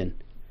guardian.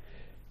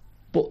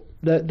 But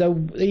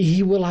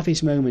he will have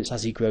his moments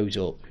as he grows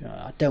up.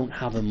 I don't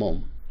have a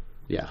mum.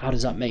 Yeah. How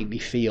does that make me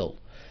feel?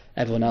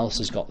 Everyone else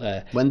has got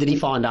their... When did he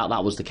find out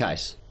that was the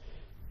case?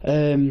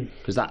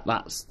 Because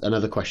that's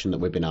another question that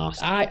we've been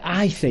asked.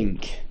 I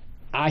think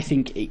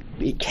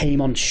it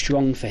came on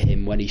strong for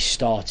him when he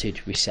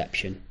started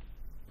reception.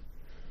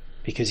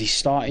 Because he's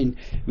starting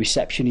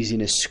reception, he's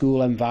in a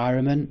school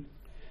environment.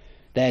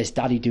 There's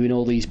Daddy doing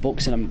all these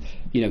books, and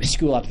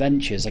school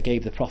adventures. I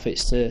gave the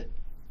profits to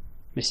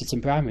Mr.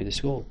 Primary, the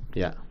school.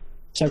 Yeah.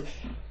 So,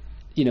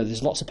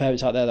 there's lots of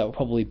parents out there that were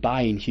probably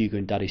buying Hugo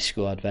and Daddy's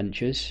school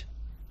adventures,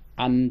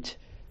 and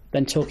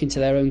then talking to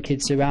their own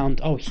kids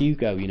around,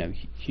 Hugo,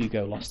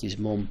 Hugo lost his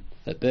mum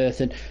at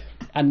birth, and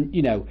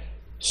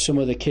some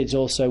of the kids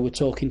also were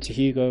talking to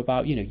Hugo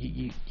about,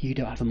 you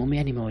don't have a mummy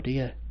anymore, do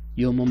you?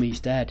 Your mummy's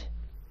dead.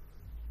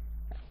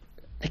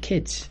 The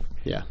kids.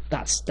 Yeah.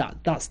 That's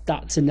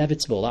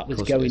inevitable. That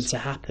was going to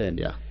happen.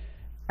 Yeah.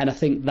 And I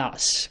think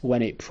that's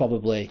when it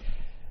probably,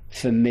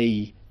 for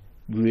me,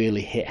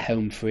 really hit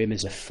home for him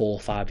as a 4 or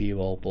 5 year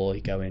old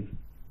boy going,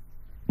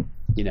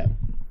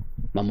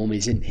 my mum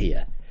isn't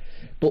here.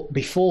 But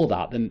before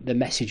that, the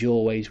message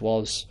always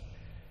was,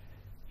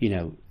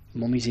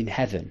 mummy's in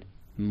heaven.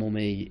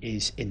 Mummy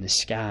is in the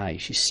sky.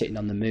 She's sitting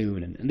on the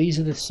moon. And these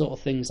are the sort of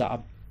things that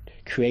I've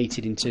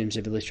created in terms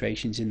of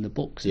illustrations in the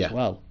books as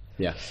well.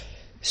 Yeah.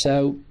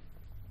 So,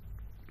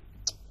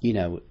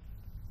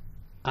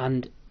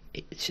 and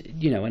it's,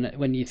 and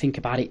when you think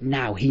about it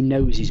now, he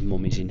knows his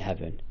mum is in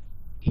heaven.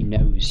 He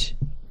knows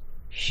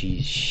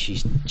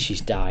she's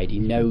died. He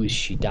knows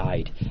she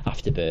died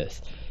after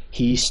birth.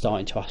 He's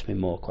starting to ask me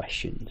more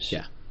questions.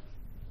 Yeah.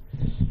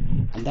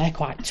 And they're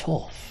quite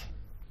tough.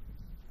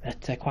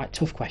 They're quite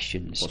tough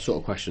questions. What sort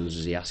of questions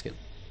is he asking?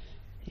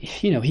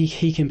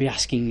 He can be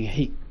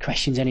asking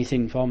questions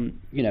anything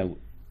from,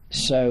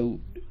 so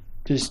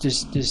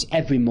does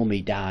every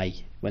mummy die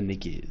when they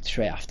get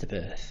straight after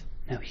birth?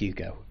 No,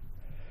 Hugo.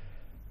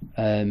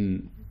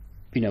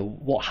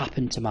 What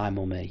happened to my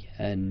mummy?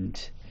 And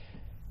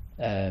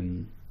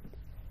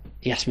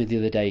he asked me the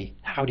other day,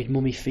 how did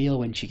mummy feel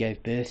when she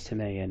gave birth to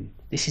me? And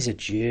this is a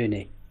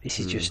journey. This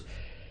is just,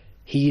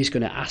 he is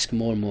going to ask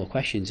more and more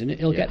questions, and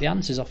he'll get the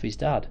answers off his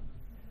dad.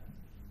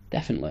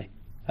 Definitely.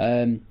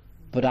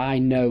 But I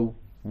know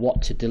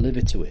what to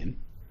deliver to him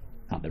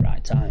at the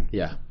right time.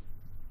 Yeah.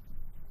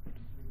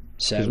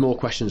 So, because more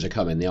questions are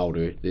coming the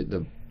older,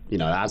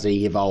 as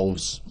he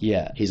evolves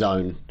his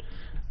own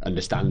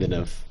understanding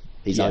of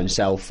his own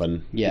self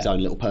and his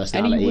own little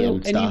personality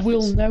and stuff. And he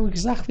will know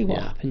exactly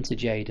what happened to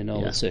Jade and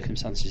all the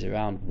circumstances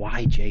around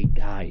why Jade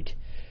died.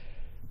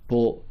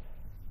 But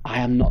I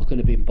am not going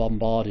to be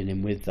bombarding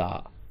him with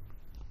that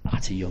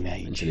at a young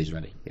age. Until he's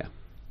ready,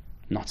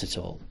 Not at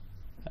all.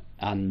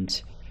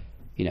 And,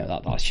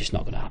 that's just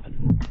not going to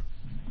happen.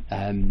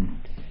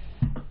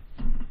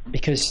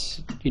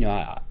 Because,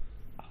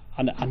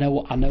 I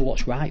know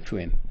what's right for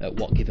him at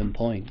what given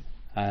point.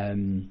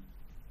 And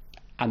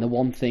the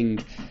one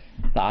thing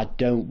that I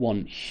don't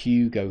want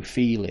Hugo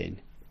feeling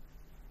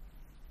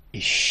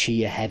is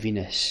sheer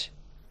heaviness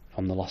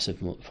from the loss of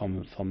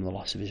from the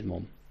loss of his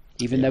mum.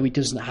 Even though he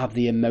doesn't have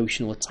the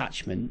emotional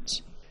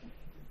attachment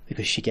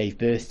because she gave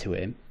birth to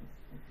him,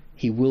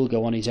 he will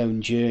go on his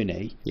own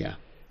journey. Yeah.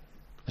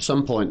 At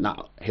some point, that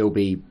he'll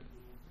be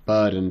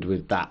burdened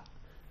with that.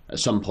 At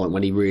some point,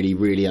 when he really,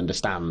 really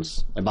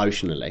understands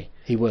emotionally,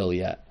 he will.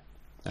 Yeah.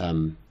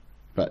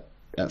 But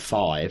at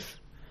 5,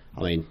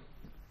 I mean,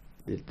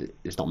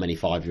 there's not many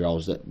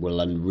 5-year-olds that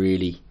will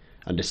really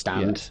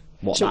understand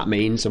what that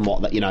means and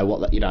what that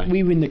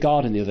We were in the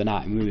garden the other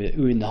night, and we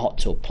were in the hot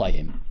tub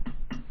playing,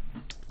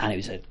 and it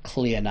was a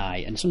clear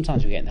night. And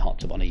sometimes we get in the hot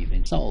tub on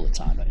evenings, not all the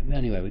time. But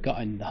anyway, we got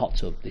in the hot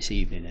tub this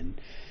evening,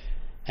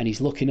 and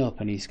he's looking up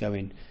and he's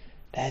going,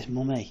 "There's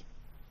mummy,"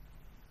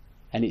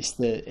 and it's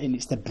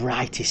the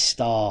brightest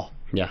star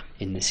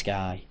in the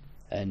sky,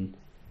 and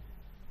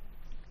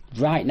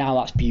right now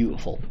that's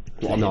beautiful.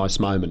 What a nice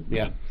moment.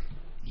 Yeah.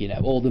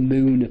 Or the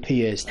moon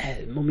appears.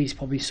 Mummy's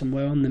probably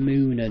somewhere on the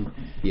moon, and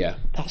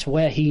that's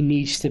where he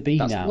needs to be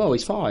now. Well,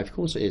 he's 5, of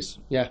course it is.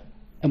 Yeah.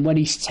 And when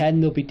he's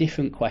 10, there'll be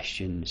different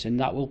questions, and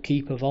that will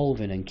keep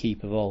evolving and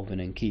keep evolving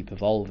and keep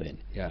evolving.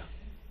 Yeah.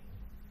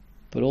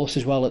 but also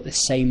as well at the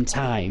same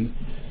time,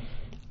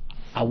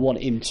 I want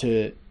him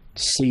to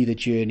see the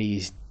journey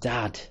his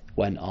dad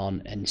went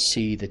on and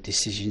see the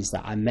decisions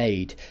that I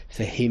made,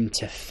 for him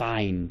to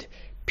find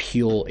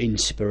pure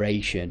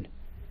inspiration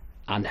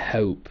and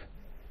hope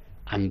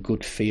and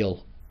good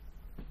feel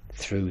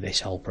through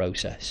this whole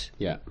process.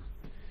 Yeah.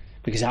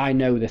 Because I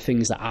know the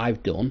things that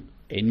I've done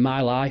in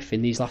my life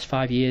in these last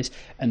 5 years,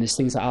 and there's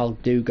things that I'll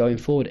do going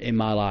forward in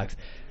my life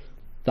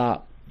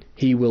that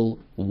he will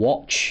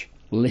watch,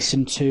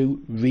 listen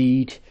to,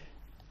 read,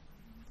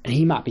 and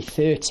he might be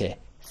 30,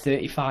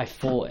 35,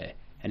 40,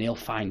 and he'll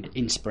find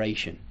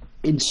inspiration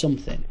in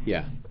something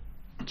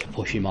to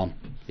push him on.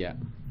 Yeah.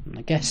 And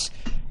I guess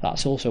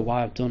that's also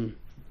why I've done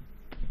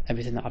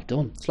everything that I've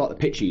done. It's like the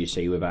picture you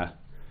see with a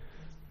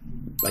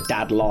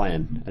dad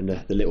lion and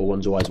the little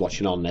one's always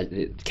watching on.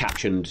 It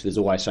captioned, there's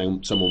always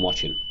someone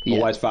watching.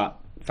 Always found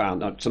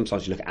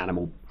sometimes you look at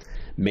animal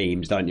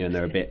memes, don't you, and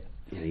they're a bit,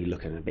 you're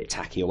looking a bit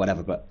tacky or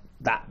whatever, but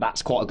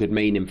that's quite a good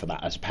meaning for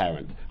that as a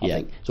parent. I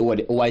think it's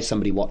always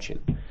somebody watching.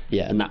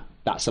 Yeah. And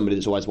that somebody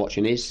that's always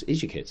watching is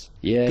your kids.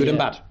 Yeah. Good and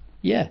bad.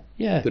 Yeah,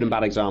 yeah. Good and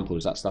bad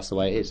examples. That's the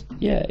way it is.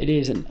 Yeah, it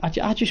is. And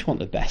I just want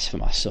the best for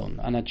my son,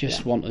 and I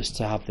just want us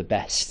to have the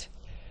best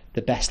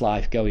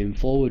life going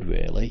forward,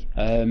 really.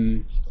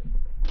 And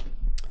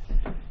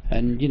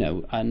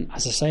and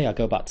as I say, I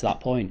go back to that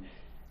point.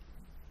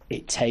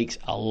 It takes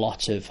a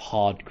lot of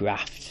hard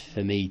graft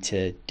for me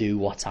to do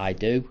what I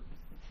do,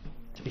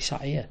 to be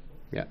sat here.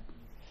 Yeah.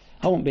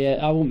 I wouldn't be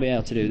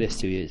able to do this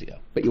 2 years ago.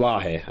 But you are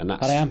here, and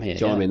but I am here. Do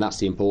you know what I mean? That's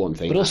the important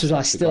thing. But also,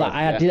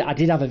 I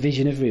did have a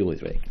vision of Real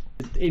with Rick.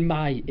 In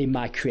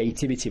my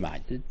creativity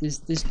mind,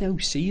 there's no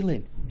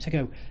ceiling. So I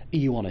go, are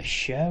you on a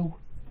show?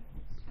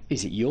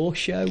 Is it your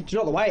show? Do you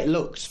know the way it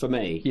looks for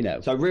me?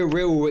 So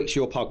Real Rick's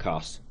your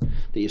podcast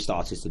that you've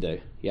started to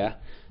do. Yeah.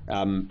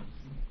 The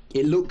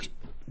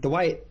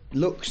way it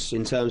looks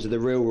in terms of the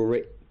Real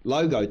Rick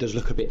logo does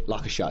look a bit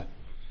like a show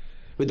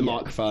with the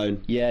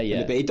microphone. Yeah,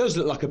 yeah. It does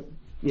look like a.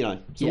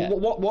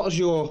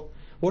 So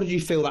what did you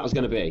feel that was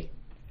going to be?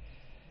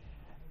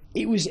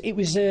 It was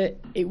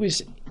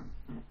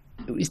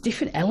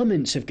different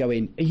elements of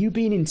going, are you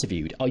being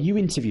interviewed? Are you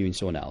interviewing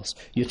someone else?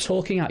 You're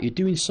talking out, you're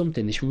doing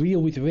something, this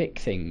Real with Rick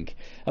thing.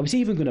 I was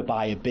even going to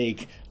buy a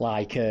big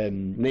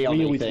neon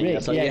Real with thing.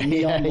 Rick,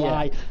 neon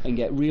light, and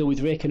get Real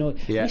with Rick and all.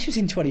 Yeah. This was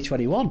in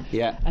 2021.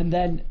 Yeah. And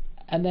then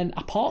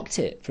I parked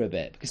it for a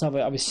bit because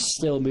I was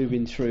still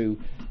moving through,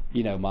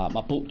 my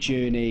book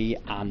journey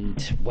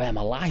and where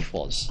my life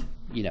was,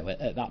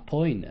 at that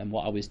point, and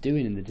what I was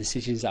doing and the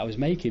decisions that I was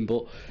making.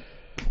 But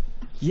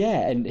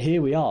yeah, and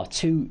here we are,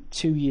 two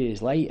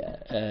years later.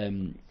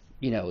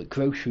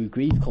 Grow Through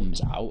Grief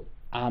comes out,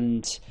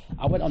 and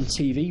I went on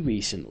TV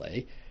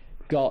recently,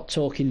 got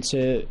talking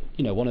to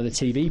one of the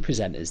TV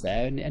presenters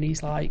there, and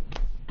he's like,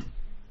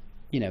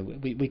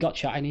 we got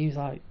chatting. And he was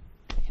like,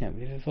 have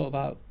you ever thought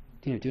about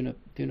doing a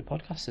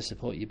podcast to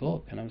support your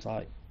book? And I was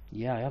like,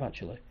 yeah, I have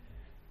actually.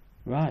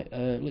 Right,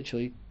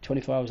 literally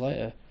 24 hours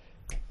later,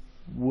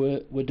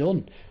 we're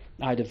done.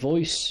 I had a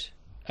voice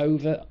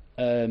over.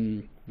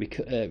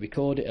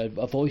 Recorded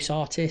a voice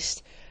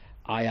artist.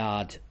 I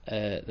had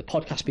the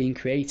podcast being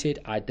created.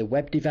 I had the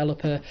web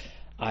developer.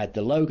 I had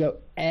the logo.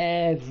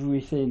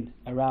 Everything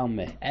around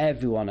me,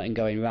 everyone, and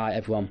going, right,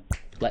 everyone,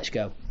 let's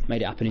go.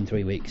 Made it happen in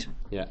 3 weeks.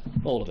 Yeah,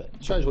 all of it.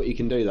 Shows what you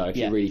can do though if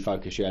you really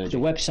focus your energy.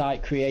 The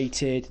website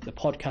created, the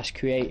podcast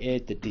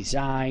created, the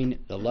design,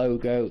 the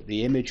logo,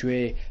 the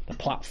imagery, the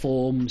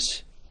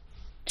platforms.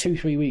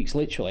 2-3 weeks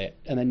literally,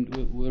 and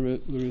then we're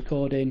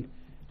recording.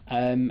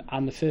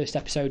 And the first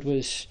episode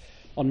was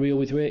on Real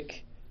with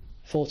Rick,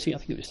 14th. I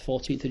think it was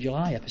 14th of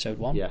July, episode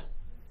 1. Yeah.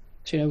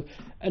 So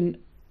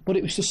but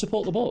it was to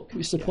support the book. It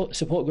was to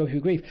support Grow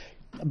Through Grief.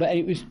 But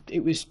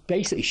it was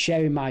basically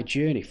sharing my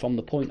journey from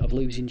the point of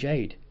losing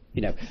Jade.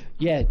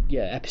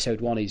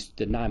 Episode 1 is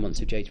the 9 months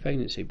of Jade's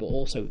pregnancy, but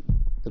also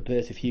the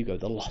birth of Hugo,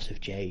 the loss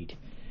of Jade,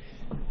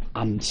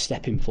 and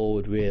stepping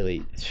forward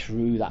really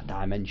through that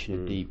dimension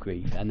of deep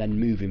grief, and then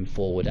moving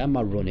forward, and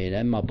my running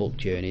and my book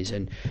journeys,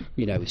 and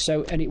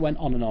and it went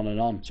on and on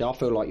and on. So I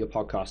feel like your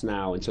podcast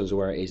now, in terms of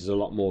where it is a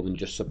lot more than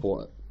just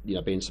support,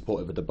 being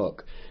supportive of the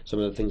book. Some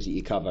of the things that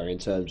you cover in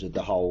terms of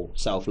the whole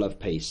self-love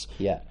piece,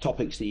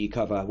 topics that you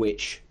cover,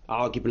 which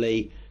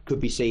arguably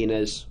could be seen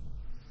as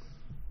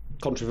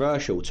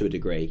controversial to a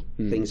degree.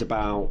 Things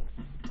about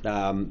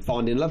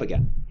finding love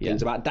again,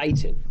 things about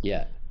dating.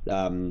 Yeah.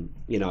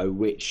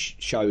 Which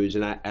shows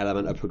an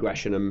element of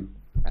progression and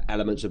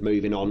elements of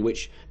moving on,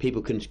 which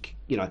people can,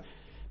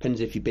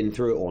 depends if you've been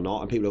through it or not,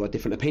 and people have got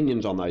different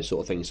opinions on those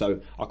sort of things. So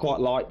I quite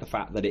like the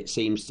fact that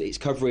it's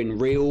covering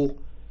real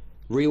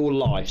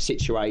life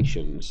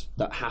situations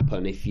that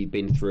happen if you've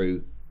been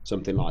through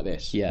something like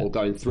this, or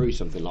going through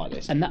something like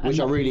this,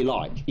 which I really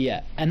like. Yeah,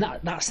 and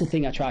that's the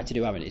thing I tried to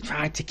do, Aaron. I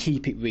tried to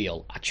keep it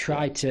real. I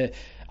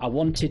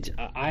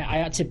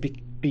had to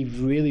be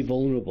really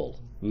vulnerable,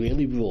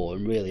 really raw,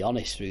 and really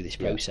honest through this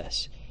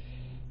process,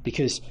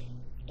 because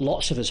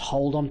lots of us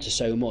hold on to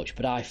so much.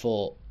 But I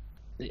thought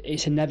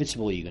it's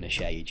inevitable you're going to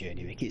share your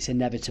journey, Rick. It's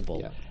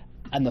inevitable.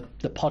 and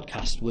the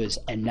podcast was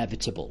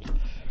inevitable,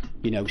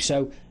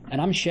 so, and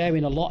I'm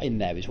sharing a lot in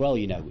there as well.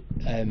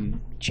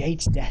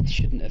 Jade's death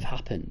shouldn't have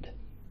happened.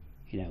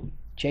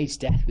 Jade's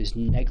death was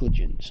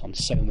negligence on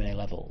so many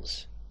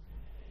levels,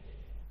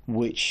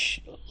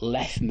 which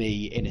left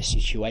me in a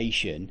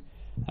situation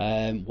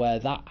where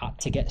that had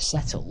to get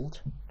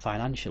settled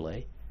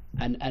financially,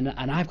 and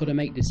I've got to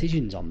make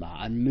decisions on that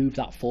and move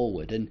that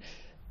forward and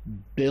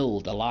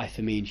build a life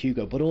for me and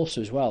Hugo, but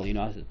also as well,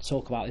 I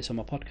talk about this on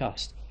my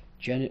podcast,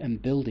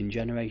 and building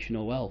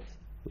generational wealth.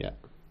 Yeah.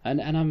 And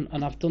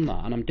I've done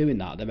that, and I'm doing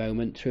that at the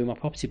moment through my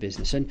property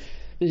business. And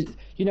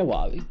you know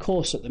what? Of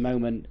course, at the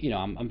moment,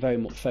 I'm very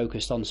much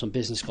focused on some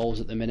business goals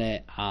at the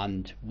minute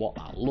and what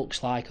that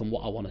looks like and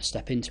what I want to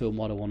step into and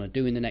what I want to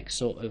do in the next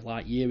sort of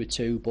like year or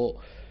two. But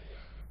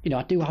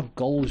I do have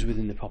goals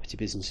within the property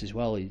business as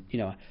well.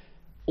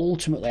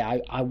 Ultimately,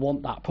 I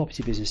want that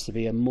property business to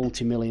be a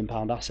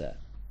multi-million-pound asset.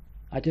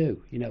 I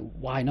do.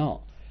 Why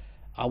not?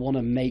 I want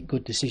to make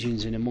good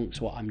decisions in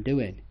amongst what I'm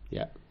doing.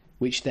 Yeah.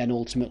 Which then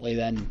ultimately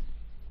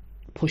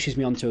pushes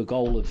me onto a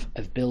goal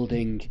of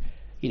building,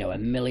 £1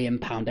 million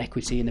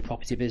equity in the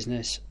property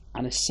business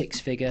and a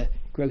 6-figure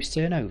gross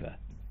turnover,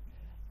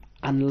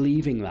 and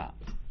leaving that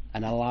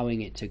and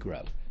allowing it to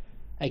grow.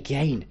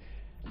 Again,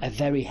 a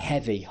very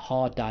heavy,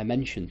 hard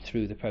dimension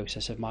through the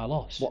process of my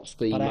loss. What's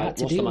the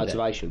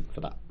motivation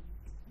for that?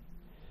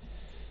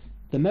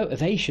 The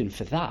motivation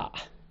for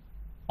that,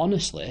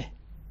 honestly,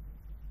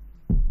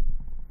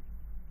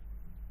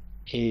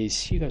 is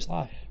Hugo's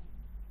life.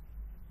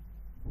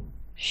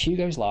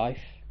 Hugo's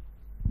life,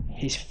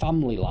 his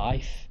family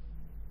life,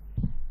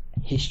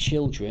 his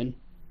children,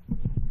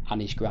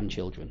 and his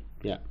grandchildren.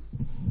 Yeah.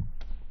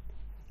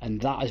 And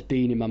that has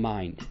been in my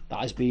mind. That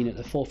has been at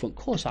the forefront.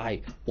 Of course,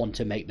 I want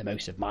to make the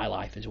most of my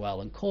life as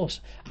well. And of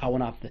course, I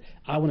want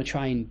to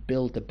try and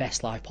build the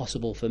best life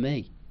possible for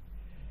me.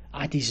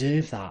 I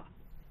deserve that.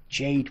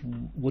 Jade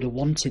would have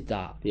wanted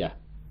that. Yeah.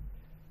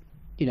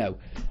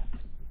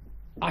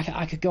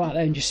 I could go out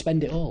there and just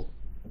spend it all.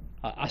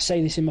 I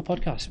say this in my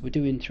podcast. We're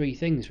doing 3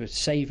 things. We're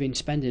saving,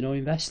 spending, or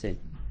investing.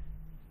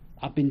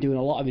 I've been doing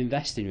a lot of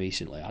investing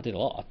recently. I did a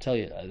lot. I'll tell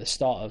you, at the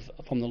start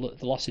from the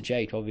loss of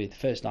Jade, probably the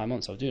first 9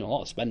 months, I was doing a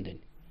lot of spending.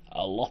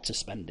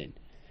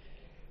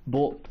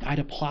 But I had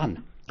a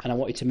plan, and I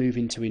wanted to move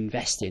into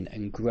investing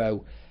and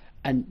grow.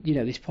 And,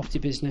 this property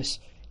business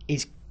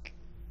is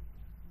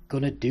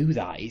going to do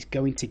that. It's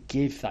going to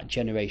give that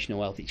generational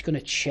wealth. It's going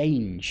to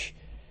change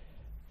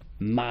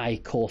my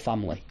core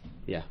family.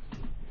 Yeah.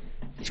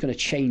 It's going to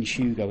change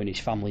Hugo and his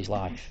family's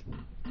life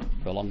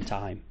for a long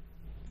time.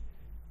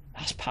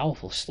 That's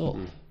powerful stuff.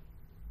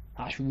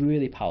 That's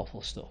really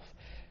powerful stuff.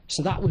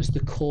 So that was the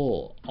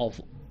core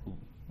of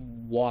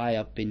why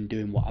I've been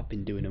doing what I've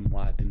been doing and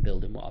why I've been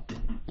building what I've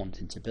been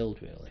wanting to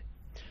build, really.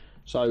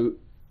 So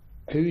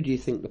who do you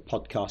think the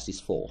podcast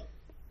is for?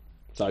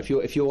 So if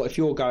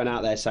you're going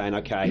out there saying,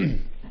 okay,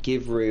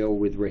 give Real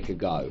with Rick a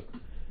go,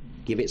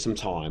 give it some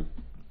time,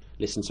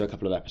 listen to a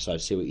couple of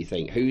episodes, see what you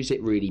think. Who's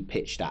it really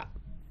pitched at?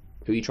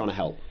 Who are you trying to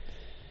help?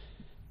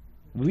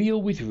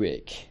 Real with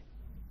Rick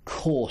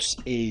course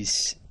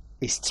is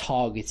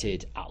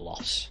targeted at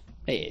loss.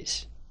 It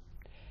is.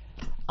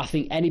 I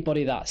think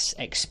anybody that's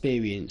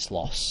experienced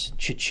loss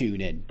should tune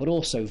in, but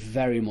also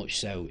very much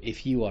so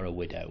if you are a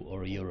widow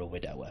or you're a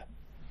widower.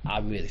 I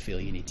really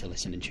feel you need to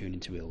listen and tune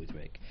into Real with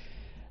Rick.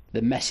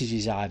 The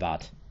messages I've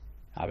had,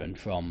 Aaron,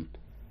 from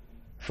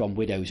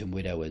widows and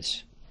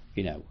widowers,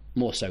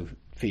 more so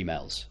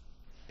females,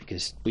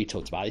 because we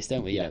talked about this,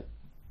 don't we? Yeah.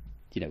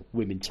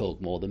 Women talk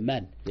more than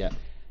men. Yeah.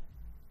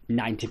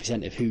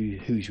 90% of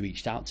who's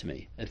reached out to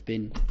me have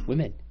been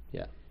women.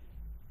 Yeah.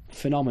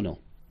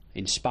 Phenomenal,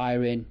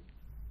 inspiring.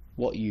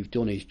 What you've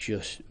done is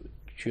just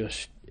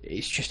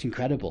it's just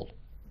incredible.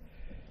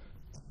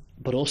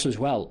 But also as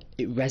well,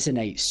 it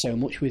resonates so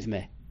much with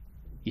me.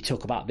 You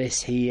talk about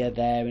this here,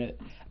 there, and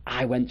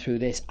I went through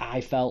this,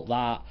 I felt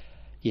that,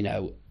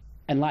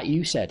 and like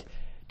you said,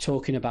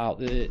 talking about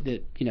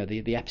the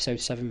episode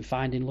 7,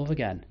 Finding Love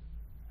Again,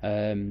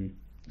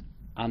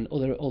 and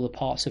other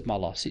parts of my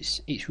loss.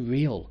 It's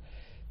real.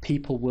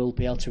 People will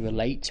be able to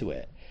relate to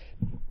it.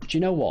 Do you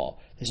know what?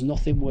 There's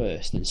nothing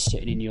worse than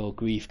sitting in your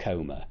grief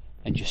coma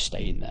and just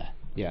staying there.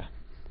 Yeah.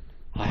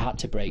 I had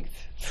to break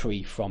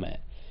free from it.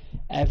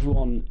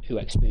 Everyone who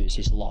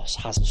experiences loss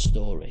has a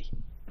story.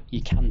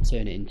 You can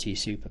turn it into your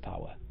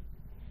superpower.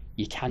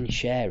 You can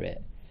share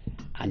it,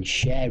 and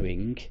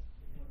sharing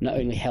not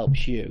only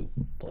helps you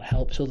but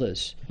helps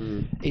others.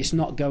 It's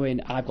not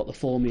going, I've got the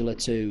formula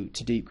to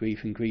deep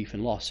grief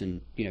and loss,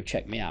 and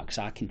check me out, because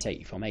I can take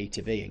you from A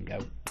to B and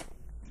go,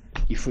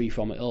 you're free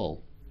from it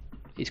all.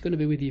 It's going to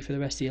be with you for the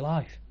rest of your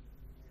life.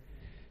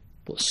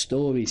 But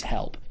stories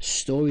help,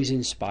 stories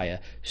inspire,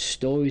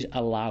 stories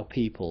allow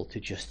people to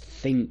just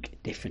think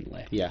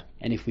differently. Yeah.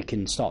 And if we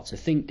can start to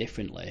think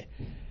differently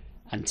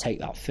and take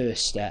that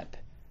first step,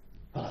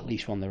 well, at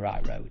least we're on the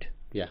right road.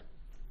 Yeah.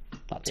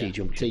 That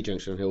T-junction.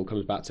 T-junction, it all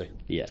comes back to.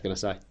 Yeah. I was going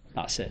to say.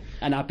 That's it.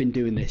 And I've been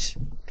doing this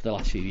for the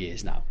last few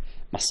years now.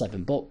 My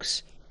 7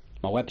 books,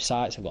 my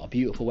websites. I've got a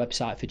beautiful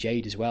website for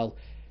Jade as well.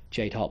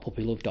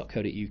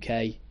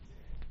 jadehartpuppylove.co.uk.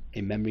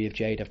 In memory of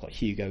Jade, I've got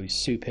Hugo's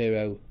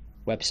superhero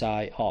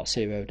website,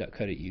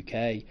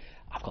 heartzero.co.uk.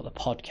 I've got the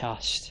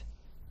podcast.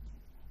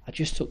 I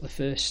just took the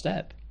first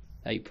step,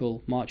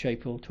 March,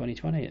 April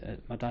 2020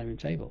 at my dining room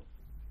table.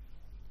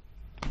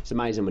 It's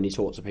amazing when you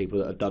talk to people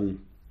that have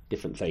done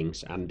different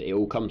things, and it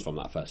all comes from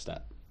that first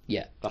step.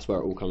 Yeah. That's where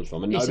it all comes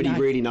from. And nobody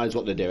really knows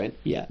what they're doing.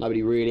 Yeah.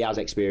 Nobody really has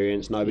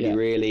experience. Nobody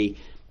really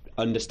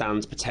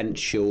understands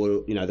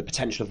potential, the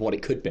potential of what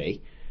it could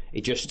be.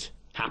 It just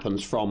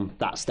happens from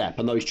that step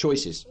and those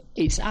choices.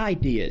 It's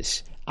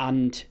ideas,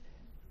 and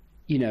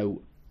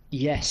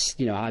yes,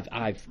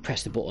 I've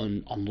pressed the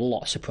button on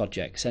lots of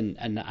projects, and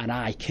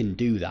I can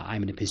do that.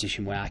 I'm in a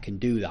position where I can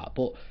do that.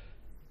 But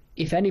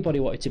if anybody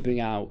wanted to bring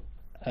out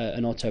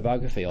an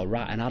autobiography or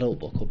write an adult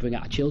book or bring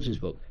out a children's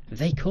book,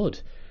 they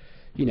could.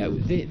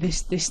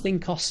 This thing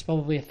costs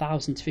probably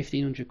 £1,000 to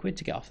 £1,500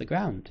 to get off the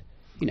ground.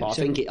 I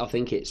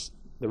think it's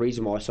the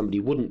reason why somebody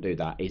wouldn't do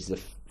that is the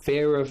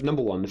fear of,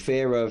 number one, the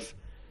fear of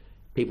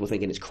people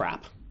thinking it's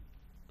crap,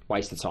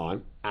 waste of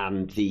time,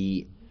 and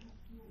the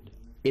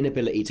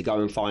inability to go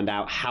and find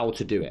out how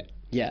to do it.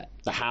 Yeah.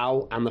 The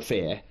how and the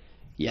fear.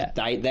 Yeah.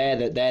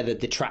 They're the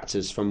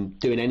detractors from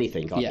doing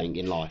anything, I think,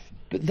 in life.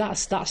 But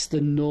that's the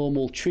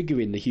normal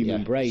trigger in the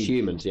human brain. It's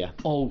humans,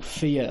 Oh,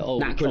 fear. Oh,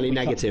 naturally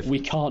negative. We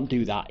can't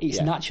do that.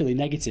 It's naturally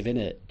negative, isn't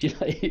it? Do you know,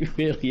 it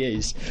really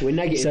is. We're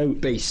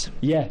negative beasts.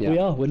 Yeah, we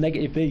are. We're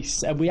negative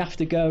beasts, and we have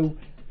to go.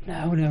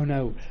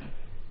 No.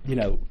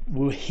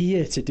 We're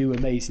here to do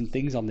amazing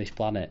things on this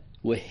planet.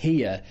 We're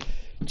here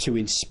to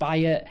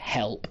inspire,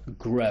 help,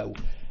 grow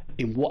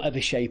in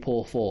whatever shape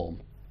or form.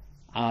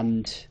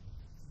 And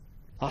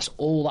that's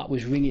all that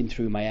was ringing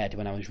through my head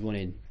when I was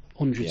running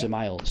hundreds of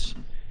miles.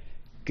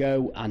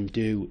 Go and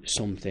do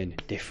something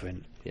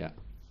different. Yeah.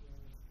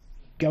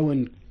 Go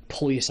and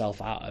pull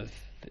yourself out of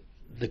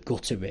the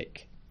gutter,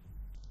 Rick,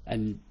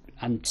 and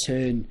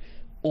turn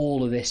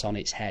all of this on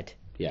its head.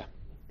 Yeah.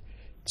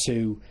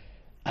 To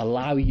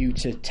allow you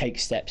to take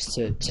steps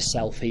to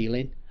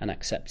self-healing and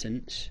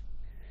acceptance,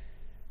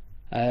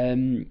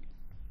 and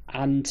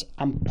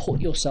put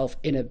yourself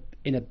in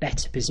a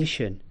better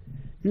position.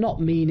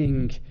 Not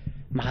meaning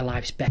my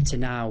life's better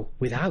now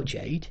without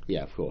Jade.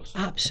 Yeah, of course.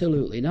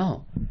 Absolutely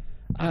not.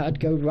 I'd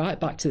go right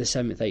back to the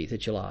 7th, 8th of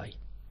July.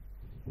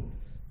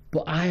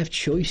 But I have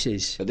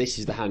choices. But this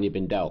is the hand you've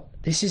been dealt.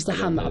 This is the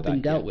hand that I've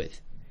been dealt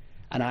with.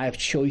 And I have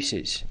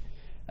choices.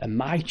 And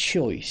my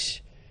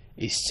choice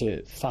is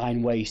to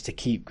find ways to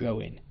keep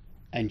growing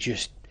and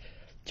just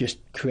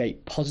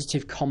create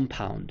positive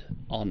compound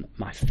on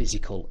my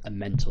physical and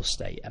mental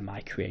state and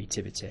my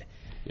creativity.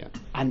 Yeah.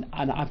 And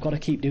I've got to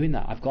keep doing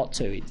that. I've got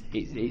to.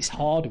 It's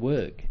hard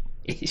work.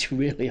 It's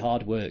really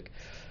hard work.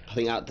 I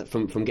think that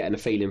from getting a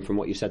feeling from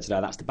what you said today,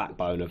 that's the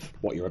backbone of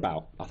what you're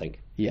about, I think.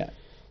 Yeah.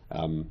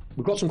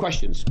 We've got some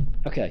questions.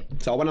 Okay.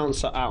 So I went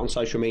out on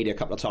social media a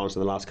couple of times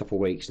in the last couple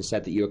of weeks and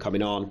said that you were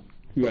coming on.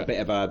 Got a bit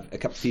of a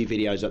few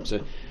videos up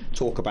to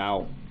talk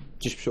about,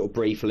 just sort of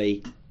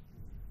briefly,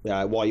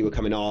 why you were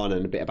coming on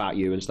and a bit about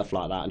you and stuff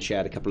like that, and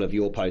shared a couple of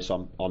your posts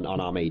on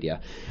our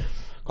media.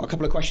 Got a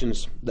couple of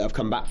questions that have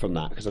come back from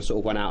that, because I sort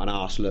of went out and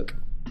asked, look,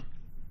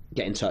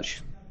 get in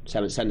touch,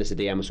 send us a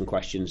DM with some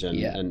questions,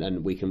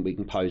 and we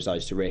can pose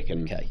those to Rick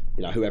and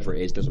whoever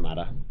it is, doesn't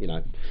matter,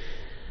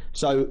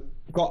 So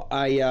got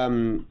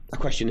a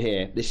question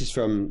here. This is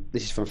from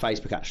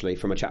Facebook, actually,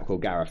 from a chap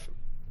called Gareth.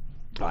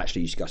 I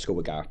actually used to go to school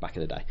with Gareth back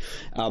in the day.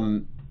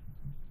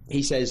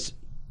 He says,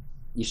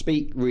 you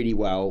speak really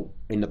well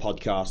in the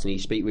podcast and you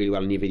speak really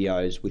well in your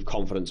videos with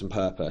confidence and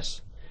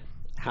purpose.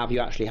 Have you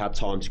actually had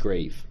time to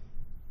grieve?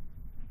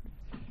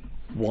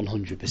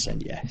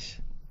 100% yes.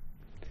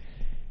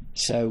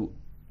 So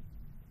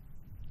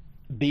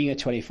being a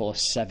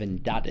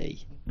 24/7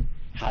 daddy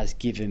has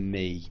given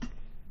me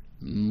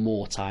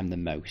more time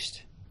than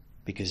most,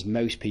 because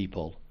most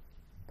people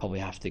probably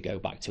have to go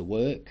back to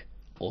work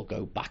or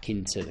go back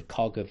into the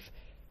cog of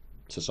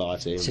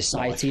society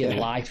and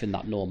life and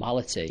that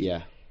normality.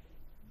 Yeah.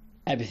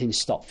 Everything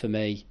stopped for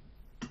me,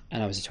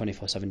 and I was a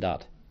 24/7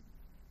 dad.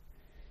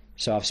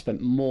 So I've spent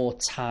more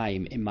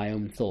time in my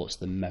own thoughts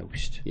than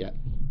most. Yeah.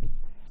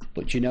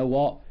 But do you know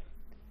what?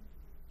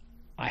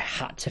 I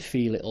had to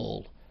feel it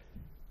all.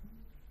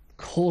 Of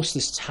course,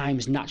 there's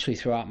times naturally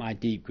throughout my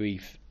deep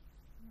grief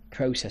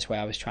process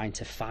where I was trying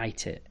to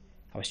fight it.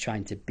 I was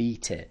trying to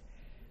beat it.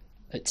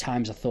 At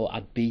times I thought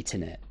I'd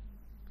beaten it.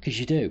 Because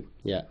you do.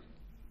 Yeah.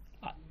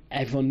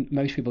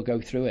 Most people go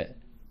through it.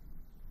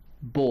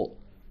 But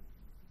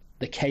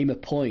there came a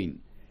point,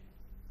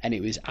 and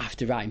it was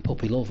after writing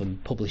Puppy Love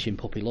and publishing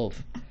Puppy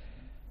Love,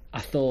 I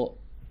thought,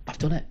 I've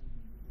done it.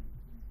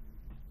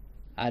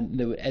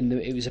 And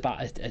it was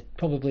about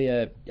probably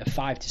a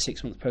 5 to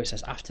 6 month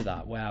process after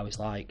that where I was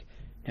like,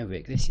 no,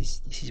 Rick, this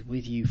is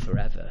with you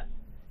forever.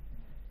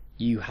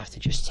 You have to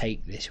just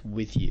take this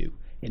with you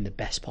in the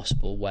best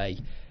possible way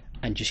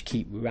and just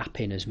keep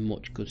wrapping as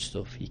much good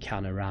stuff you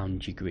can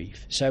around your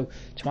grief. So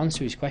to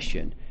answer his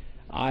question,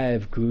 I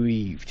have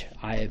grieved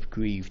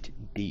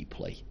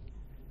deeply,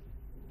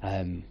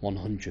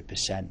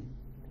 100%.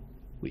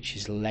 which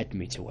has led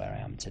me to where I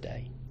am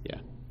today. Yeah,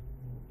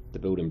 the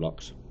building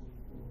blocks.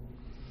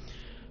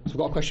 So I've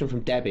got a question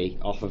from Debbie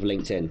off of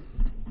LinkedIn.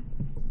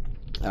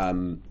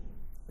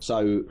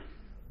 So,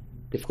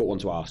 difficult one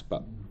to ask,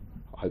 but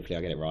hopefully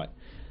I get it right.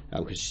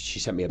 Because she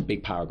sent me a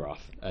big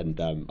paragraph, and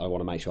I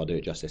want to make sure I do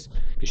it justice.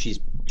 Because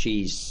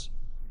she's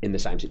in the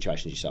same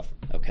situation as yourself.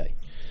 Okay.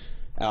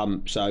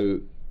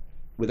 So,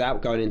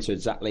 without going into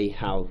exactly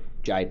how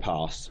Jade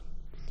passed,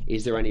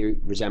 is there any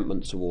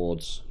resentment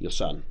towards your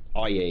son?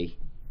 I.e.,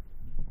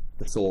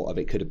 the thought of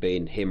it could have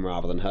been him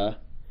rather than her.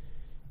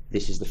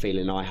 This is the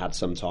feeling I had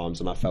sometimes,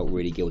 and I felt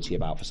really guilty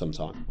about for some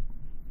time.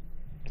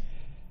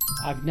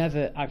 I've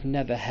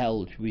never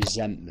held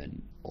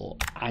resentment or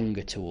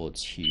anger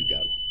towards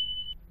Hugo,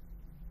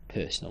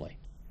 personally.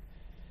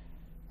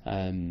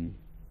 Of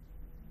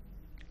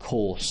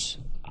course,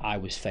 I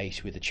was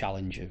faced with the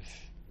challenge of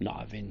not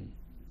having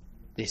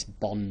this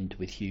bond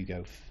with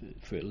Hugo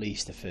for at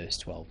least the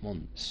first 12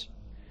 months.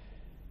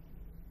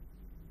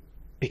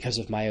 Because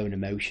of my own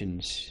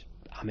emotions,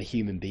 I'm a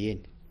human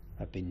being.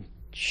 I've been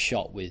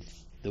shot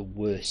with the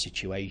worst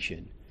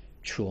situation,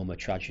 trauma,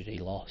 tragedy,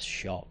 loss,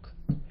 shock.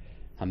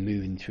 I'm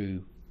moving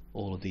through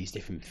all of these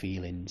different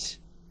feelings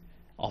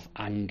of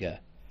anger,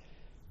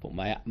 but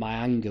my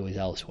anger was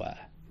elsewhere,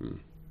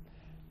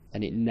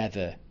 and it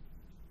never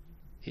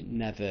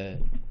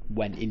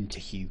went into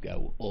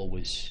Hugo or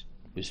was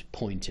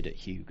pointed at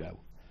Hugo,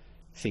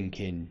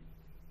 thinking,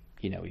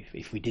 you know,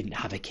 if we didn't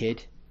have a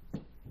kid,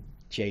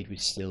 Jade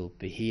would still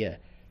be here.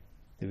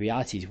 The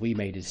reality is we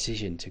made a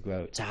decision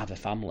to have a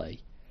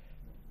family,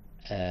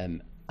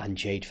 and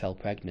Jade fell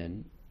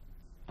pregnant,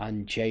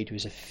 and Jade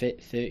was a fit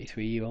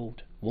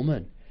 33-year-old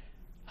woman,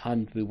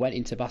 and we went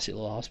into Bassett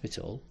Law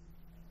Hospital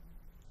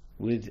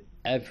with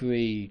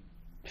every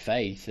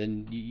faith,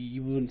 and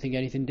you wouldn't think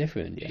anything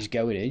different. She's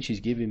going in, she's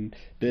giving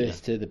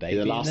birth to the baby.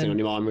 The last thing on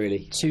your mind,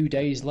 really. 2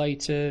 days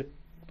later,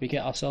 we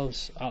get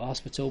ourselves out of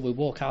hospital, we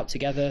walk out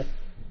together,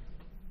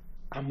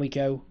 and we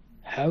go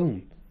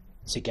home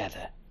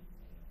together.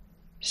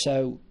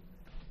 So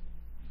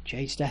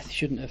Jade's death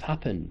shouldn't have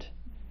happened,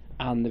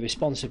 and the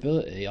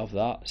responsibility of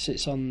that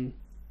sits on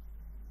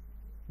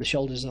the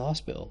shoulders of the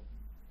hospital,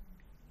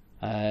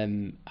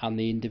 and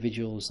the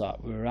individuals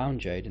that were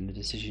around Jade and the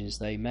decisions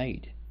they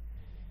made,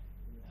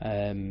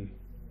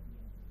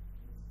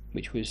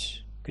 which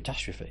was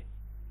catastrophe.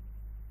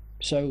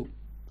 So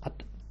I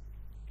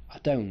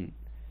don't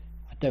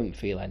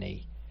feel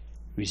any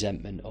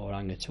resentment or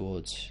anger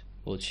towards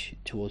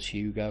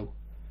Hugo.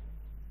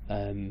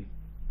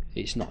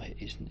 It's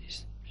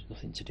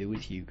nothing to do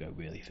with Hugo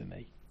really for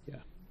me.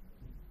 Yeah.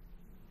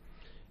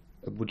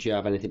 Would you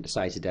have anything to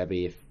say to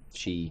Debbie if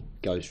she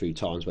goes through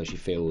times where she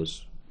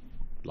feels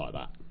like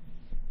that?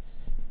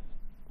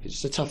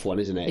 It's a tough one,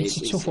 isn't it? It's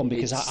a tough one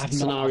because I've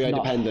scenario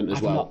dependent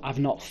as well. I've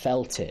not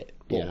felt it,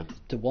 but yeah.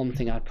 The one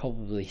thing I'd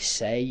probably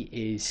say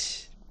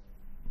is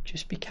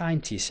just be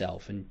kind to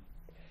yourself, and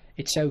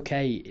it's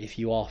okay if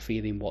you are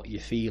feeling what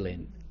you're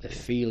feeling. The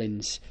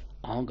feelings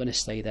aren't going to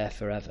stay there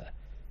forever.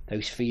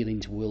 Those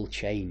feelings will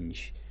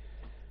change,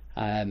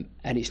 and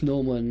it's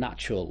normal and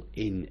natural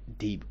in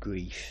deep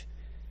grief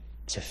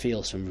to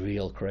feel some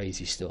real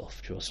crazy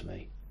stuff. Trust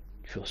me,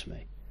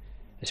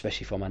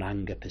 especially from an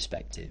anger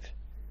perspective.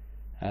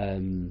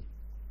 But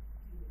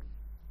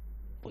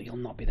you'll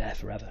not be there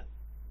forever.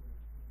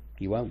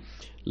 You won't.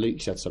 Luke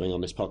said something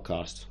on this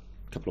podcast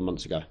a couple of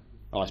months ago.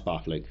 Ice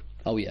Bath Luke.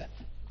 Oh yeah.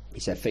 He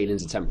said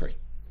feelings are temporary.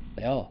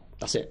 They are.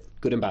 That's it.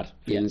 Good and bad.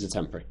 Feelings are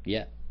temporary.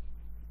 Yeah.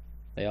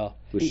 They are.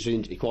 Which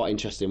is quite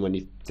interesting when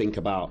you think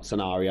about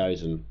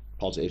scenarios and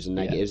positives and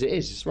negatives. Yeah. It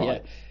is. It's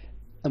right. Yeah.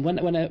 And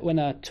when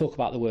I talk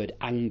about the word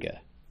anger,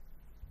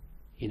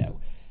 you know,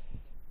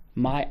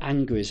 my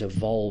anger has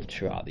evolved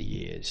throughout the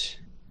years,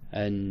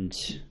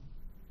 and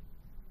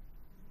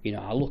you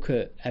know, I look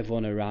at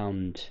everyone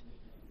around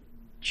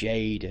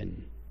Jade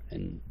and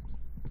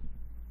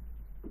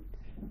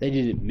they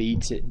didn't mean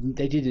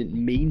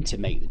to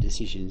make the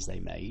decisions they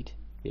made.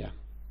 Yeah.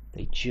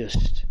 They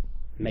just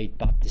made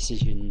bad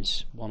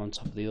decisions, one on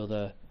top of the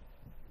other,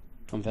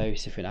 from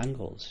various different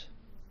angles.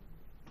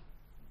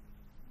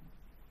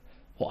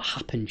 What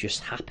happened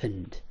just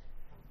happened.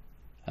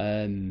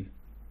 And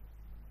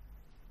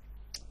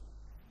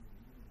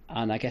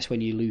I guess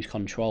when you lose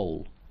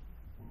control,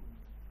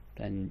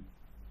 then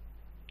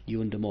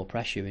you're under more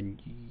pressure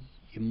and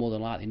you're more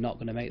than likely not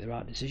going to make the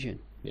right decision.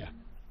 Yeah.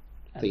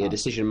 I think a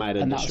decision made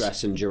under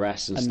stress and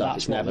duress and stuff,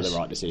 it's never the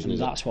right decision, is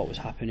it? That's what was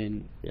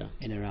happening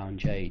in around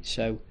Jade.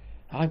 So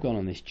I've gone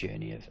on this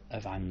journey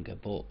of anger,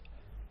 but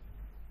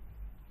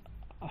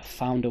I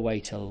found a way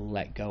to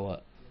let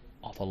go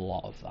of a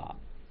lot of that.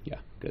 Yeah,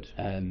 good.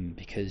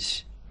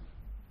 Because,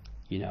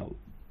 you know,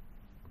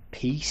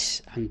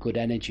 peace and good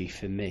energy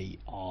for me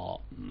are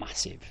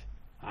massive.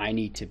 I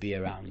need to be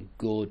around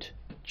good,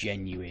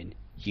 genuine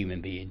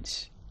human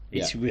beings.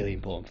 It's really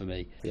important for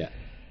me. Yeah.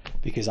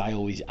 Because I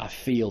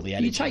feel the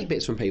energy. You take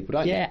bits from people,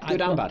 don't you?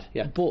 Good and bad.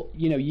 Yeah. But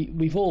you know,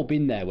 we've all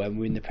been there when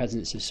we're in the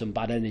presence of some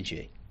bad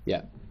energy.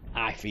 Yeah.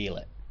 I feel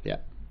it. Yeah.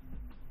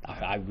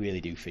 I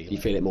really do feel it. You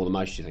feel it more than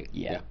most, you think?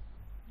 Yeah.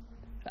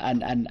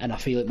 and I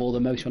feel it more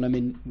than most when I'm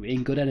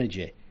in good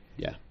energy.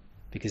 Yeah.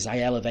 Because I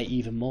elevate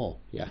even more.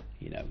 Yeah.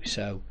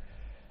 So,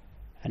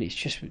 and it's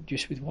just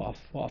with what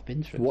I've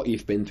been through. What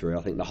you've been through,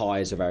 I think the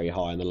highs are very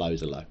high and the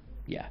lows are low.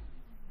 Yeah.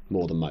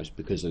 More than most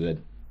because of the,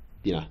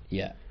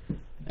 Yeah.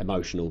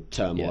 emotional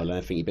turmoil and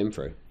everything you've been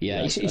through.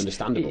 Yeah, it's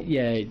understandable.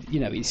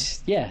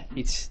 It's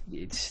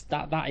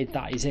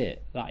that is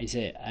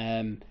it.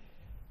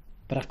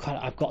 But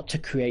I've got to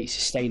create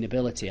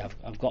sustainability.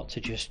 I've got to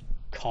just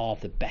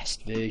carve the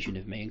best version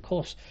of me. And of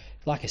course,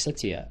 like I said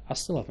to you, I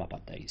still have my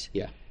bad days.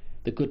 Yeah.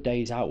 The good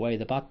days outweigh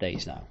the bad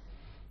days now.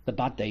 The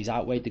bad days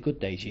outweighed the good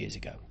days years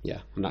ago.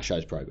 Yeah, and that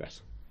shows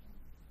progress.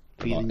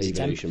 Feelings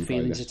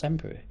are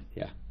temporary.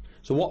 Yeah.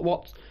 So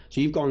what? So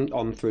you've gone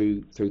on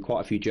through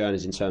quite a few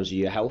journeys in terms of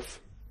your health,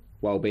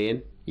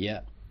 well-being.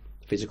 Yeah.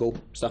 Physical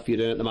stuff you're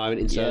doing at the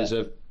moment in terms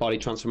of body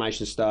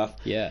transformation stuff.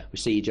 Yeah. We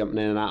see you jumping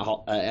in and out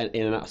of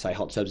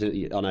hot tubs. I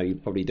know you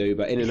probably do,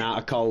 but in and out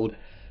of cold.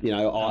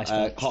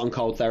 Hot and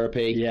cold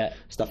therapy. Yeah.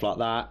 Stuff like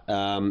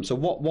that. So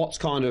what's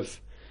kind of,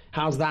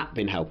 how's that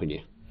been helping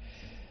you?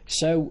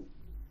 So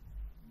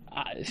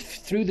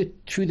through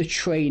the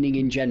training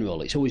in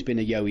general, it's always been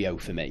a yo-yo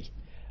for me.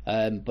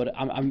 But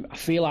I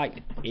feel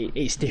like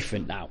it's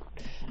different now.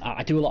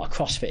 I do a lot of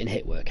CrossFit and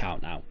HIIT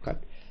workout now. Okay.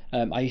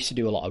 I used to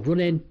do a lot of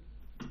running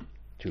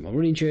through my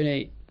running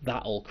journey.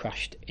 That all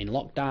crashed in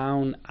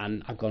lockdown,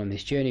 and I've gone on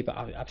this journey. But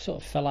I've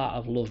sort of fell out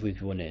of love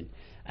with running,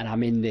 and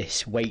I'm in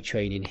this weight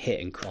training,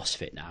 HIIT and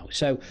CrossFit now.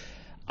 So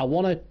I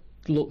want to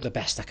look the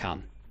best I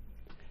can.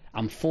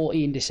 I'm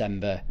 40 in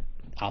December.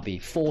 I'll be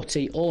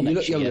 40 or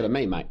next year. You look younger than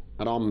me, mate,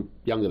 and I'm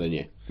younger than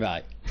you.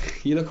 Right.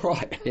 You look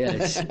right.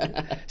 Yes.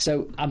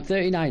 So I'm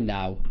 39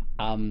 now.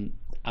 I'm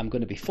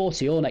going to be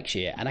 40 or next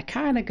year, and I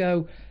kind of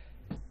go,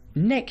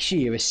 next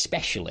year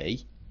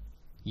especially,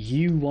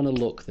 you want to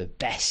look the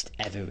best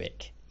ever,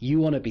 Rick. You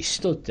want to be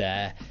stood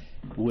there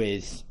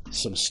with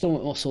some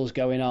stomach muscles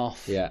going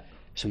off,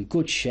 some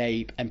good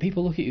shape, and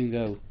people look at you and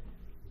go,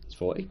 it's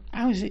 40.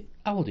 How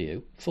old are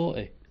you?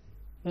 40.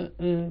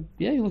 Yeah,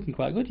 you're looking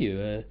quite good,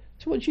 you.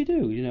 So what do you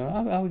do?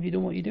 How have you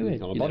done what you're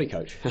doing? I'm a body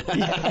coach.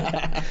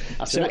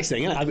 That's the next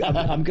thing, isn't it?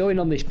 I'm going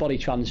on this body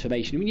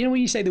transformation. When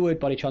you say the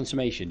word body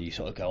transformation, you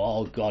sort of go,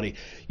 oh God,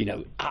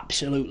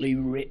 absolutely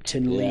ripped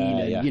and lean,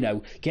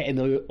 and getting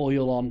the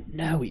oil on.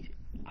 No,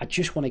 I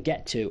just want to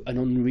get to an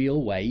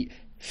unreal weight,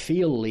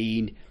 feel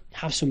lean,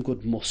 have some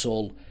good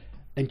muscle,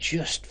 and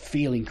just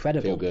feel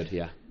incredible. Feel good,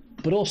 yeah.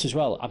 But also as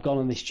well, I've gone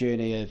on this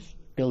journey of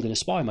building a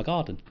spa in my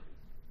garden.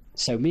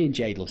 So me and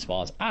Jade love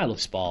spas. I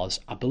love spas.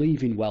 I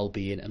believe in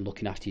well-being and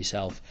looking after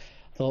yourself.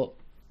 I thought,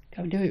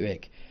 go and do it,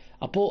 Rick.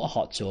 I bought a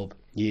hot tub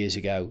years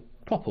ago,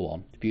 proper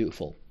one,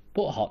 beautiful.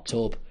 Bought a hot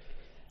tub,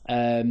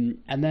 and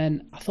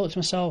then I thought to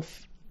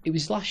myself, it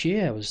was last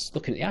year. I was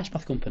looking at the ice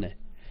bath company,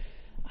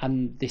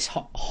 and this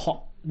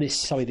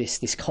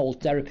this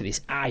cold therapy,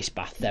 this ice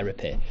bath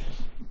therapy,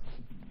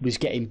 was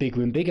getting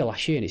bigger and bigger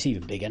last year, and it's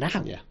even bigger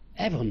now. Yeah,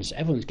 everyone's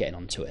getting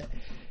onto it.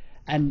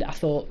 And I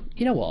thought,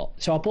 you know what?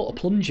 So I bought a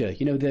plunger, the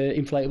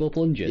inflatable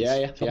plungers.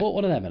 Yeah. So I bought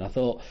one of them, and I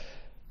thought,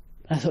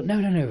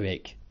 no,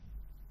 Rick,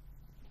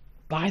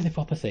 buy the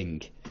proper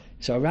thing.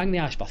 So I rang the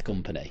ice bath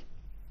company,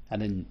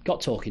 and then got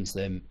talking to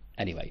them.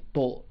 Anyway,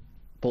 bought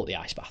the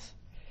ice bath.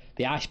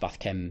 The ice bath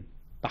came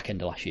back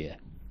end of last year,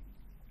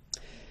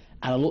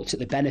 and I looked at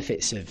the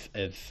benefits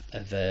of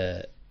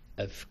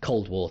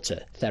cold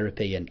water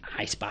therapy and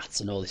ice baths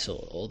and all this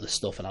other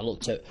stuff, and I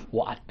looked at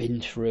what I'd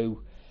been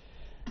through.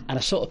 And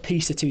I sort of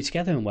pieced the two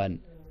together and went,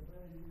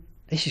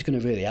 this is going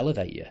to really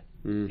elevate you.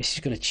 This is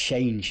going to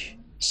change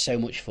so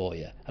much for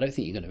you. I don't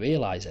think you're going to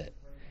realise it.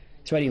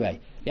 So anyway,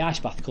 the ice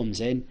bath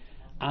comes in,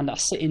 and I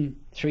sit in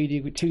 3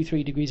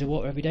 degrees of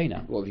water every day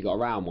now. What, have you got a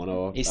round one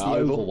or it's the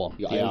oval one?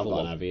 You got the oval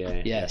one, have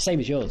you? Yeah, same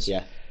as yours.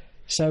 Yeah.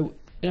 So,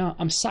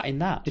 I'm sat in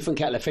that. Different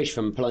kettle of fish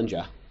from a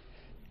plunger.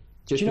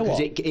 Just because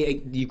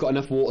you've got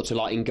enough water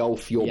to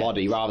engulf your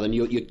body rather than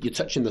you're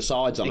touching the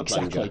sides on a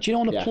plunger. Exactly. Do you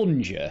know on a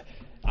plunger,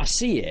 I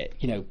see it,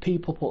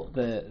 people put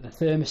the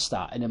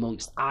thermostat in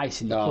amongst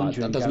ice in the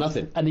plunger. That does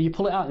nothing. And then you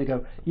pull it out and they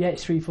go, yeah,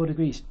 it's 3-4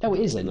 degrees. No, it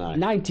isn't. No.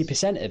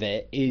 90% of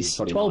it is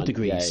 12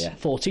 degrees,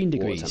 14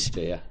 degrees.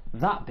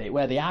 That bit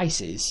where the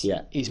ice is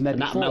maybe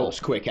and that 4.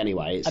 melts quick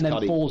anyway. It's and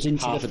then falls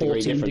into the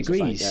 14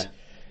 degrees.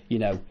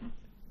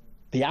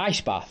 The ice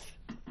bath,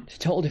 it's a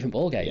total different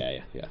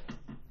ballgame. Yeah.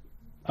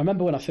 I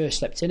remember when I first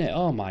stepped in it,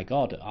 oh my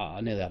God,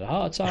 I nearly had a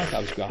heart attack. I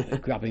was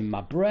grabbing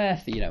my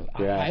breath.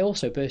 I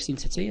also burst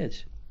into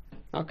tears.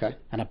 Okay.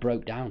 And I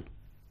broke down.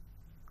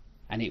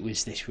 And it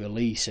was this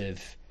release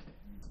of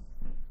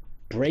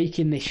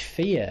breaking this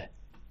fear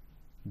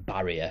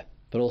barrier,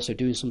 but also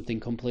doing something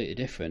completely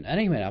different.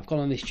 Anyway, I've gone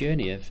on this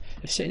journey of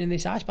sitting in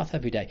this ice bath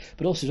every day,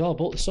 but also as well, I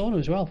bought the sauna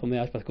as well from the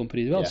ice bath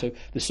company as well. So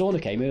the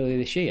sauna came earlier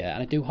this year,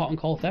 and I do hot and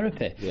cold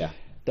therapy. Yeah.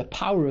 The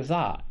power of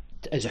that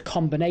as a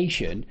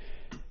combination,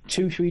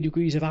 2-3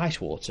 degrees of ice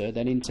water,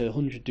 then into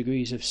 100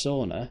 degrees of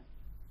sauna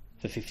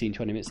for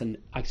 15-20 minutes, and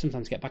I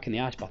sometimes get back in the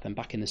ice bath and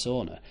back in the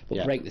sauna,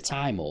 but break the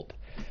time up.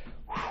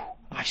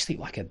 I sleep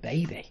like a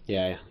baby.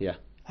 Yeah.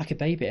 like a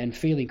baby and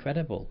feel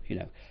incredible. You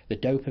know, the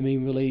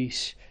dopamine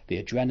release,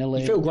 the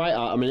adrenaline. You feel great.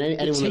 I mean,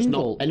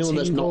 anyone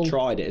that's not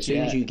tried it, as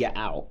soon as you get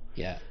out,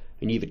 yeah,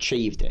 and you've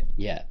achieved it,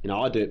 yeah. You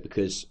know, I do it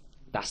because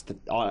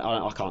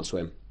I can't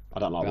swim. I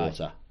don't like Right.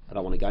 water. I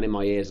don't want to go in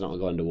my ears. I don't want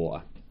to go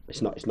underwater.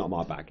 It's not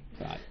my bag.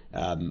 Right.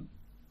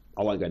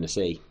 I won't go in the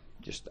sea.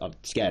 Just I'm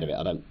scared of it.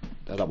 I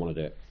don't want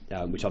to do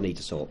it, which I need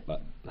to sort.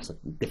 But that's a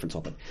different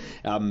topic.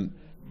 I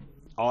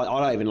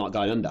don't even like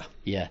going under.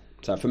 Yeah.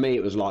 So for me,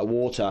 it was like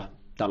water.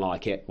 Don't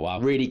like it. Wow.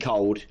 Really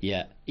cold.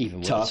 Yeah. Even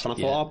worse. Tough. And I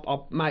thought,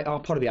 I'll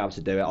probably be able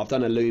to do it. I've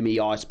done a Lumi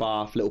ice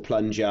bath, little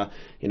plunger.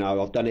 You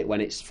know, I've done it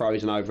when it's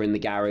frozen over in the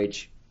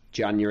garage,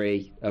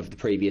 January of the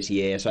previous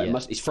year. So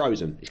it's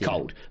frozen. It's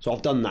cold. So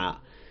I've done that.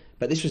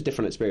 But this was a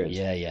different experience.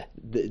 Yeah, yeah.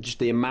 Just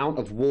the amount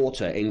of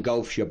water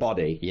engulfs your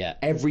body. Yeah.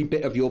 Every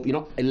bit of you're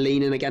not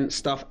leaning against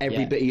stuff.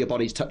 Every bit of your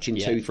body's touching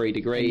 2-3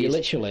 degrees. And you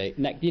literally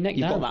your neck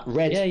You've down. got that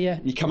red. Yeah, yeah.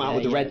 You come out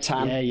with the red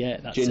tan. Yeah, yeah.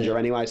 That's ginger it.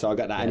 Anyway, so I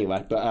got that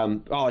anyway.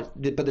 But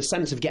but the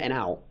sense of getting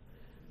out.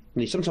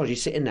 And sometimes you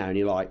sit in there and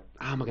you're like,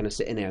 how am I going to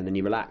sit in there? And then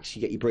you relax.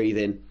 You get your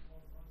breathing.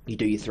 You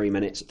do your 3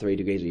 minutes at 3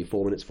 degrees, or your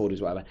 4 minutes, 4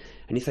 degrees, whatever.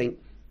 And you think,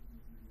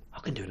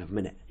 I can do another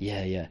minute.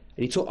 Yeah, yeah.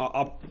 And you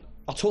talk.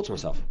 I'll talk to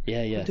myself.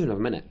 Yeah, yeah. I'll do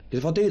another minute.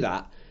 Because if I do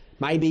that,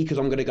 maybe because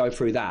I'm going to go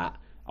through that,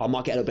 I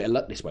might get a little bit of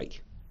luck this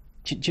week.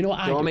 Do you know what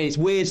I do? I mean? It's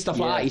weird stuff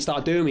like that. You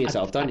start doing with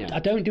yourself, don't you? I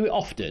don't do it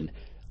often.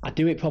 I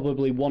do it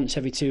probably once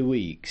every 2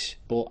 weeks,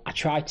 but I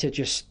try to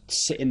just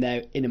sit in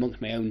there in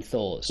amongst my own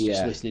thoughts,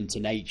 just listening to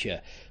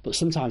nature. But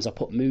sometimes I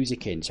put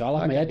music in, so I'll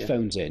have my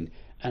headphones in,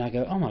 and I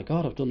go, "Oh my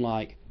god, I've done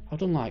like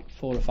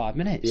 4 or 5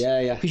 minutes." Yeah,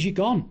 yeah. Because you're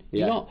gone.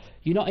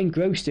 You're not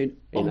engrossed in.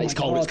 Oh it's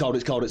cold. It's cold.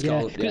 It's cold. It's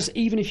cold. Because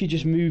even if you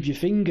just move your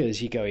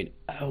fingers, you're going,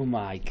 "Oh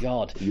my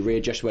god." You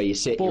readjust where you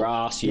sit, your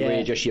ass. You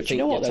readjust your feet,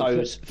 your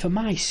toes. For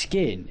my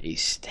skin,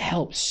 it's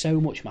helped so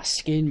much. My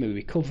skin, my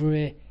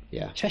recovery.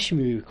 Yeah.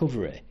 Especially my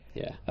recovery.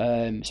 Yeah.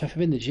 So if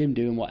I'm in the gym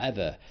doing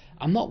whatever,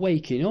 I'm not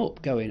waking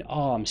up going,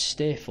 "Oh, I'm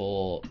stiff,"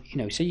 or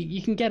so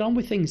you can get on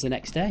with things the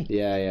next day.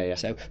 Yeah, yeah, yeah.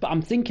 So, but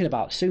I'm thinking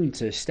about soon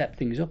to step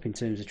things up in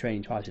terms of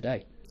training twice a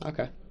day.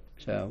 Okay.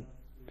 So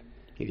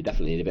you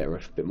definitely need a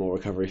bit more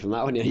recovery from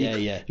that one. Yeah,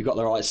 yeah. You've got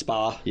the right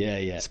spa. Yeah,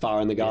 yeah. Spa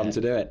in the garden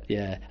to do it.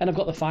 Yeah, and I've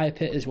got the fire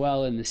pit as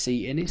well and the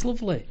seating. It's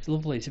lovely. It's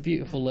lovely. It's a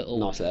beautiful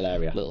nice little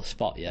area. Little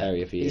spot. Yeah.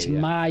 Area for you. It's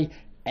my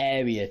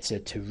area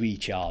to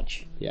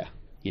recharge. Yeah.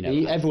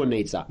 Everyone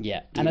needs that.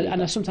 Yeah, and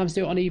I sometimes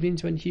do it on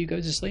evenings when Hugh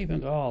goes to sleep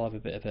and go, I'll have a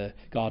bit of a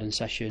garden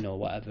session or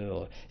whatever,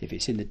 or if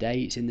it's in the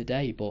day, it's in the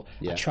day. But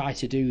I try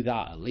to do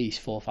that at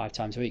least 4 or 5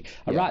 times a week.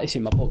 I write this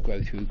in my book,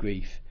 Grow Through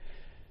Grief.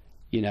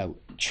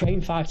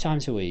 Train 5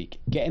 times a week,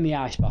 get in the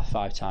ice bath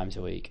 5 times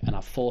a week, and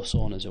have 4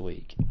 saunas a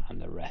week,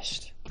 and the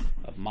rest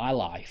of my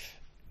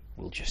life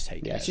will just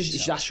take care of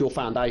itself. That's your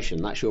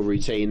foundation, that's your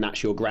routine,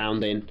 that's your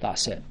grounding.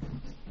 That's it.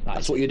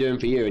 That's what you're doing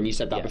for you, and you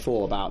said that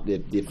before about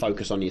the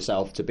focus on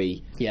yourself to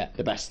be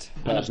the best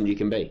person you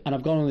can be. And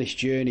I've gone on this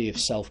journey of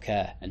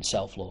self-care and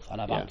self-love, and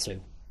I've had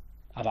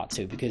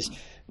to because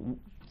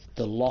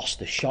the loss,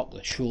 the shock,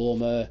 the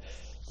trauma,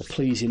 the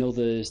pleasing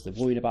others, the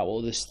worrying about what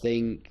others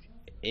think,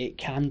 it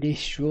can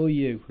destroy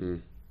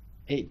you.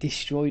 It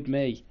destroyed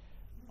me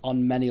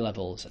on many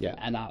levels,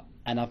 and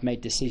I've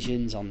made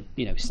decisions on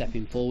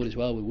stepping forward as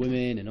well with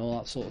women and all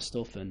that sort of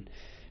stuff and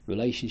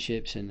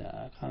relationships, and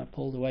I kind of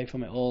pulled away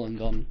from it all and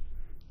gone,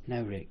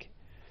 no, Rick,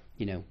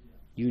 you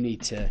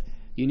need to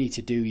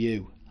do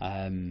you,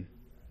 and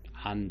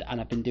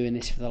I've been doing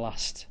this for the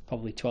last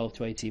probably 12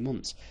 to 18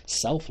 months,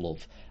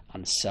 self-love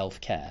and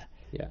self-care,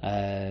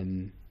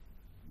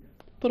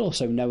 but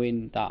also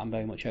knowing that I'm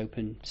very much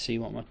open to see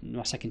what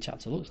my second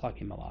chapter looks like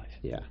in my life.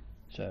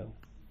 So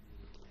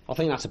I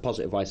think that's a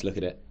positive way to look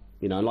at it.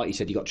 Like you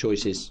said, you got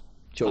choices.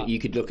 You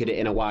could look at it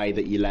in a way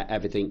that you let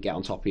everything get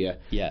on top of you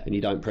and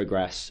you don't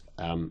progress,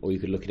 or you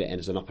could look at it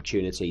as an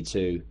opportunity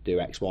to do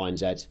X, Y and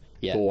Z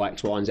for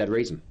X, Y and Z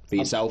reason. For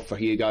yourself, for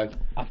Hugo.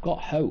 I've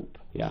got hope.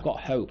 I've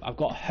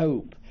got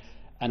hope,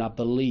 and I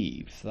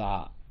believe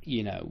that,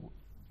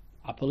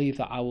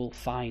 I will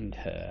find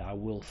her. I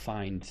will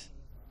find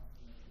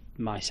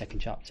my second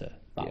chapter,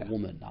 that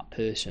woman, that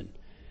person,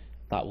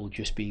 that will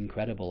just be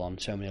incredible on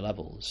so many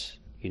levels,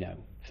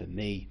 for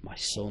me, my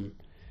son,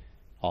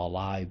 our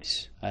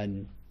lives,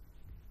 and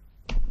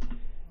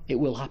it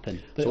will happen.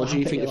 So what do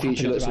you think the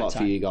future looks like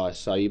for you guys?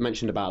 So you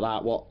mentioned about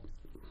that.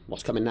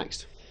 What's coming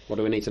next? What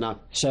do we need to know?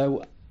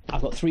 So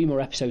I've got 3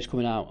 more episodes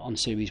coming out on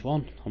Series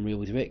 1 on Real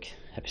with Rick,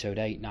 episode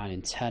 8, 9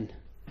 and 10,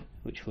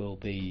 which will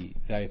be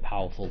very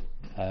powerful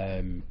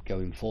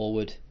going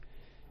forward,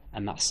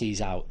 and that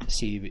sees out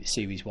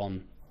Series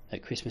 1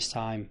 at Christmas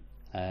time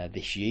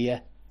this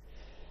year.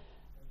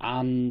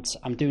 And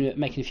I'm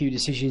making a few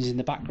decisions in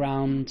the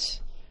background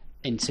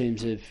in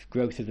terms of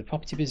growth of the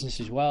property business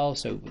as well,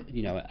 so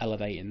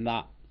elevating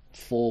that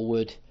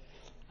forward.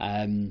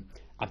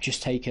 I've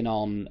just taken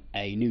on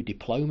a new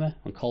diploma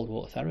on cold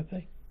water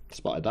therapy.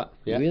 Spotted that.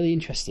 Really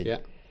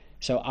interested.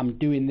 So I'm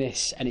doing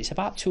this, and it's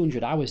about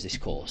 200 hours, this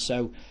course,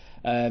 so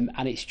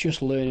and it's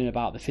just learning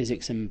about the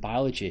physics and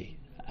biology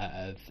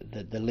of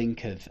the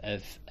link of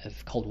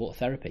cold water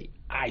therapy,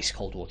 ice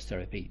cold water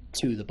therapy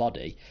to the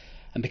body,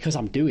 and because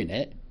I'm doing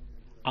it,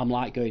 I'm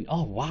like going,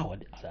 oh wow,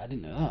 I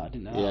didn't know that. I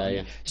didn't know that.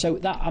 Yeah. So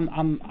that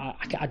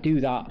I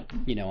do that,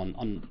 you know,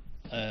 on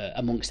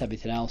amongst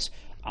everything else.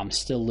 I'm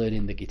still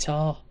learning the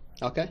guitar.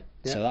 Okay.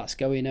 Yeah. So that's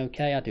going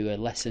okay. I do a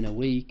lesson a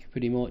week,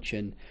 pretty much,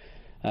 and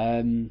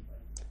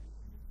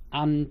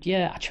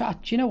yeah, I try. Do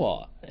you know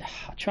what?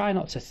 I try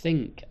not to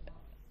think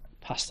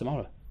past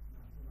tomorrow.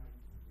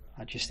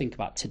 I just think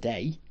about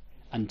today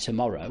and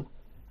tomorrow,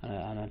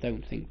 and I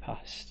don't think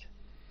past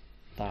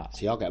that.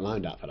 See, I'll get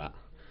moaned at for that.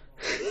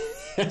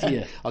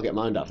 Yeah. I'll get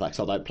moaned at for that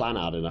because I don't plan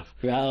hard enough.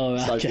 Right,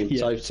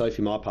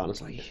 Sophie, my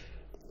partner's like,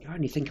 you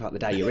only think about the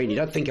day you're in. You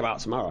don't think about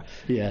tomorrow.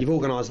 Yeah. You've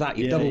organised that.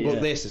 You've double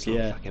booked this. It's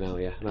like, fucking hell,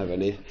 yeah.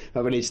 Nobody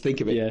needs to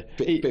think of it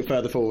a bit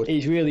further forward.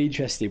 It's really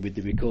interesting with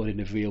the recording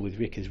of Real with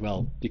Rick as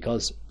well,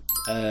 because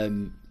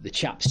the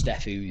chap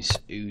Steph who's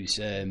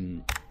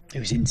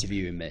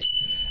interviewing me,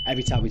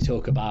 every time we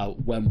talk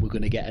about when we're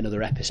going to get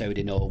another episode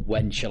in, or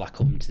when shall I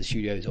come to the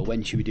studios, or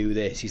when should we do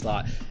this, he's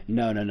like,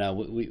 no,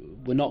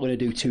 we're not going to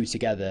do two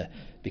together,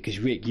 because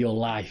Rick, your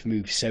life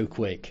moves so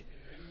quick,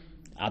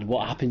 and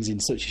what happens in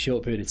such a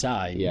short period of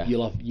time,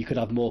 you could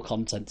have more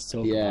content to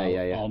talk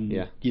about.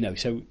 You know,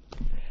 so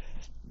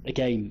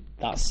again,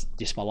 that's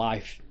just my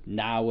life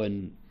now,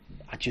 and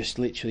I just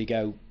literally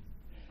go,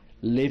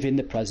 live in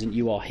the present.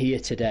 You are here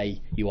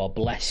today, you are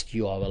blessed,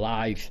 you are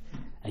alive,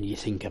 and you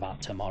think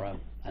about tomorrow,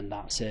 and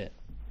that's it.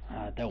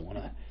 I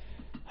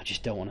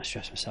just don't want to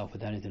stress myself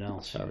with anything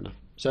else. Fair enough.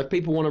 So if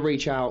people want to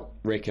reach out,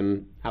 Rick,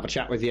 and have a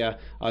chat with you,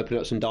 open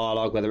up some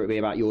dialogue, whether it be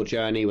about your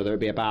journey, whether it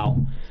be about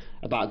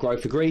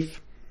Growth for Grief,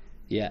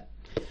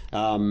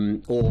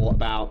 or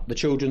about the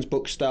children's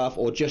book stuff,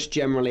 or just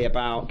generally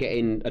about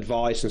getting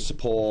advice and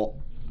support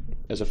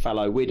as a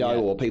fellow widow,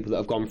 or people that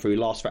have gone through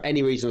loss for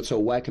any reason at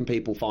all, where can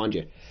people find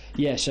you?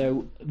 Yeah,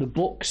 so the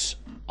books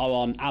are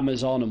on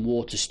Amazon and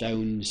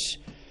Waterstones.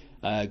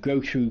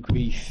 Grow Through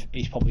Grief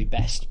is probably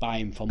best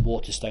buying from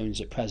Waterstones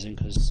at present,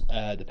 because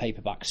the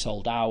paperback's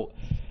sold out.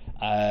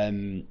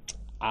 And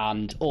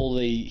all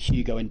the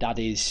Hugo and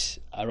Daddies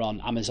are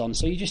on Amazon.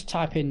 So you just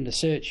type in the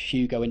search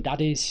Hugo and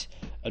Daddies,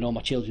 and all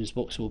my children's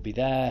books will be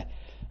there,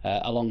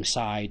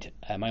 alongside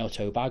my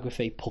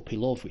autobiography, Puppy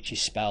Love, which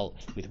is spelt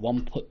with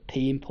one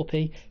P in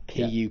puppy,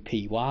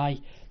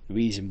 P-U-P-Y. The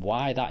reason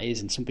why that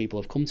is, and some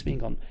people have come to me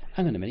and gone,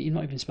 hang on a minute, you've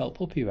not even spelt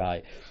puppy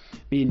right.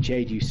 Me and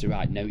Jade used to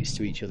write notes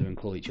to each other and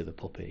call each other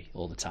puppy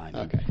all the time.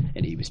 Okay.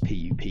 And it was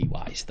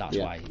P-U-P-Y, so that's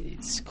why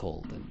it's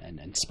called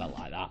and spelt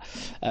like that.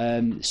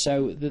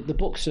 So the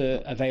books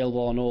are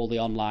available on all the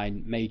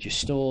online major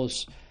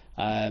stores,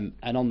 and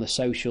on the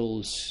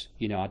socials,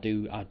 you know, I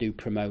do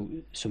promote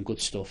some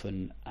good stuff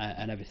and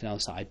everything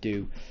else that I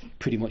do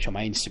pretty much on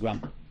my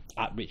Instagram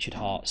at Richard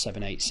Hart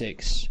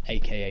 786,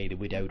 aka the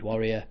Widowed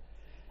Warrior.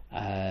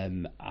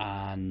 And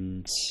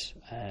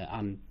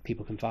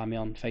people can find me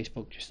on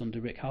Facebook just under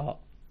Rick Hart.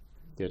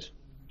 Good,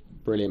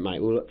 brilliant,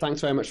 mate. Well,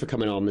 thanks very much for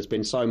coming on. There's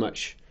been so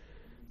much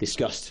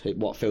discussed in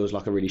what feels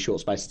like a really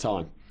short space of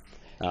time.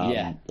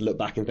 Look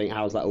back and think,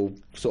 how's that all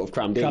sort of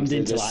crammed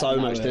into? There's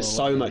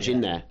so much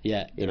in there.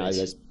 You know,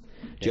 there's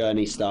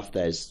journey stuff,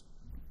 there's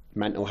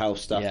mental health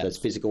stuff, there's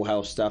physical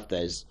health stuff,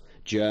 there's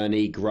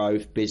journey,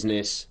 growth,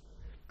 business,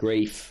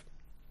 grief,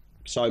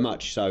 so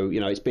much. So, you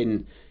know, it's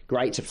been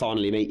great to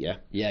finally meet you.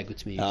 Yeah, good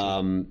to meet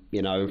you.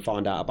 You know, and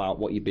find out about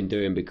what you've been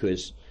doing,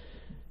 because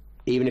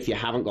even if you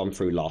haven't gone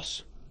through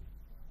loss,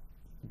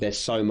 there's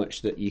so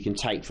much that you can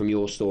take from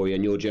your story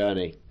and your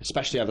journey,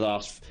 especially over the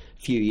last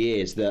few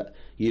years, that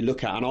you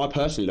look at, and I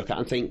personally look at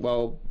and think,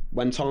 well,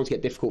 when times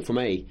get difficult for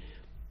me,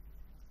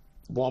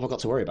 what have I got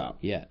to worry about?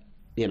 Yeah.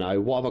 You know,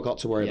 what have I got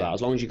to worry about?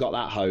 As long as you got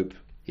that hope,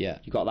 you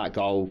got that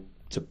goal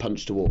to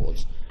punch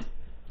towards.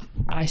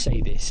 I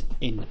say this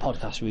in the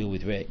podcast Real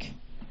with Rick.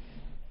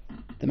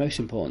 The most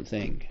important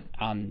thing,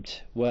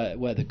 and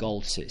where the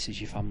gold sits,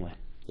 is your family.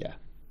 Yeah.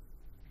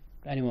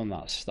 Anyone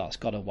that's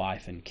got a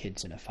wife and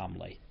kids and a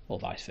family, or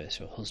vice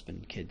versa, a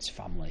husband, kids,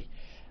 family,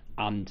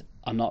 and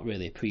are not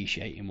really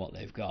appreciating what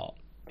they've got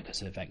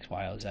because of X,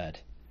 Y, or Z,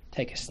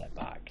 take a step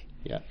back.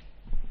 Yeah.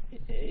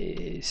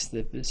 It's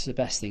the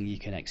best thing you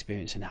can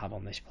experience and have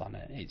on this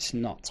planet. It's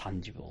not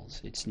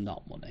tangibles. It's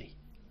not money.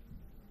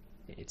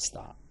 It's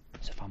that.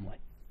 It's a family.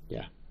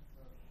 Yeah.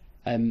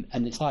 And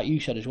it's like you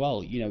said as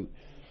well. You know,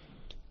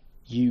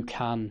 you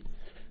can.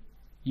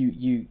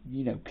 You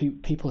know,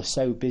 people are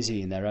so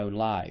busy in their own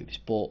lives,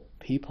 but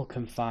people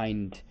can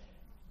find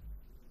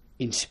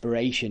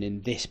inspiration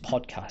in this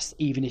podcast,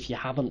 even if you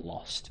haven't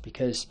lost,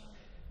 because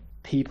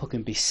people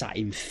can be sat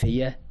in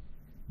fear,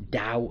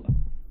 doubt,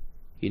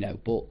 you know.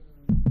 But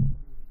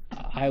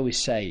I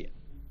always say,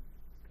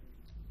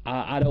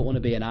 I don't want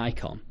to be an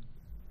icon.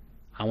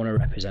 I want to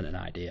represent an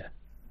idea.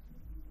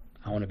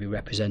 I want to be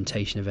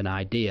representation of an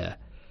idea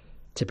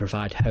to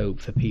provide hope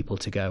for people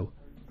to go,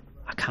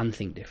 I can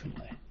think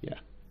differently. Yeah.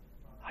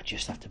 I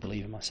just have to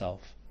believe in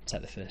myself.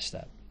 Take the first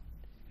step.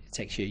 It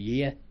takes you a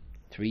year,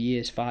 3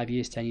 years, 5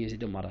 years, 10 years, it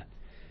doesn't matter.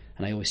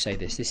 And I always say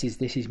this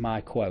is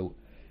my quote.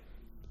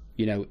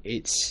 You know,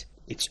 it's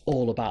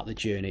all about the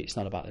journey. It's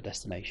not about the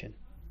destination.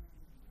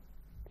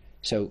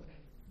 So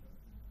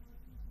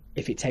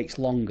if it takes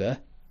longer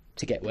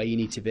to get where you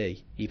need to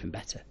be, even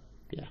better.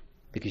 Yeah.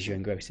 Because you're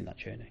engrossed in that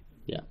journey.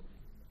 Yeah.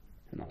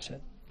 And that's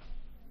it.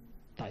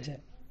 That is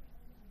it.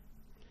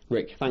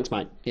 Rick, thanks,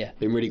 mate. Yeah.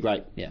 Been really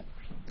great. Yeah.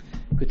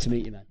 Good to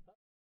meet you, man.